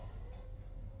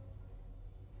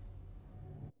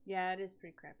 Yeah, it is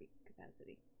pretty crappy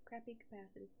capacity. Crappy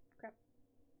capacity. Crap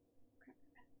capacity.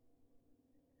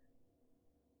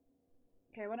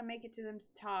 Okay, I want to make it to them to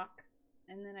talk,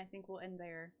 and then I think we'll end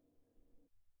there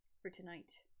for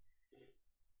tonight.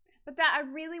 But that I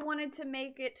really wanted to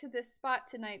make it to this spot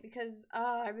tonight because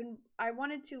I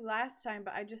wanted to last time,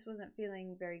 but I just wasn't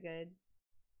feeling very good.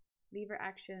 Lever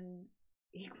action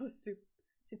equals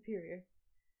superior.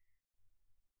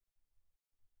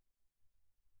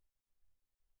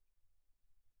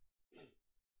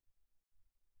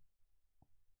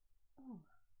 Oh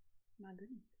my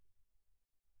goodness.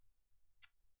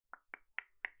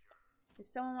 If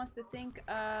someone wants to think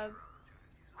of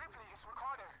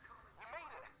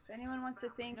if anyone wants to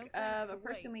think of a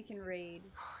person we can raid,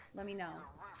 let me know. He's a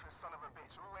ruthless son of a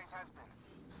bitch, always has been.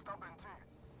 Stubborn too.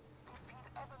 If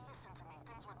he'd ever listened to me,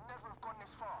 things would never have gone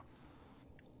this far.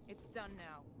 It's done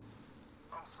now.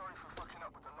 I'm sorry for fucking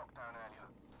up with the lockdown earlier.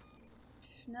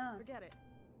 No. Forget it.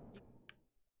 You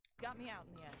got me out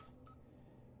in the end.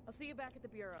 I'll see you back at the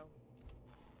bureau.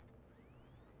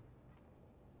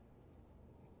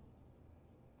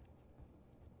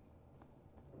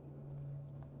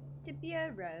 The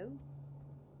bureau.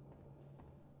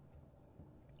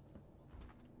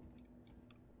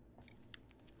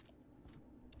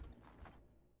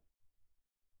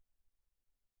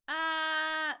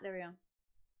 There we go. I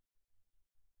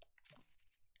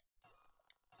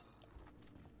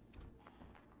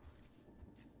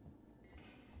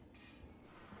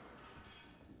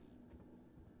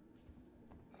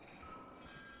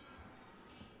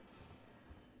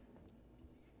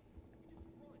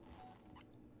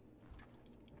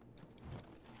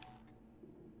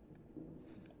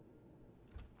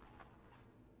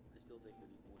still think we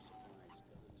need more supplies,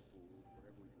 whether it's food,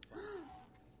 wherever we can find it.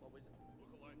 What was it?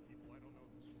 Look alive, people. I don't know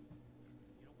this one.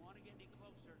 You don't want to get any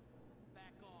closer.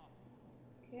 Back off.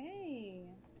 Okay.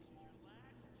 This is your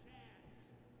last chance.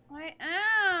 I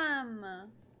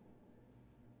am.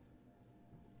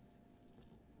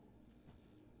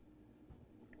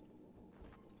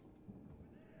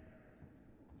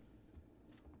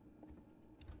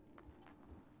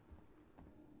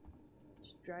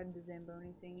 Just drive the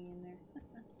Zamboni thingy in there.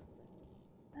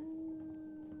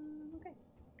 Okay.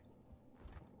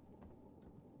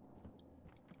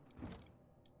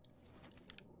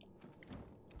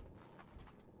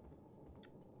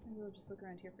 Maybe we'll just look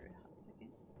around here for a hot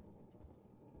second.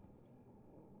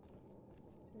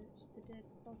 Search the dead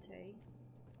body.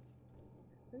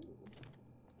 Ooh.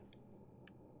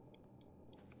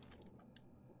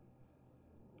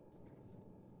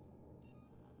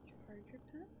 Charger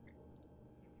pack.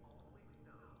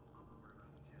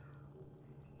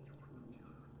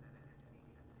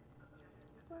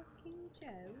 Fucking Joe.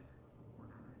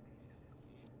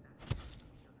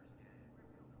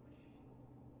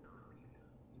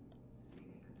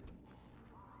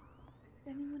 Does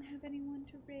anyone have anyone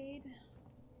to raid?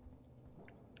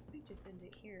 I might just end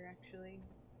it here, actually.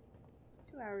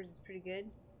 2 hours is pretty good.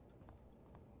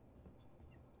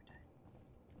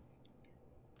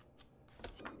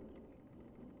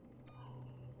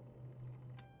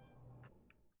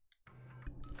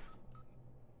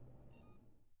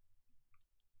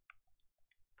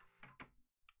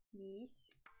 Yes.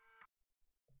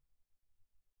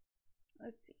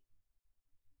 Let's see.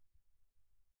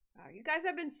 Wow, you guys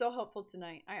have been so helpful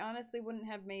tonight. I honestly wouldn't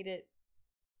have made it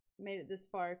this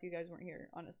far if you guys weren't here,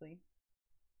 honestly.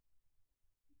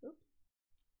 Oops.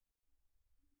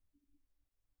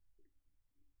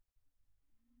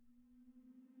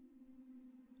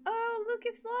 Oh,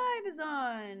 Lucas Live is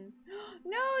on.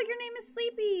 No, your name is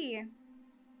Sleepy.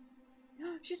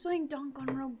 She's playing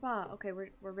Danganronpa. Okay, we're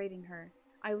raiding her.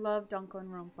 I love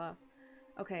Danganronpa.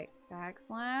 Okay,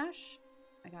 backslash.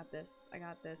 I got this. I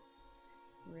got this.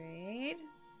 Raid.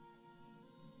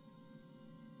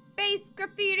 Space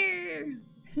Graffiti!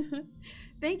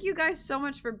 Thank you guys so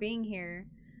much for being here.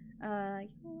 Your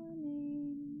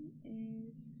name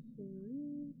is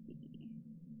Sleepy.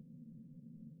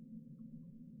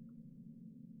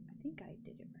 I think I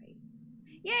did it right.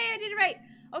 Yay, I did it right!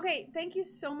 Okay, thank you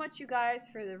so much, you guys,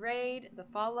 for the raid, the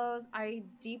follows. I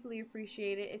deeply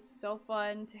appreciate it. It's so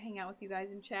fun to hang out with you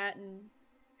guys in chat and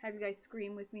have you guys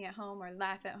scream with me at home or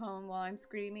laugh at home while I'm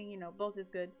screaming. You know, both is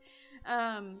good.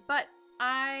 But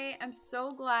I am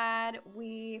so glad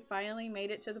we finally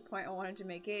made it to the point I wanted to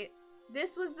make it.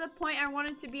 This was the point I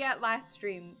wanted to be at last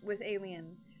stream with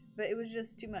Alien, but it was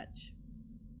just too much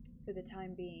for the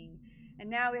time being. And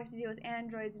now we have to deal with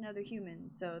androids and other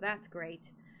humans, so that's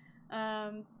great.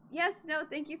 Yes, no,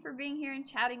 thank you for being here and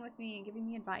chatting with me and giving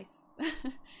me advice.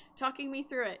 Talking me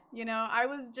through it. You know, I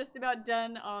was just about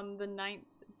done on the 9th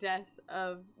death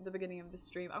of the beginning of the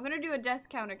stream. I'm gonna do a death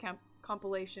counter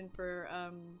compilation for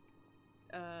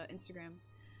Instagram.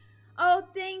 Oh,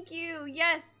 thank you.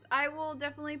 Yes, I will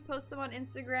definitely post them on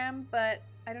Instagram, but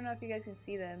I don't know if you guys can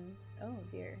see them. Oh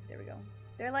dear, there we go.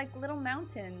 They're like little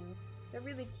mountains. They're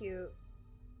really cute.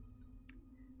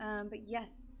 But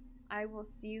yes, I will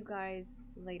see you guys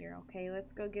later, okay?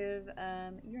 Let's go give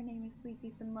Your Name is Sleepy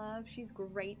some love. She's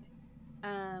great.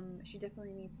 She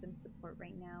definitely needs some support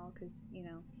right now because, you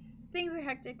know, things are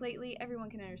hectic lately. Everyone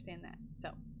can understand that.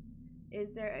 So,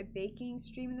 is there a baking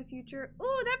stream in the future?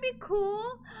 Ooh, that'd be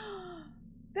cool.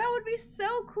 That would be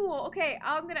so cool. Okay,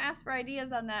 I'm gonna ask for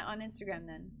ideas on that on Instagram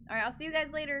then. All right, I'll see you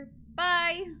guys later.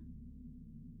 Bye.